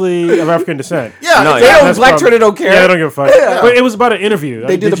not actually of African descent. Yeah, No, they They yeah. don't, That's Black probably- Twitter don't care. Yeah, I don't give a fuck. But it was about an interview.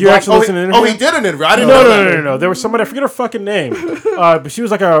 They do Did the you Black- actually listen to an Oh, interview? he did an interview. I didn't No, know no, that. no. There was somebody, I forget her fucking name. But she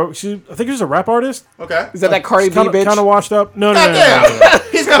was like I think she was a rap artist. Okay. Is that Cardi B bitch? Kind of washed up. No, no, no, no, no, no. Goddamn.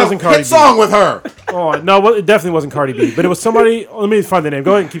 He's got a wasn't Cardi hit B. song with her. Oh, no, well, it definitely wasn't Cardi B. But it was somebody. Let me find the name.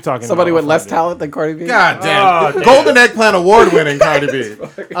 Go ahead and keep talking. Somebody I'll with less find it. talent than Cardi B? God damn. Oh, damn. Golden Eggplant Award winning Cardi B.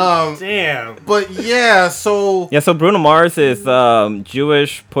 Damn. But yeah, so Yeah, so Bruno Mars is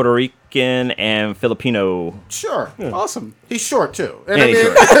Jewish, Puerto Rican, and Filipino. sure. Awesome. He's short too. And Yeah, I he's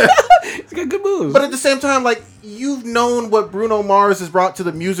mean, short. He's got good moves. but at the same time, like, you've known what Bruno Mars has brought to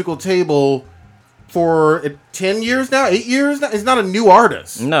the musical table for 10 years now, 8 years now. He's not a new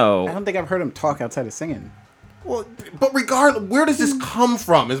artist. I No. don't think I've heard him talk outside of singing. Well, but regardless, where does this come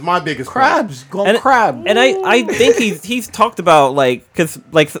from is my biggest Crabs. Go And, crab. and I think he's talked about cause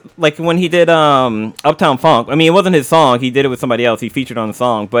like when he did Uptown Funk. I mean, it wasn't his song. He did it with somebody else. He featured on the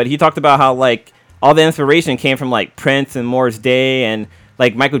song, but he talked about how like all the inspiration came from like Prince and Morris Day and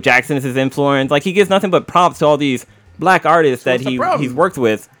like Michael Jackson is his influence. Like he gives nothing but props to all these black artists that what's the problem? he's worked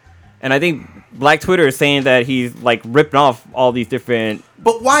with, and I think Black Twitter is saying that he's like ripping off all these different.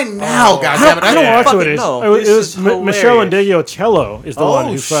 But why now, I goddammit? don't I watch fucking what it is. know. It was, This is Michelle hilarious. Ndegeocello is the one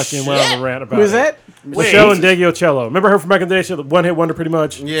who fucking went on shit. the rant about Who is it. that? Michelle Ndegeocello. Remember her from back in the day? She had the one-hit wonder pretty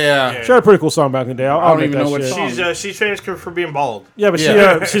much. Yeah. She had a pretty cool song back in the day. I'll don't admit even that know what shit. song. She's famous for being bald. Yeah, but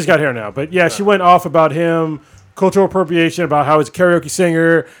Yeah. she's got hair now. But yeah, she went off about him, cultural appropriation, about how he's a karaoke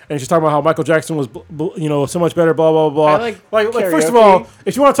singer, and she's talking about how Michael Jackson was, so much better. Blah blah blah. I like first of karaoke. all,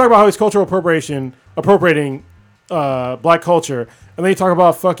 if you want to talk about how he's cultural appropriating black culture, and then you talk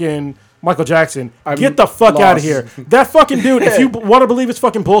about fucking Michael Jackson, get the fuck out of lost. here. That fucking dude. If you want to believe it's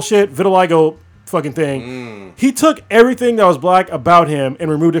fucking bullshit, vitiligo fucking thing. He took everything that was black about him and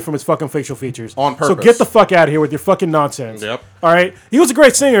removed it from his fucking facial features. On So purpose. get the fuck out of here with your fucking nonsense. Yep. All right? He was a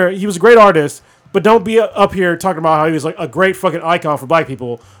great singer. He was a great artist. But don't be up here talking about how he was like a great fucking icon for black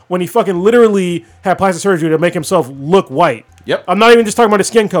people when he fucking literally had plastic surgery to make himself look white. Yep. I'm not even just talking about his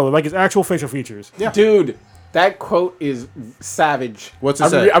skin color, like his actual facial features. Yeah. Dude, that quote is savage. What's it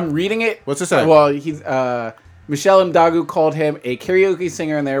say? I'm reading it. What's it say? Well, he's Michelle Ndogo called him a karaoke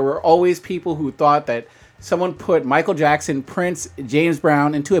singer, and there were always people who thought that someone put Michael Jackson, Prince, James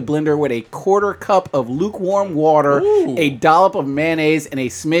Brown into a blender with a quarter cup of lukewarm water, a dollop of mayonnaise, and a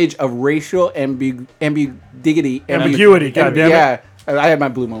smidge of racial ambiguity. Goddammit. Yeah, I had my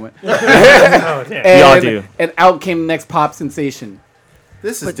blue moment. Oh, damn. And, We all do. And out came the next pop sensation.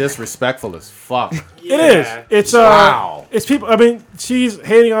 This is disrespectful as fuck. It is. It's Wow. It's people. I mean, she's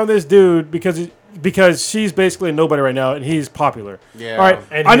hating on this dude because she's basically a nobody right now, and he's popular. Yeah. All right.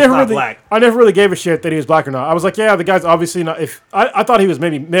 And I he's never not really, black. I never really gave a shit that he was black or not. I was like, yeah, the guy's obviously not. If I thought he was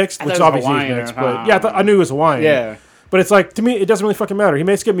maybe mixed, which thought he was obviously he's Hawaiian mixed, or- but yeah, I knew he was Hawaiian. Yeah. But it's like to me, it doesn't really fucking matter. He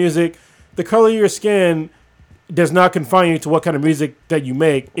makes good music. The color of your skin does not confine you to what kind of music that you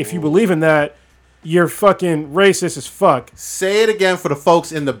make. If you believe in that, you're fucking racist as fuck. Say it again for the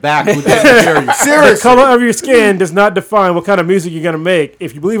folks in the back who didn't hear you. The Seriously. color of your skin does not define what kind of music you're gonna make.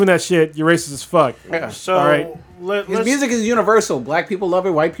 If you believe in that shit, you're racist as fuck. So All right. His music is universal. Black people love it.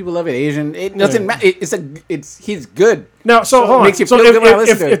 White people love it. Asian. It doesn't matter. He's good. Now, so hold on. makes you So feel good when I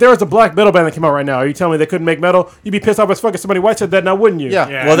listen to it. if there was a black metal band that came out right now, are you telling me they couldn't make metal? You'd be pissed off as fuck if somebody white said that, now wouldn't you? Yeah.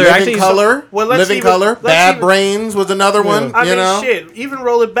 Yeah. Well, they're Living actually Color. Well, let's Living even- Color. let's Bad even- Brains was another one. I you mean, know. shit. Even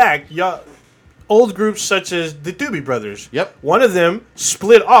roll it back, y'all. Old groups such as the Doobie Brothers. Yep. One of them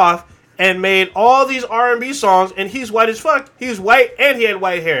split off and made all these R&B songs, and he's white as fuck. He's white and he had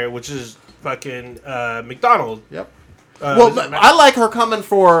white hair, which is fucking McDonald. Yep. Well, is it I like her coming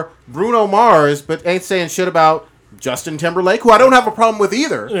for Bruno Mars, but ain't saying shit about Justin Timberlake, who I don't have a problem with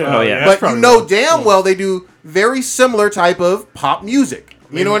either. Oh, yeah. that's But you probably know right. damn well they do very similar type of pop music.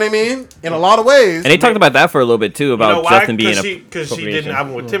 You know what I mean? In a lot of ways. And they talked about that for a little bit too, You about know why? Justin being Because she did an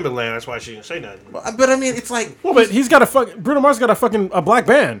album with Timberland. That's why she didn't say nothing. But I mean, it's like Well, but he's got Bruno Mars got a black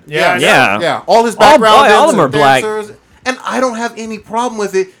band. Yeah, I know. Yeah. all his All background of them are black. dancers, and I don't have any problem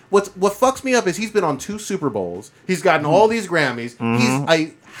with it. What fucks me up is he's been on 2 Super Bowls. He's gotten all these Grammys. He's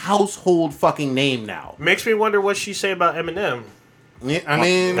a household fucking name now. Makes me wonder what she say about Eminem. Yeah, I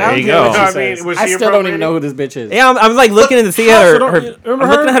mean, There you go. You know what I mean? Was I she still don't even appropriating? know who this bitch is. Yeah, I was like looking to see How? her. So her don't- I'm remember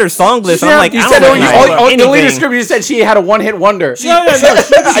looking her? at her song list. And Yeah, I'm like, You I said don't the recognize leader anything. script. You said she had a one-hit wonder. she's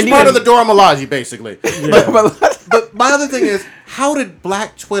part of the Dora Milaje, basically. But- But my other thing is, how did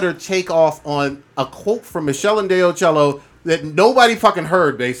Black Twitter take off on a quote from Michelle and Cello that nobody fucking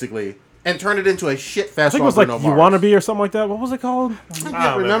heard, basically, and turn it into a shit fest? I think it was like Bruno You Mars? Wanna Be or something like that. What was it called? I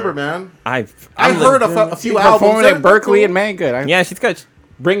can't remember, man. I I'm heard a few albums. performing They're at Berkeley cool. and man, good. Yeah, she's got.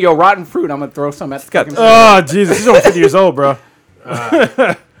 Bring your rotten fruit. I'm gonna throw some at the got- fucking Oh Jesus, he's only 50 years old, bro.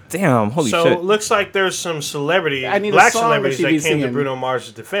 Damn, holy So shit. it looks like there's some celebrities, I need a black song that celebrities she that be came to singing. Bruno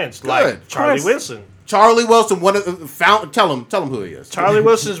Mars' defense, Good. like Charlie Chris. Wilson. Charlie Wilson, one of the tell him who he is. Charlie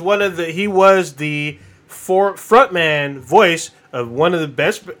Wilson's he was the frontman voice of one of the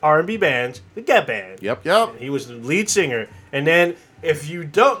best R&B bands, the Gap Band. Yep. He was the lead singer. And then if you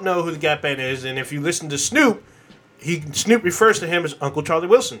don't know who the Gap Band is, and if you listen to Snoop, Snoop refers to him as Uncle Charlie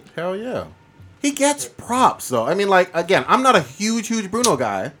Wilson. Hell yeah. He gets props though. I mean, like, again, I'm not a huge Bruno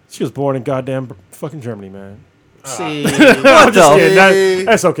guy. She was born in goddamn fucking Germany, man. See, What the- Yeah,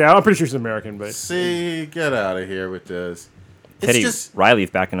 that's okay. I'm pretty sure she's American, but see, get out of here with this. It's Teddy just Riley's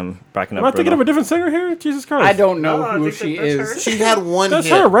backing up. am I thinking of a different singer here? Jesus Christ! I don't know No, I who think she that's her. is. she had one That's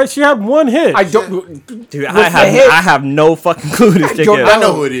hit. her, right? She had one hit. I don't. Dude, What's the I hit? have no fucking clue who this chick don't is. I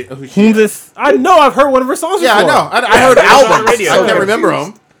know who it is. Who she Who's is. this? I know. I've heard one of her songs. Yeah, I before. know. I heard it was on albums. radio. I can't Okay. remember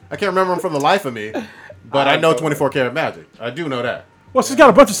them. I can't remember them from the life of me. But I know 24 Karat Magic. I do know that. Well, she's got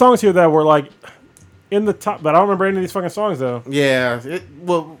a bunch of songs here that were like in the top, but I don't remember any of these fucking songs though. Yeah,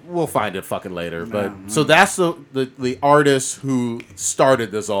 we'll find it fucking later. But so that's the artist who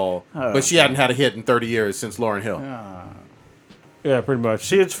started this all. But she hadn't had a hit in 30 years since Lauryn Hill. Yeah, pretty much.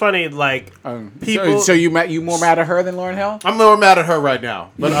 See, it's funny, like, people... Um, So you more mad at her than Lauryn Hill? I'm more mad at her right now.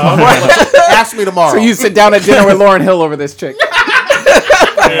 But ask me tomorrow. So you sit down at dinner with Lauryn Hill over this chick.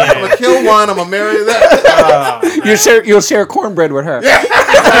 I'm gonna kill one. I'm gonna marry that. You'll share cornbread with her.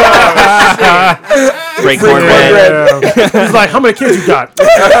 Great Free cornbread. cornbread. Yeah. He's like, how many kids you got?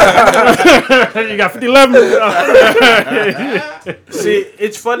 You got 50, 11. See,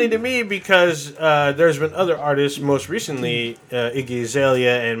 it's funny to me because there's been other artists, most recently Iggy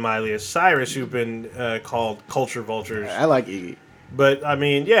Azalea and Miley Cyrus, who've been called culture vultures. I like Iggy. But I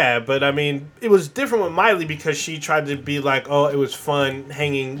mean, it was different with Miley because she tried to be like, oh, it was fun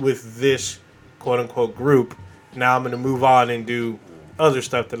hanging with this quote unquote group. Now I'm gonna move on and do other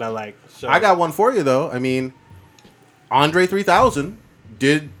stuff that I like. So I got one for you though. I mean, Andre 3000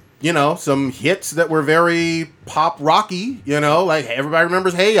 did some hits that were very pop rocky. Like everybody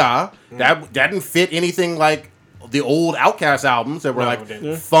remembers Hey Ya. That didn't fit anything like the old Outkast albums that were No, like it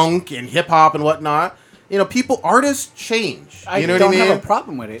didn't. funk and hip hop and whatnot. Artists change. I You know don't what I mean? have a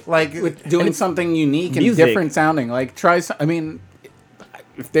problem with it. Like, with doing something unique and music. different sounding. Like try. I mean,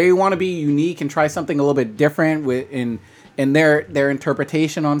 if they want to be unique and try something a little bit different in their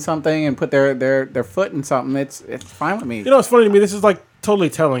interpretation on something and put their foot in something, it's fine with me. You know, it's funny to me. This is like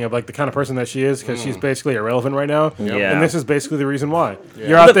totally telling of like the kind of person that she is because she's basically irrelevant right now. Yeah. And this is basically the reason why.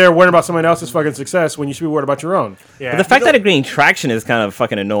 You're out there worrying about someone else's fucking success when you should be worried about your own. yeah. But the fact that it's getting traction is kind of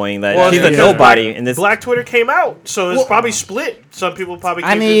fucking annoying. That Well, she's yeah, a yeah. nobody in this. Black Twitter came out, so it's probably split. Some people probably.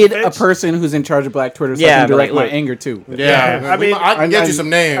 I came to need the a defense. person who's in charge of Black Twitter so Yeah, I can but, direct like, my look. anger to. Yeah, I mean, I can get you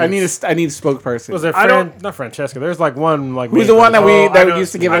some names. I need a spokesperson. Was there I don't- not Francesca? There's like one like. Who's the one that Oh, I know-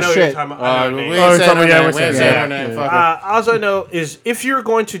 used to give I us know you're shit? talking about- I know we your name. ain't Oh, saying her yeah, name. we're We ain't saying saying that. her name. Yeah. Fuck her. All I know is if you're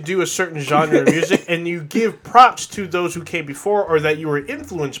going to do a certain genre of music and you give props to those who came before or that you were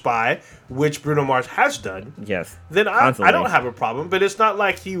influenced by, which Bruno Mars has done, Yes. then I Constantly. don't have a problem. But it's not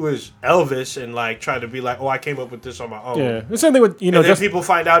like he was Elvis and like trying to be like, oh, I came up with this on my own. Yeah, the same thing with And then just people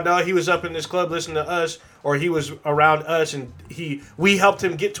find out, no, he was up in this club listening to us, or he was around us, and we helped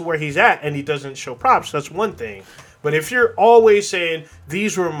him get to where he's at, and he doesn't show props. That's one thing. But if you're always saying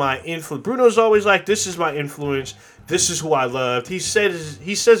these were my influence, Bruno's always like, this is my influence. This is who I loved. He says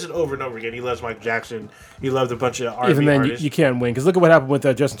it over and over again. He loves Michael Jackson. He loved a bunch of R&B even then artists. you can't win because look at what happened with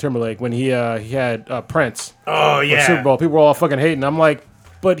Justin Timberlake when he had Prince Oh for yeah, Super Bowl. People were all fucking hating. I'm like,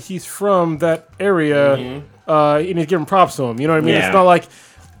 but he's from that area, and he's giving props to him. You know what I mean? Yeah.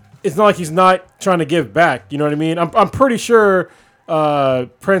 It's not like he's not trying to give back. You know what I mean? I'm pretty sure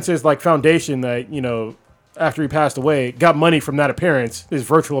Prince's like foundation that after he passed away got money from that appearance, his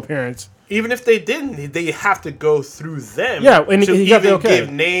virtual appearance. Even if they didn't, they have to go through them. Yeah, and to he got the even okay.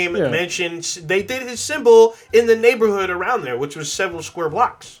 give name, Yeah. mention. They did his symbol in the neighborhood around there, which was several square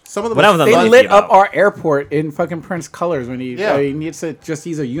blocks. Some of the But that was They unlucky, lit up though. our airport in fucking Prince colors when he. Yeah. I mean,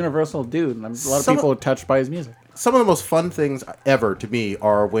 he's a universal dude. And a lot of Some people are touched by his music. some of the most fun things ever to me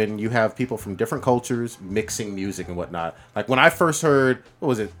are when you have people from different cultures mixing music and whatnot. Like when I first heard, what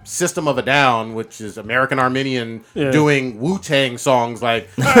was it, System of a Down, which is American Armenian, doing Wu-Tang songs like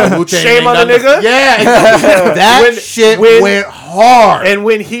Wu-Tang Shame on the nigga? Yeah, exactly. That shit went hard. And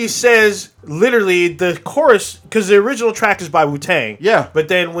when he says literally the chorus, because the original track is by Wu-Tang. Yeah. But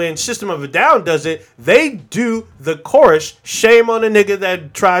then when System of a Down does it, they do the chorus, shame on a nigga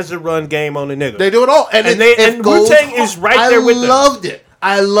that tries to run game on a nigga. They do it all, and And goes Wu-Tang hard. is right there with them. I loved it.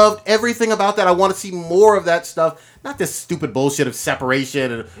 I loved everything about that. I want to see more of that stuff. Not this stupid bullshit of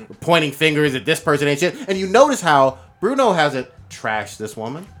separation and pointing fingers at this person and shit. And you notice how Bruno hasn't trashed this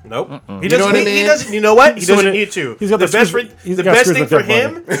woman. Nope. He You know doesn't. what I He mean? doesn't. You know what? He So doesn't it- need to. he's got the the best. screws- he's The got best screws thing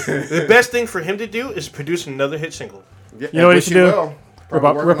with for that him. The best thing for him to do is produce another hit single. Yeah, You know what he which should do? will. Rip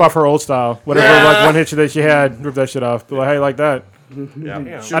Probably off working her old style. Whatever like one hit that she had, rip that shit off. Be like, hey, like that.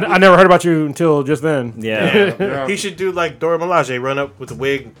 Yeah. I never heard about you until just then. Yeah. Yeah. He should do like Dora Milaje, run up with the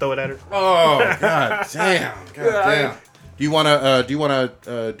wig and throw it at her. Oh god damn! God damn! Do you wanna do one of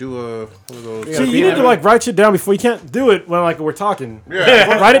those? See, you need to like write shit down before you can't do it when like we're talking.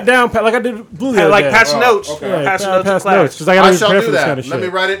 Yeah. Write it down, like I did Blue the other Like day. pass notes. okay. Yeah, Pass pass notes in notes class. because I I gotta be shall prepared do for this that. kind of shit. Let me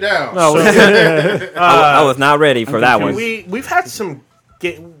write it down. No, I was not ready for that one. We've had some.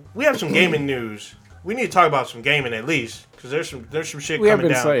 We have some gaming news. We need to talk about some gaming at least because there's some shit We have coming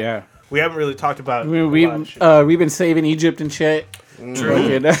been down. so yeah. We haven't really talked about. We've been saving Egypt and shit.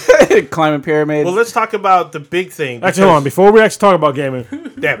 Fucking climbing pyramids. Well, let's talk about the big thing. actually, hold on. Before we actually talk about gaming,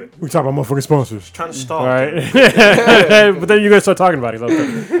 Damn it! we talk about motherfucking sponsors. Trying to stall. All right, but then you're gonna start talking about it.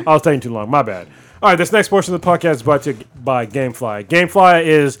 Okay. I was taking too long. My bad. All right, this next portion of the podcast is brought to you by GameFly. GameFly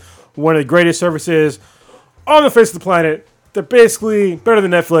is one of the greatest services on the face of the planet. They're basically better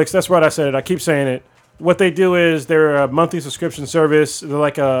than Netflix. That's right, I said it. I keep saying it. What they do is they're a monthly subscription service. They're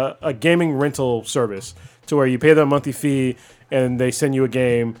like a gaming rental service to where you pay them a monthly fee and they send you a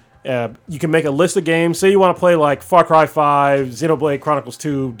game. You can make a list of games. Say you want to play like Far Cry 5, Xenoblade Chronicles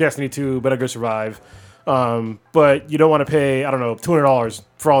 2, Destiny 2, Better Go Survive. But you don't want to pay, I don't know, $200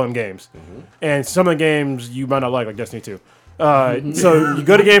 for all them games. And some of the games you might not like Destiny 2. So you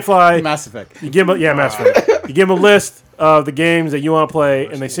go to GameFly. Mass Effect. You give them, Mass Effect. You give them a list of the games that you want to play,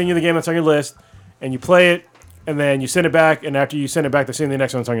 and they send you the game that's on your list, and you play it, and then you send it back, and after you send it back, they send you the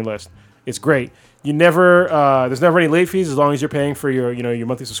next one that's on your list. It's great. You never, there's never any late fees as long as you're paying for your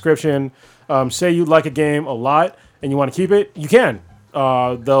monthly subscription. Say you like a game a lot and you want to keep it, you can.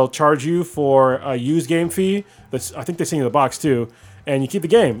 They'll charge you for a used game fee. I think they send you the box too, and you keep the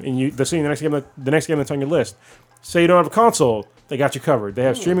game, and they'll send you the next game that's on your list. Say you don't have a console, they got you covered. They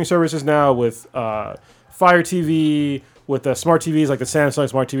have streaming services now with Fire TV, with the smart TVs like the Samsung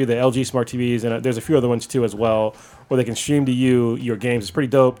Smart TV, the LG Smart TVs, and there's a few other ones too as well, where they can stream to you your games. It's pretty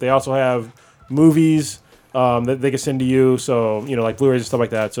dope. They also have movies that they can send to you, so like Blu-rays and stuff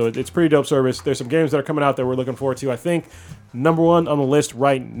like that. So it's pretty dope service. There's some games that are coming out that we're looking forward to. I think number one on the list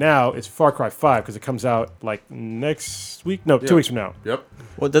right now is Far Cry 5 because it comes out like next week. No, 2 weeks from now. Yep.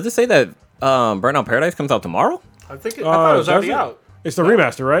 Well, does it say that Burnout Paradise comes out tomorrow? I thought it was already does it? out. It's the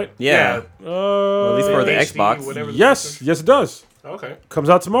remaster, right? Yeah. Well, at least for the HD, Xbox. whatever the Yes, it does. Okay. Comes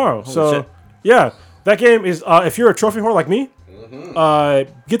out tomorrow. So shit. yeah, that game is. If you're a trophy whore like me,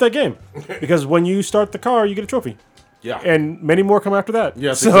 get that game because when you start the car, you get a trophy, Yeah. and many more come after that.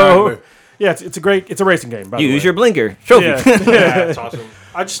 Yes, so exactly. yeah, it's a racing game. By You the use way. your blinker. Trophy. Yeah. Yeah, that's awesome.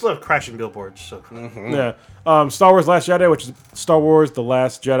 I just love crashing billboards. So Yeah. Star Wars Last Jedi, which is Star Wars The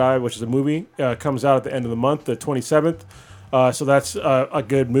Last Jedi, which is a movie, comes out at the end of the month, the 27th. So that's a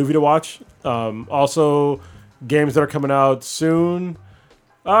good movie to watch. Also, games that are coming out soon.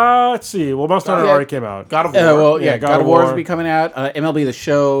 Let's see. Well, Monster Hunter Yeah. already came out. God of War. God of War will be coming out. MLB The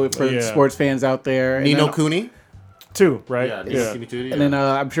Show for Yeah. sports fans out there. And Nino then- Cooney. 2, right? Yeah. Nino Cooney 2. Yeah. And then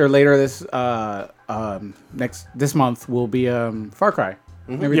I'm sure later this month will be Far Cry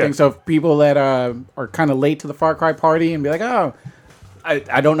and everything. Yeah. So if people that are kind of late to the Far Cry party and be like, oh,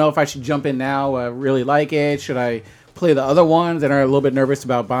 I don't know if I should jump in now. I really like it. Should I play the other ones and are a little bit nervous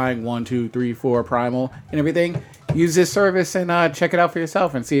about buying 1, 2, 3, 4 Primal and everything? use this service and check it out for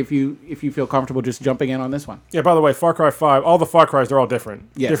yourself and see if you feel comfortable just jumping in on this one. Yeah, by the way, Far Cry 5, all the Far Cries, they're all different.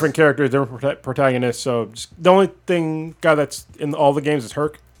 Yes. Different characters, different protagonists. So the only guy that's in all the games is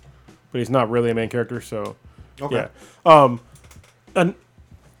Herc, but he's not really a main character. So, Okay. yeah. And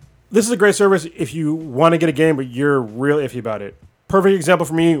this is a great service if you want to get a game, but you're real iffy about it. Perfect example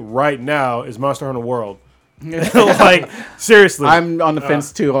for me right now is Monster Hunter World. Like, seriously. I'm on the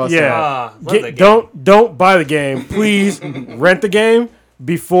fence too. Also, Yeah. love that game. Don't buy the game. Please rent the game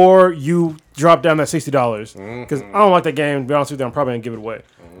before you drop down that $60. Because I don't like that game. To be honest with you, I'm probably gonna give it away.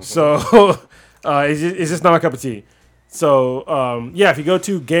 So it's just not my cup of tea. So if you go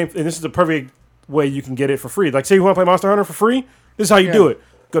to game, and this is the perfect way you can get it for free. Like, say you want to play Monster Hunter for free, this is how you do it.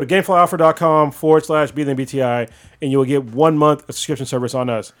 Go to GameFlyOffer.com/BThenBTI, and you will get 1 month of subscription service on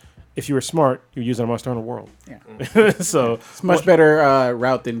us. If you were smart, you would use it on Monster Hunter World. Yeah. So It's a much better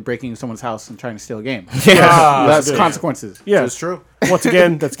route than breaking someone's house and trying to steal a game. that's That's consequences. yeah. It's true. Once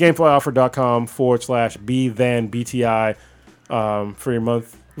again, that's GameFlyOffer.com/BThenBTI for your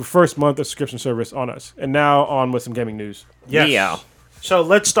first month of subscription service on us. And now on with some gaming news. Yes. Yeah. So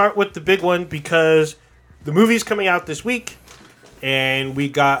let's start with the big one because the movie's coming out this week, and we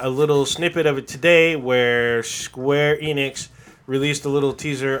got a little snippet of it today where Square Enix released a little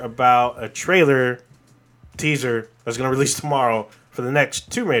teaser about a teaser that's going to release tomorrow for the next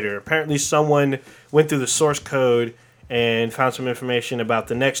Tomb Raider. Apparently someone went through the source code and found some information about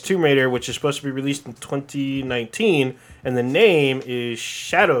the next Tomb Raider, which is supposed to be released in 2019, and the name is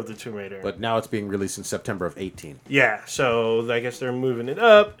Shadow of the Tomb Raider. But now it's being released in September of 18. Yeah, so I guess they're moving it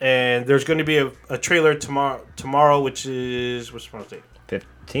up, and there's going to be a trailer tomorrow, which is, what's tomorrow's date?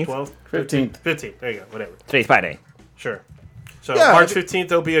 15th? 12th? 15th. 15th, there you go, whatever. Today's Friday. Sure. So Yeah, March 15th,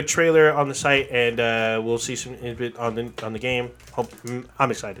 there'll be a trailer on the site, and we'll see some bit on the game.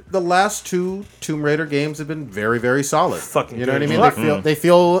 I'm excited. The last two Tomb Raider games have been very, very solid. Fucking you know what I good. mean? They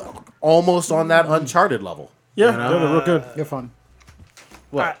feel almost on that Uncharted level. Yeah, they're real good. They're fun.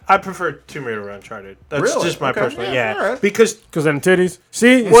 I prefer Tomb Raider or Uncharted. That's Really? just my Okay, personal, yeah, all right. Because Because then titties.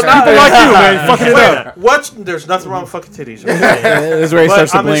 See? Well, not- people like you, man. Fucking it up. there's nothing wrong with fucking titties. Okay? This is where he But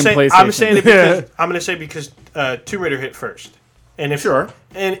starts to blame PlayStation. I'm saying it because I'm gonna say because Tomb Raider hit first, and if Sure.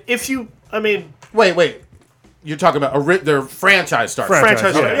 if you, I mean, Wait. You're talking about their franchise start.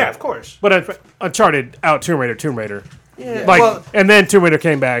 franchise, yeah. yeah, of course. But Uncharted out Tomb Raider. Yeah, Like, well, and then Tomb Raider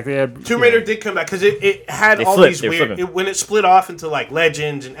came back. They had Tomb Raider did come back because it had They all flipped, these they were weird. flipping. When it split off into like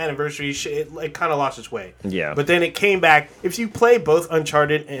Legends and Anniversary, shit, it kind of lost its way. Yeah. But then it came back. If you play both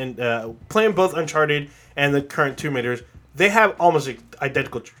Uncharted and playing both Uncharted and the current Tomb Raiders, they have almost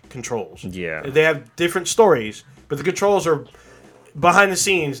identical controls. Yeah. They have different stories, but the controls are behind the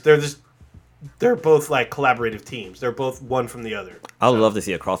scenes. They're both like collaborative teams. They're both one from the other. I would love to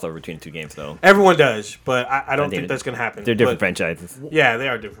see a crossover between the two games, though. Everyone does, but I don't think think that's going to happen. They're different But, franchises. yeah, they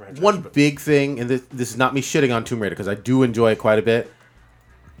are different. franchises, One but- big thing, and this is not me shitting on Tomb Raider because I do enjoy it quite a bit.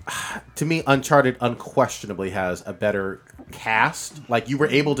 To me, Uncharted unquestionably has a better cast. Like, you were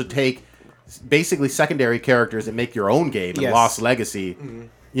able to take basically secondary characters and make your own game in Yes. Lost Legacy.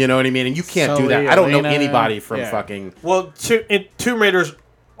 You know what I mean? And you can't do Sully, that. I don't know Elena, anybody from yeah. fucking... Well, Tomb Raider's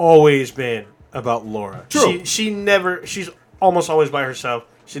always been about Laura. True. She's almost always by herself.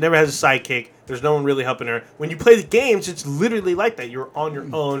 She never has a sidekick. There's no one really helping her. When you play the games, it's literally like that. You're on your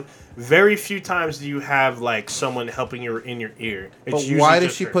own. Very few times do you have like someone helping you in your ear. It's But usually why does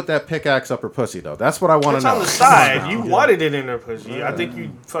just she her. put that pickaxe up her pussy, though? That's what I want It's to know. on the side. You wanted it in her pussy. I think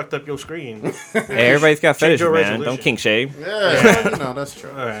you fucked up your screen. Hey, everybody's got Change fetishes, your man. resolution. Don't kink shame. Yeah, no, that's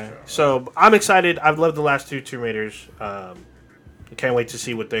true. All right. So I'm excited. I've loved the last two Tomb Raiders. I can't wait to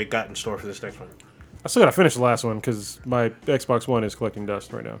see what they got in store for this next one. I still gotta finish the last one because my Xbox One is collecting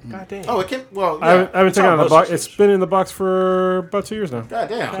dust right now. God damn. Oh, it can... Well, I haven't yeah. taken it out of the most box. systems. It's been in the box for about 2 years now. God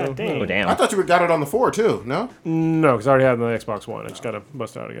damn. God damn. Oh, damn. I thought you got it on the 4, too. No? No, because I already had it on the Xbox One. I just gotta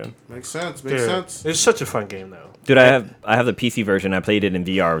bust it out again. Makes sense. Dude, Makes sense. it's such a fun game though. Dude, I have the PC version. I played it in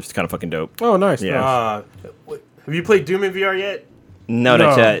VR, which is kind of fucking dope. Oh, nice. Yeah. nice. Have you played Doom in VR yet? No, No,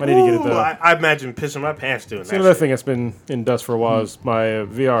 not yet. I need to get it Ooh, though. I imagine pissing my pants doing It's that. another shit. thing that's been in dust for a while is my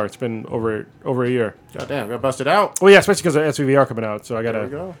VR. It's been over a year. God damn. Got busted out. Well, yeah, especially because of SVVR coming out, so I There we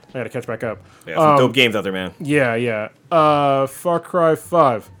go. gotta catch back up. Yeah, some dope games out there, man. Yeah. Far Cry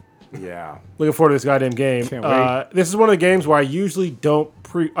 5. Yeah. Looking forward to this goddamn game. Can't wait. This is one of the games where I usually don't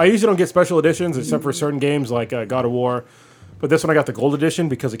get special editions except for certain games like God of War. But this one I got the gold edition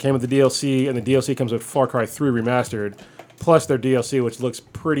because it came with the DLC, and the DLC comes with Far Cry 3 remastered, plus their DLC, which looks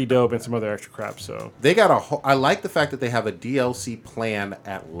pretty dope, and some other extra crap. So They got I like the fact that they have a DLC plan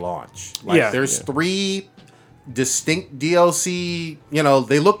at launch. Like, Yeah, there's yeah. 3 distinct DLC. You know,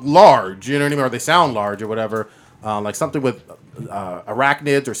 they look large. You know what I mean, or they sound large or whatever. like something with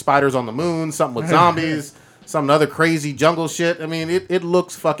arachnids or spiders on the moon, something with zombies, some other crazy jungle shit. I mean, it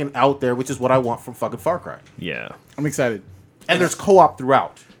looks fucking out there, which is what I want from fucking Far Cry. Yeah. I'm excited. And there's co-op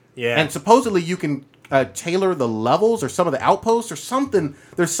throughout. Yeah. And supposedly you can tailor the levels or some of the outposts or something.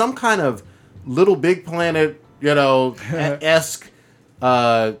 There's some kind of Little Big Planet, esque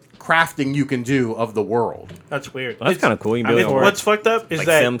crafting you can do of the world. That's weird. Well, that's kind of cool. You can I build mean, it what's fucked up is like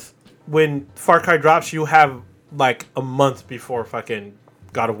that Sims. when Far Cry drops, you have like a month before fucking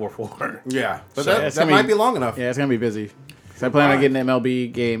God of War 4. Yeah. But So that it's gonna might be- be long enough. Yeah, it's gonna be busy. So I plan on getting an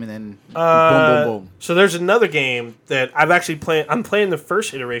MLB game and then boom, boom, boom. So there's another game that I've actually playing. I'm playing the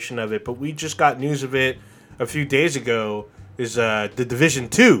first iteration of it, but we just got news of it a few days ago. Is The Division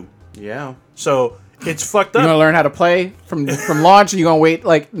 2. Yeah. So it's fucked You're up. gonna learn how to play from launch, or you gonna wait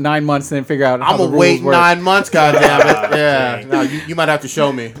like 9 months and then figure out how I'm the gonna rules wait work? 9 months, goddammit. Yeah. dang. No, you might have to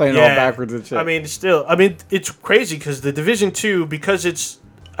show me. Playing all backwards and shit. I mean, still, it's crazy because the Division 2, because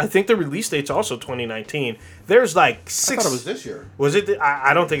I think the release date's also 2019. There's like I six. thought it was this year. Was it?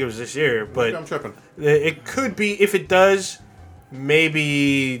 I don't think it was this year, Maybe but I'm tripping. it could be. If it does,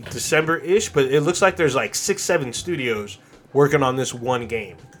 maybe December-ish. But it looks like there's like 6-7 studios working on this one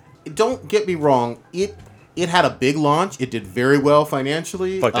game. Don't get me wrong. It had a big launch. It did very well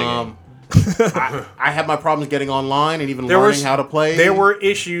financially. Fuck that game. I had my problems getting online and even There learning was- how to play. There were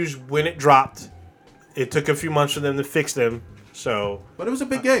issues when it dropped. It took a few months for them to fix them. So, but it was a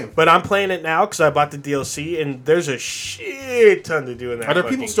big game. but I'm playing it now because I bought the DLC, and there's a shit ton to do in that. Are there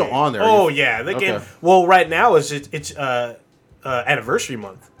fucking people still game. on there? Oh yeah, the Okay. game. Well, right now it's anniversary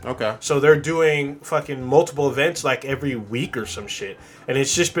month. Okay. So they're doing fucking multiple events like every week or some shit. And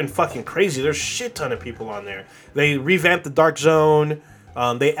it's just been fucking crazy. There's a shit ton of people on there. They revamped the Dark Zone.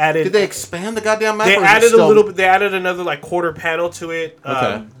 They added. Did they expand the goddamn map? They or is it added a still- little bit. They added another like quarter panel to it.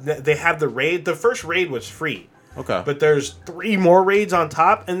 Okay. They have the raid. The first raid was free. Okay. But there's 3 more raids on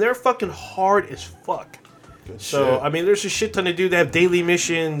top, and they're fucking hard as fuck. So shit. I mean, there's a shit ton to do. They have daily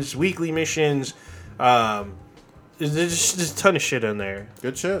missions, weekly missions. There's a ton of shit in there.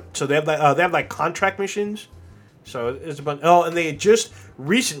 Good shit. So they have like contract missions. So it's a bunch. Oh, and they just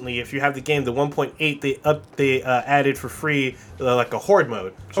recently, if you have the game, the 1.8, they added for free like a horde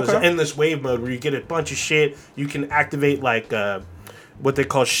mode. So it's an Okay. endless wave mode where you get a bunch of shit. You can activate like what they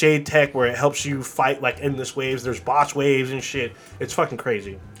call shade tech, where it helps you fight like endless waves. There's boss waves and shit. It's fucking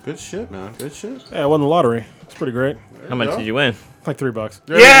crazy. Good shit, man. Good shit. Yeah, I won the lottery. It's pretty great. How much go. did you win? Like $3.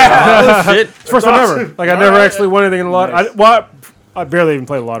 Yeah. Shit. First time ever. Like I never actually won anything in the lottery. I barely even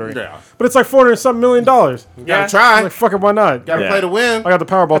played the lottery. Yeah. But it's like $400-something million. You gotta try. Like fucking why not? Gotta Yeah. play to win. I got the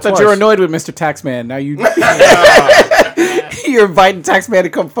Powerball I thought twice. you were annoyed with Mr. Taxman. Now you you're inviting Taxman to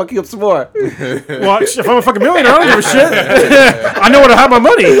come fuck you up some more. Well, if I'm a fucking millionaire, I don't give a shit. I know where to hide my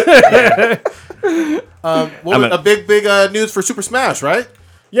money. A big news for Super Smash, right?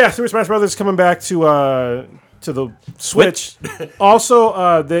 Yeah, Super Smash Brothers coming back to the Switch.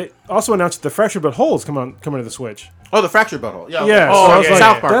 Also, they also announced the Fracture But Whole is coming to the Switch. Oh, the Fractured Butthole. Yeah. Yeah, Oh, so I was yeah, like,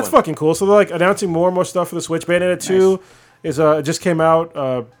 South Park that's one. fucking cool. So they're like announcing more and more stuff for the Switch. Bayonetta 2 is just came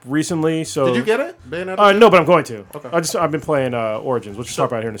out recently. So Did you get it? Bayonetta? No, but I'm going to. Okay. I've been playing Origins, which we'll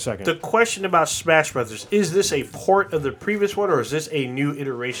talk about here in a second. The question about Smash Brothers: is this a port of the previous one, or is this a new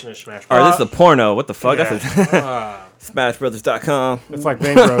iteration of Smash Or Brothers? this is a porno. What the fuck? Yeah. That's a SmashBrothers.com. It's like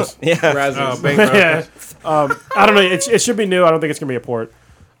Bang Bros. Yeah. Oh, Bankrupt. Yeah. I don't know. It should be new. I don't think it's gonna be a port.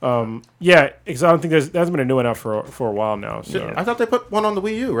 Yeah, because I don't think there hasn't been a new one out for a while now. So I thought they put one on the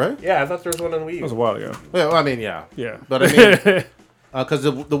Wii U, right? Yeah, I thought there was one on Wii that was a U. while ago. Well, I mean, yeah. Yeah, But I mean, because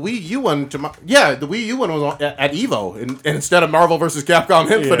the Wii U one, the Wii U one was at Evo, and instead of Marvel vs. Capcom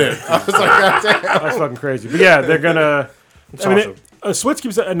Infinite. I was like, God damn. that's fucking crazy. But yeah, they're gonna. awesome. Switch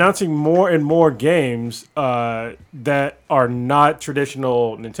keeps announcing more and more games that are not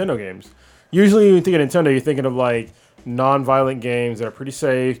traditional Nintendo games. Usually, when you think of Nintendo, you're thinking of like non-violent games that are pretty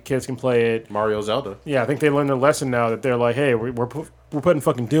safe. Kids can play it. Mario Zelda. Yeah, I think they learned their lesson now that they're like, hey, we're putting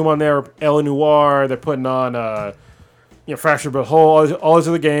fucking Doom on there, L.A. Noire. They're putting on Fracture But Whole, all those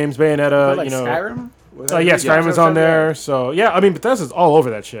other games, Bayonetta. like Skyrim? Yeah, Skyrim is on there. So yeah, I mean, Bethesda's all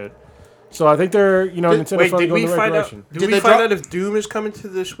over that shit. So I think they're Nintendo Wait, finally did going we in the right find out? direction. Did Did we they find drop- out if Doom is coming to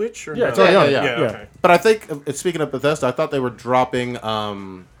the Switch or Yeah, no? it's already on. Yeah. Okay. But I think, speaking of Bethesda, I thought they were dropping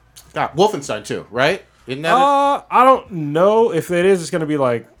Wolfenstein 2, right? Isn't that it? I don't know if it is. It's going to be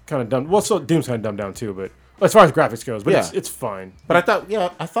like kind of dumb. Well, so Doom's kind of dumbed down too, but as far as graphics goes, but Yeah. it's fine. But I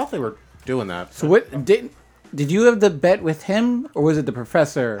thought they were doing that. So what did you have the bet with him or was it the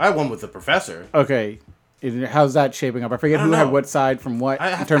professor? I won with the professor. Okay. How's that shaping up? I forget I who don't had know. what side from what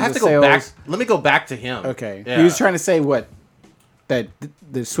I in have terms to of go sales. back. Let me go back to him. Okay. Yeah. He was trying to say what? that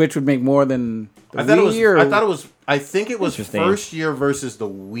the Switch would make more than the I thought it was. Wii, or- I think it was Interesting. first year versus the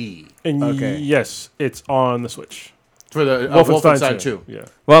Wii And Okay. yes, it's on the Switch. for the Wolfenstein Wolfenstein 2. 2. Yeah.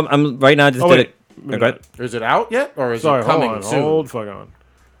 Well, I'm right now. I just Oh, did wait. it. Go ahead. Is it out yet, or is Sorry, it coming hold on. soon? Hold fuck on.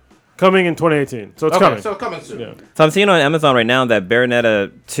 Coming in 2018. So it's Okay, coming. so coming soon. Yeah. So I'm seeing on Amazon right now that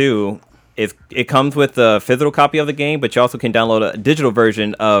Bayonetta 2 it comes with a physical copy of the game, but you also can download a digital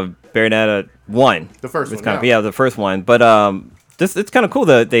version of Bayonetta 1. The first It's one, kind of, yeah. the first one. But it's kind of cool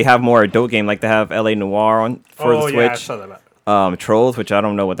that they have more adult game, like they have LA Noire on for the Switch. Yeah, I saw that. Trolls, which I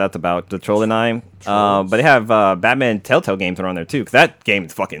don't know what that's about. The Troll and I. But they have Batman Telltale games are on there too, because that game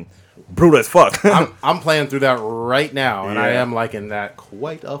is fucking brutal as fuck. I'm playing through that right now, and I Yeah. am liking that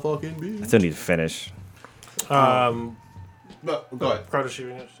quite a fucking bit. I still need to finish. But go ahead. Crowder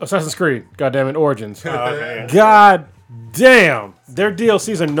shooting us. Assassin's Creed. Goddamn it, Origins. Okay. God damn, their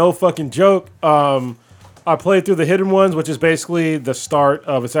DLCs are no fucking joke. I played through the hidden ones, which is basically the start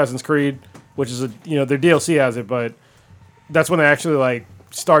of Assassin's Creed, which is their DLC has it, but that's when they actually like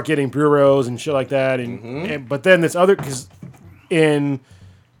start getting bureaus and shit like that. And but then this other, because in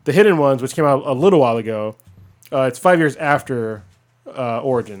the hidden ones, which came out a little while ago, it's 5 years after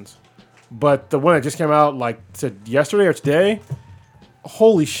Origins, but the one that just came out like yesterday or today.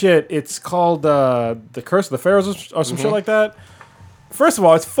 Holy shit! It's called the Curse of the Pharaohs or some shit like that. First of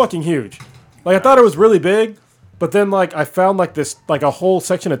all, it's fucking huge. Like I thought it was really big, but then like I found like this like a whole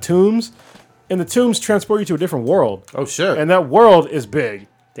section of tombs, and the tombs transport you to a different world, Oh shit! and that world is big.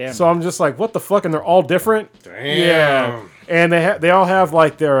 Damn. So I'm just like, what the fuck? And they're all different. Damn. Yeah, and they all have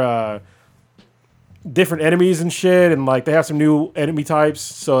like their different enemies and shit, and like they have some new enemy types.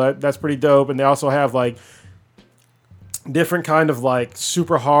 So that's pretty dope. And they also have like different kind of like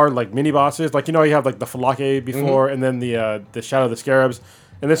super hard like mini bosses. Like you have like the Falake before, and then the Shadow of the Scarabs,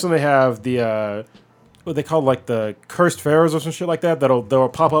 and this one they have the what they call like the Cursed Pharaohs or some shit like that. They'll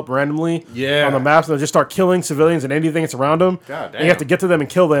pop up randomly on the maps, and they'll just start killing civilians and anything that's around them. God And you have to damn. get to them and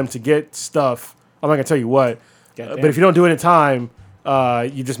kill them to get stuff. I'm not gonna tell you what, God but if you don't do it in time,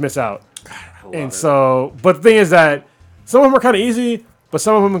 you just miss out. love And it. so, but the thing is that some of them are kind of easy, but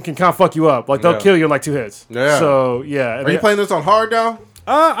some of them can kind of fuck you up. Like they'll Yeah. kill you in like 2 hits. Yeah. So yeah. And Are you playing this on hard now?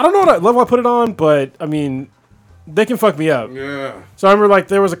 I don't know what level I put it on, but I mean, they can fuck me up. Yeah. So I remember like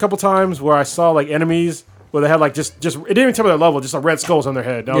there was a couple times where I saw like enemies where they had like just it didn't even tell me their level, just like red skulls on their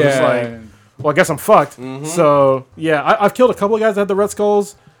head. And I was just like, well, I guess I'm fucked. So yeah, I've killed a couple of guys that had the red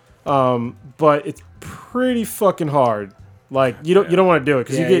skulls, but it's pretty fucking hard. Like you don't want to do it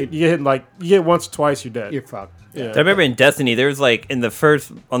because Yeah, you get hit like you get once or twice, you're dead. You're fucked. Yeah. I remember in Destiny, there's like on the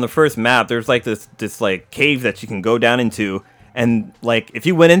first map, there's like this like cave that you can go down into, and like if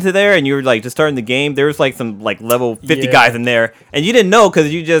you went into there and you were like just starting the game, there was like some like level 50 Yeah. guys in there, and you didn't know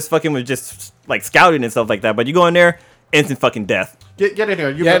because you just fucking was just like scouting and stuff like that. But you go in there, instant fucking death. Get in here.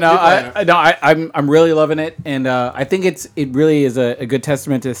 Yeah, I'm really loving it, and I think it really is a good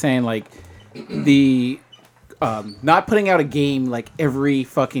testament to saying like the not putting out a game like every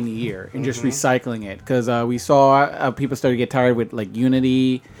fucking year and just recycling it, because we saw people started to get tired with like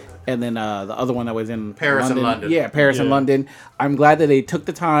Unity, and then the other one that was in Paris and London. Yeah, Paris and Yeah. London. I'm glad that they took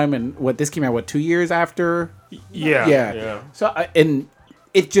the time, and this came out 2 years after. Yeah. Yeah. So and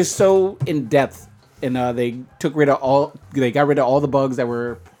it's just so in depth, and they got rid of all the bugs that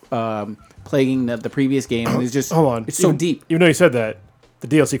were plaguing the previous game. And it's just Hold on. it's so deep. Even though you said that, the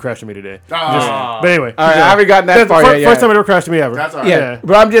DLC crashed on me today. Ah. But anyway, All right, I haven't gotten that far yet. First time it ever crashed to me ever. That's all right. Yeah,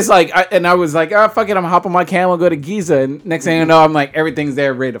 but I'm just like, I was like, oh fuck it, I'm hopping my camel, go to Giza, and next thing you know, I'm like, everything's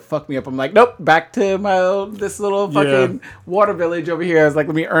there ready to fuck me up. I'm like, nope, back to this little fucking water village over here. I was like,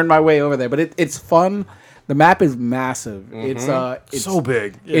 let me earn my way over there. But it's fun. The map is massive. It's so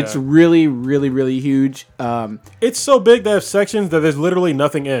big. Yeah. It's really, really, really huge. It's so big they have sections that there's literally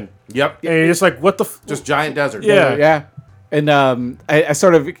nothing in. Yep. And you're just like, what the? Just giant desert. Yeah. Yeah. And I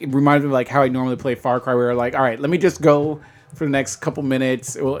sort of, it reminds me of like how I normally play Far Cry, where like, all right, let me just go for the next couple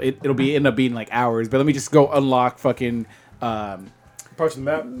minutes. It'll end up being like hours, but let me just go unlock fucking Parts of the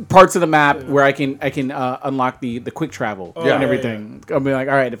map. parts of the map where I can unlock the quick travel Yeah. and everything. I'll be like,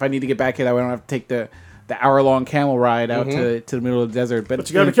 all right, if I need to get back here, that way I don't have to take the hour-long camel ride out to the middle of the desert. But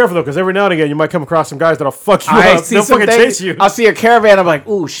you gotta be careful though, because every now and again you might come across some guys that'll fuck you I up. see They'll some fucking things, chase you. I'll see a caravan. I'm like,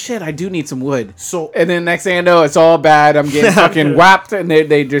 oh shit, I do need some wood. So- and then next thing I know, it's all bad. I'm getting fucking whapped, and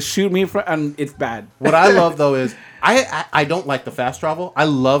they just shoot me and it's bad. What I love though is I don't like the fast travel. I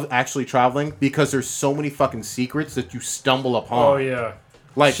love actually traveling because there's so many fucking secrets that you stumble upon. Oh yeah.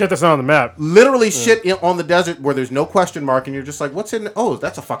 Like Shit that's not on the map. literally shit on the desert where there's no question mark and you're just like, what's in? Oh,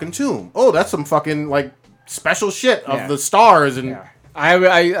 that's a fucking tomb. Oh, that's some fucking like special shit of Yeah. the stars and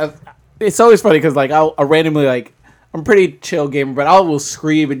I it's always funny because like I'll randomly like I'm a pretty chill gamer, but I will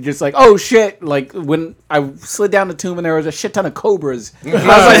scream and just like, oh shit! Like when I slid down the tomb and there was a shit ton of cobras. I was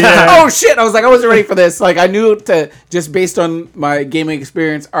like, oh shit! I was like, I wasn't ready for this. Like I knew to just based on my gaming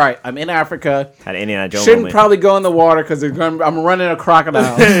experience. All right, I'm in Africa. Had an Indiana Jones Shouldn't moment. probably go in the water because I'm running a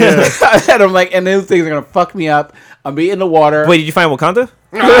crocodile. And I'm like, and those things are gonna fuck me up. I'm be in the water. Wait, did you find Wakanda?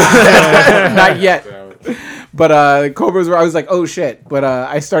 Not yet. But cobras were. I was like, oh shit. But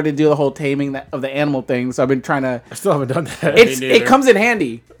I started to do the whole taming of the animal thing. So I've been trying to. I still haven't done that. It comes in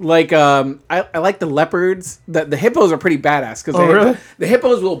handy. Like I like the leopards. The hippos are pretty badass because really? the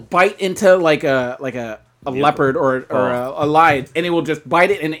hippos will bite into like a leopard or a lion, and it will just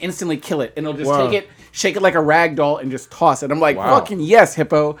bite it and instantly kill it, and it'll just take it, shake it like a rag doll, and just toss it. I'm like, fucking yes,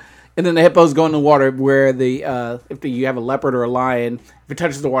 hippo. And then the hippos go in the water where if you have a leopard or a lion, if it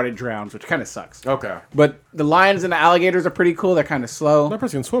touches the water, it drowns, which kind of sucks. Okay. But the lions and the alligators are pretty cool. They're kind of slow. That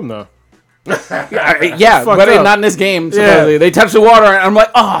person can swim though. Yeah, but up. not in this game. Supposedly, they touch the water, and I'm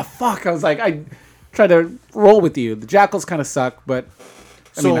like, oh fuck! I was like, I tried to roll with you. The jackals kind of suck, but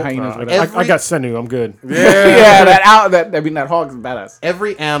I mean the hyenas. Whatever. I got Senu. I'm good. Yeah, that hog is badass.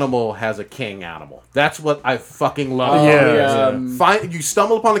 Every animal has a king animal. That's what I fucking love. You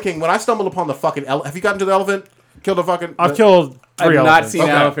stumble upon the king. When I stumbled upon the fucking elephant, have you gotten to the elephant? Killed the fucking. I've killed 3 I've not elephants. seen an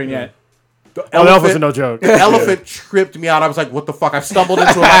elephant yet. The elephants are no joke. The elephant tripped me out. I was like, "What the fuck?" I stumbled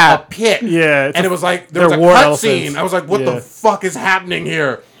into a pit. Yeah, and it was like there was a war cut elephants. scene. I was like, "What the fuck is happening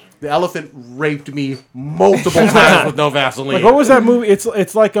here?" The elephant raped me multiple times with no Vaseline. Like, what was that movie?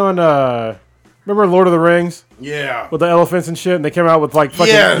 It's like on remember Lord of the Rings Yeah. with the elephants and shit, and they came out with like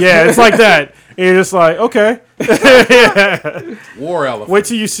fucking Yes. yeah, it's like that. And you're just like, okay, War elephant. wait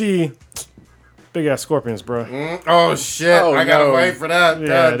till you see big ass scorpions, bro. Oh shit! Oh, I gotta no. wait for that. Yeah,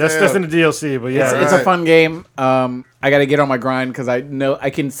 God that's damn. in the DLC, but yeah, It's a fun game. I got to get on my grind because I know I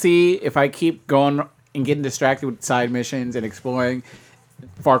can see if I keep going and getting distracted with side missions and exploring,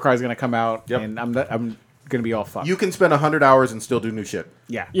 Far Cry is gonna come out, and I'm gonna be all fucked. You can spend 100 hours and still do new shit.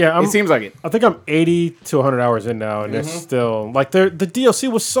 Yeah, Yeah, it seems like it. I think I'm 80 to 100 hours in now, and it's still like the DLC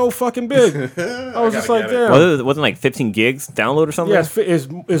was so fucking big. I was just like, get it. damn. Wasn't like 15 gigs download or something? Yeah,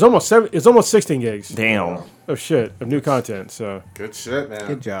 it's almost it's almost 16 gigs Damn. of shit of new content. So Good shit, man.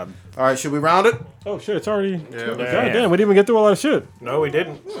 Good job. All right, should we round it? oh shit, it's already. Yeah. God damn, we didn't even get through a lot of shit. No, we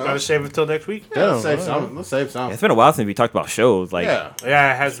didn't. Gotta save it till next week. Yeah, let's Damn, save some. Let's save some. It's been a while since we talked about shows like Yeah.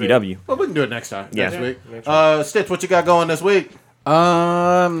 Yeah, it has been. CW. Well, we can do it next time. Yeah. Next week. Next Stitch, what you got going this week?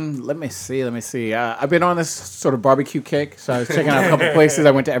 Let me see. I've been on this sort of barbecue kick, so I was checking out a couple places.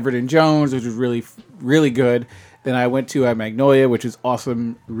 I went to Everett and Jones, which was really, really good. Then I went to Magnolia, which is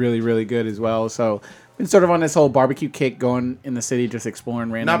awesome, really, really good as well. So been sort of on this whole barbecue kick, going in the city, just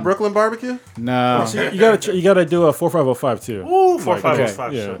exploring random. Not Brooklyn barbecue? No, You gotta do a 4505 too. Ooh,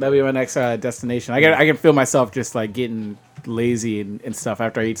 4505. yeah. that'll be my next destination. I can feel myself just like getting lazy and stuff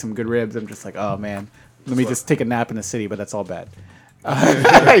after I eat some good ribs. I'm just like, oh man, let me just take a nap in the city, but that's all bad.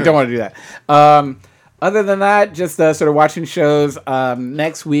 I don't want to do that. Other than that, just sort of watching shows.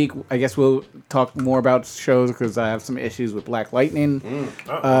 Next week, I guess we'll talk more about shows because I have some issues with Black Lightning.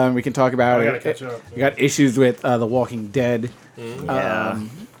 We can talk about I gotta it. catch up. We got issues with The Walking Dead.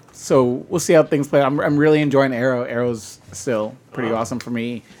 So we'll see how things play. I'm really enjoying Arrow. Arrow's still pretty awesome for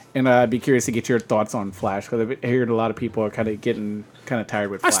me. And I'd be curious to get your thoughts on Flash because I've heard a lot of people are kind of getting tired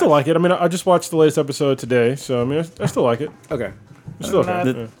with Flash. I still like it. I mean, I just watched the latest episode today, so I mean, I still like it. Okay. It's still okay.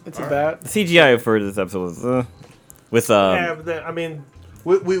 The- It's about The CGI for this episode was with Yeah, but I mean,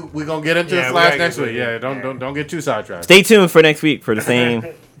 We gonna get into Yeah, the we Flash gotta next get week. into Yeah, it. don't get too sidetracked. Stay tuned for next week for the same.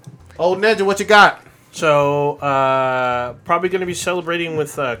 Old Ninja, what you got? so probably going to be celebrating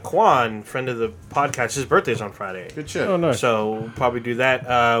with Quan, friend of the podcast. His birthday's on Friday. Good shit. Oh, nice. So we'll probably do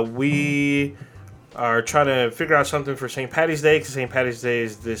that. We are trying to figure out something for St. Patty's Day because St. Patty's Day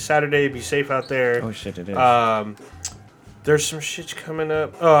is this Saturday. Be safe out there. Oh shit! It is. There's some shit coming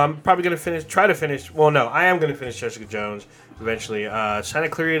up. Oh, I'm probably gonna try to finish. Well, no, I am gonna finish Jessica Jones eventually. Santa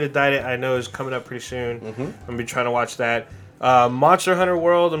Clarita Diet I know is coming up pretty soon. I'm gonna be trying to watch that. Monster Hunter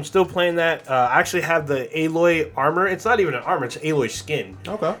World, I'm still playing that. I actually have the Aloy armor. It's not even an armor; it's Aloy skin.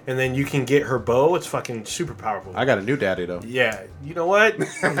 Okay. And then you can get her bow. It's fucking super powerful. I got a new daddy though. Yeah, you know what?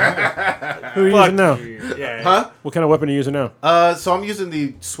 Who are you Fuck using now? you. Yeah. Huh? What kind of weapon are you using now? So I'm using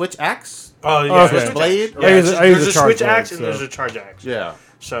the Switch Axe. Oh yeah. Okay. Switch Blade? Yeah, I use a there's a charge switch axe blade, and there's so. a charge axe. Yeah.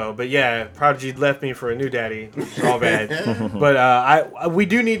 So, but yeah, Prodigy left me for a new daddy. It's all bad. But we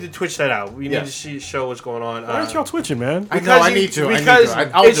do need to twitch that out. We need Yes. to show what's going on. Why aren't y'all twitching, man? I know. I need to. Because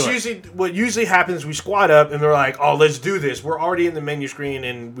I'll it's do it. usually what usually happens. We squat up and they're like, "Oh, let's do this." We're already in the menu screen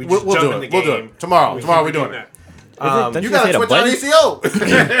and we just We'll jump do in the it. game. We'll do it tomorrow. We Tomorrow keep we're doing doing it. Don't You say got a the Twitch on button?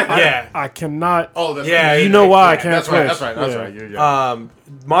 ECO. Yeah. I cannot. Oh, that's Yeah, right. you know why I can't That's switch. right. That's right. That's Yeah. right. Yeah.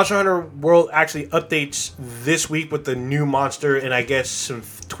 Monster Hunter World actually updates this week with the new monster and I guess some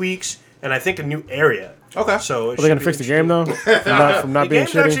tweaks and I think a new area. Okay. So Are they gonna fix the game though? From not The being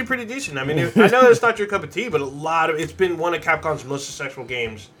game's actually shitty. pretty decent. I mean, I know it's not your cup of tea, but it's been one of Capcom's most successful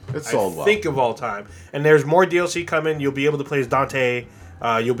games. It sold well. I think of all time. And there's more DLC coming. You'll be able to play as Dante.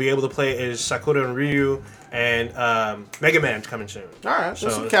 You'll be able to play as Sakura and Ryu, and Mega Man's coming soon. All right. There's So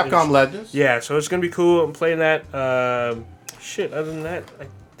some it's- Capcom legends. Yeah, so it's gonna be cool. I'm playing that. Other than that, I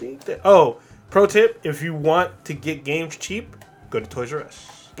think that. Oh, pro tip: if you want to get games cheap, go to Toys R Us.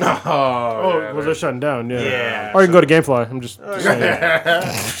 Oh, well, they're shutting down. Yeah. Yeah, Or you can go to GameFly. I'm just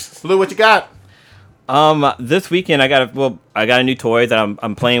saying. Lou, what you got? This weekend I got a new toy that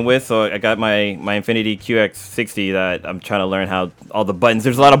I'm playing with. So I got my Infinity QX60 that I'm trying to learn how all the buttons.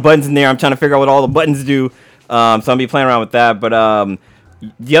 There's a lot of buttons in there. I'm trying to figure out what all the buttons do. So I'm gonna be playing around with that. But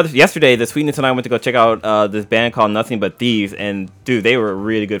yesterday, the Sweetness and I went to go check out this band called Nothing But Thieves, and dude, they were a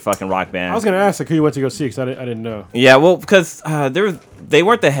really good fucking rock band. I was gonna ask like who you went to go see because I didn't know. Yeah, well, because they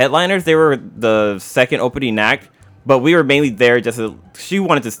weren't the headliners; they were the second opening act. But we were mainly there just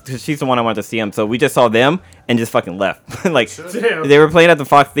cause she's the one I wanted to see them. So we just saw them and just fucking left. Like Damn. they were playing at the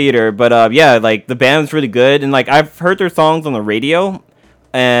Fox Theater. But yeah, like the band was really good, and like I've heard their songs on the radio,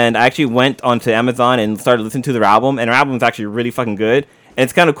 and I actually went onto Amazon and started listening to their album, and their album is actually really fucking good. And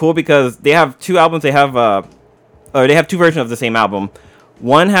it's kind of cool because they have two albums. They have two versions of the same album.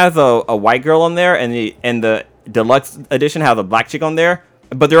 One has a white girl on there, and the deluxe edition has a black chick on there.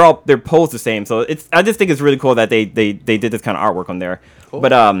 But they're posed the same, so I just think it's really cool that they did this kind of artwork on there. Cool.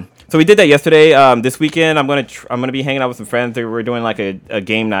 But so we did that yesterday. This weekend I'm gonna be hanging out with some friends. We're doing like a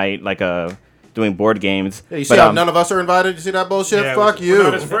game night, doing board games. Yeah, you see how none of us are invited? You see that bullshit? Yeah, Fuck we're you.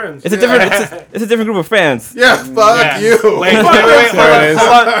 not his friends. It's a different group of friends. Yeah, fuck you. Wait, There it is.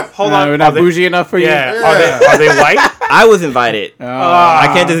 hold No, on. we're not bougie enough for you. Yeah. Yeah. Are they white? I was invited.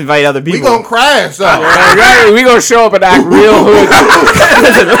 I can't just invite other people. We gonna crash. So. We gonna show up and act real hood.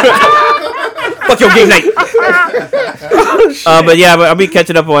 Fuck your game night. But I'll be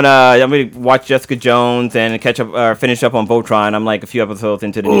catching up on. I'm gonna watch Jessica Jones and finish up on Voltron. I'm like a few episodes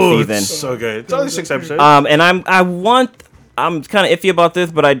into the new season. So good. It's only 6 episodes. And I'm kind of iffy about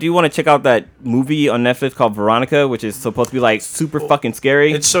this, but I do want to check out that movie on Netflix called Veronica, which is supposed to be like super fucking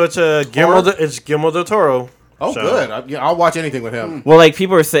scary. It's Guillermo del Toro. Oh, So- good. I'll watch anything with him. Well, like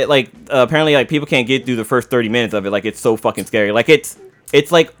people are saying, like apparently, like people can't get through the first 30 minutes of it. Like it's so fucking scary. Like it's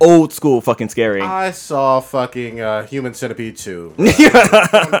like old school fucking scary. I saw fucking Human Centipede 2.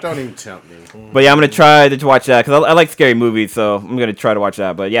 Don't even tempt me. But yeah, I'm gonna try to watch that because I like scary movies, so I'm gonna try to watch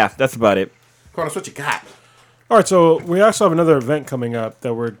that. But yeah, that's about it. Cronus, what you got? All right, so we also have another event coming up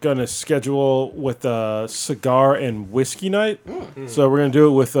that we're gonna schedule with a cigar and whiskey night. So we're gonna do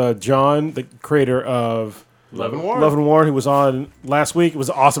it with John, the creator of Love and Warren. Love and Warren, who was on last week. It was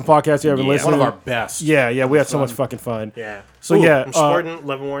an awesome podcast. You haven't Yeah. listened? One of our best. Yeah, we had so much fucking fun. Yeah. So yeah, I'm sporting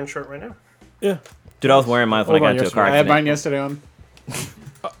Levin Warren shirt right now. yeah. Dude, I was wearing mine when I Hold got on, into a car I had mine accident. yesterday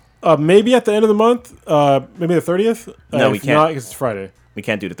on. Maybe at the end of the month, maybe the 30th. No, we if can't. not, because it's Friday. We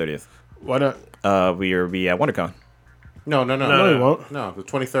can't do the 30th. Why not? We'll be at WonderCon. No, No, you won't. No, the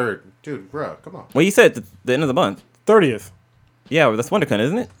 23rd. Dude, bro, come on. Well, you said the end of the month. 30th. Yeah, well, that's WonderCon,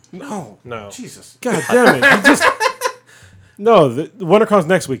 isn't it? No. No. Jesus. God damn it! No, the WonderCon's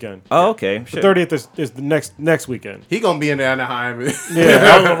next weekend. Oh, okay. Shit. 30th is the next weekend. He gonna be in Anaheim. Yeah.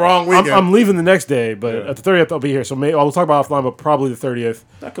 That was the wrong weekend. I'm leaving the next day, but Yeah. at the 30th I'll be here. So we'll talk about offline, but probably the 30th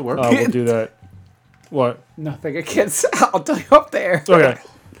that could work. we'll do that. What? Nothing against. I'll tell you up there. Okay.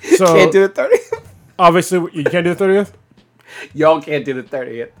 So Can't do the 30th. obviously you can't do the 30th. Y'all can't do the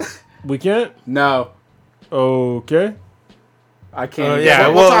 30th. We can't. No, Okay. I can't. Yeah,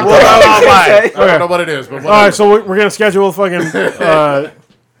 We'll we'll talk we'll about talk about it. I don't know what it is, but All right. So we're gonna schedule fucking.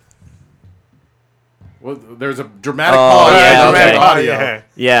 well, there's a dramatic Oh, pause. yeah, in okay. the audio. Yeah.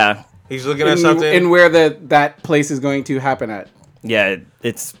 Yeah. He's looking at something. And where that place is going to happen at. Yeah,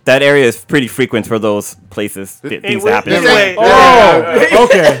 it's that area is pretty frequent for those places. Things wait, happen. this way. Oh.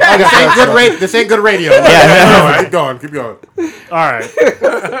 Okay. I This ain't got good this ain't good radio. Yeah. Keep going. Keep going. All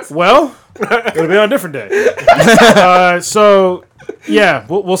right. Well, it'll be on a different day. So yeah,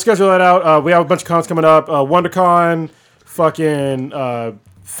 we'll schedule that out. We have a bunch of cons coming up. WonderCon, fucking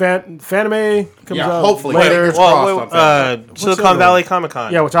Fanime comes Yeah, up hopefully. later. Fingers crossed on that. Silicon Valley Comic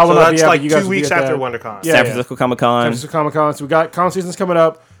Con. Yeah, which I will so not be that's at, but like you guys 2 will be weeks at after that. WonderCon. Yeah. San Francisco Comic Con. San Francisco Comic Con. So we got con seasons coming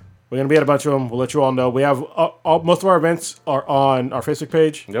up. We're gonna be at a bunch of them. We'll let you all know. We have most of our events are on our Facebook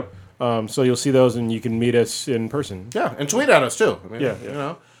page. Yep. So you'll see those and you can meet us in person. Yeah, and tweet at us too. I mean, Yeah. You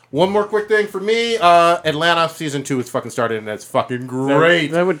know. One more quick thing for me. Atlanta season 2 is fucking started, and that's fucking great.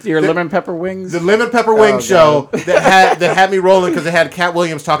 Is that what your lemon pepper wings? The Lemon Pepper Wings show that had me rolling because it had Cat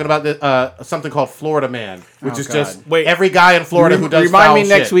Williams talking about something called Florida Man, which is just every guy in Florida who does Remind foul me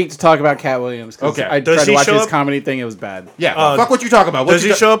next shit. week to talk about Cat Williams. Okay. I Does tried to he watch show his up? comedy thing. It was bad. Yeah, fuck what you talk about. What Does you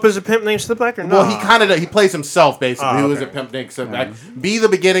he show up as a pimp named Slip Black or no? Well, he kind of he plays himself basically. Who is a pimp named Slip Black? Be the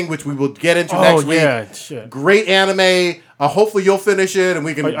Beginning, which we will get into next week. Shit. Great anime. Hopefully you'll finish it, and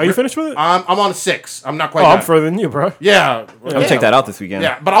we can. Are you finished with it? I'm on 6. I'm not quite. Oh, done. I'm further than you, bro. Yeah, I'll check that out this weekend.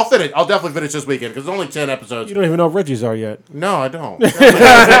 Yeah, but I'll finish. I'll definitely finish this weekend because it's only 10 episodes. You don't even know what Reggie's are yet. No, I don't.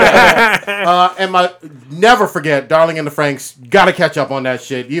 And never forget, Darling in the Franxx. Gotta catch up on that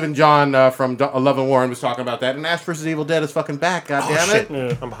shit. Even John from Love and Warren was talking about that. And Ash vs. Evil Dead is fucking back. God damn it!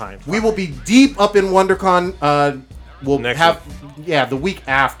 Yeah, I'm behind. We will be deep up in WonderCon. We'll Next have the week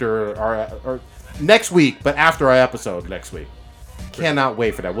after or next week, but after our episode next week. Cannot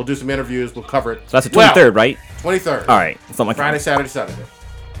wait for that. We'll do some interviews. We'll cover it. So that's the 23rd, right? 23rd. All right. Something like Friday, that. Saturday, Sunday.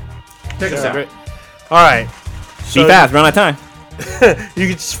 Take us out. All right. Be fast. Run out of time. You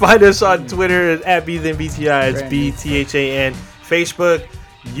can just find us on Twitter at BThanBTI. It's BTHAN. Facebook,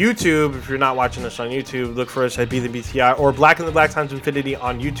 YouTube. If you're not watching us on YouTube, look for us at BThanBTI or Black in the Black Times Infinity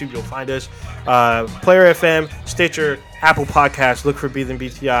on YouTube. You'll find us. Player FM, Stitcher, Apple Podcasts. Look for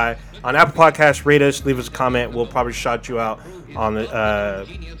BThanBTI. On Apple Podcasts, rate us, leave us a comment. We'll probably shout you out on the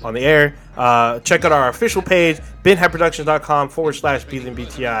air. Check out our official page,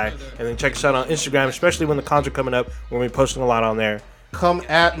 benhatproductions.com/BThanBTI. And then check us out on Instagram, especially when the cons are coming up. We're going to be posting a lot on there. Come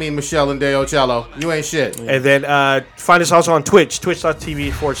at me, Michelle and Deocello. You ain't shit. And then find us also on Twitch,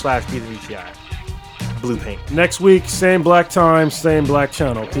 twitch.tv/BThanBTI. Blue paint. Next week, same black time, same black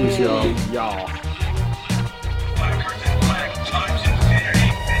channel. Peace, y'all. Y'all.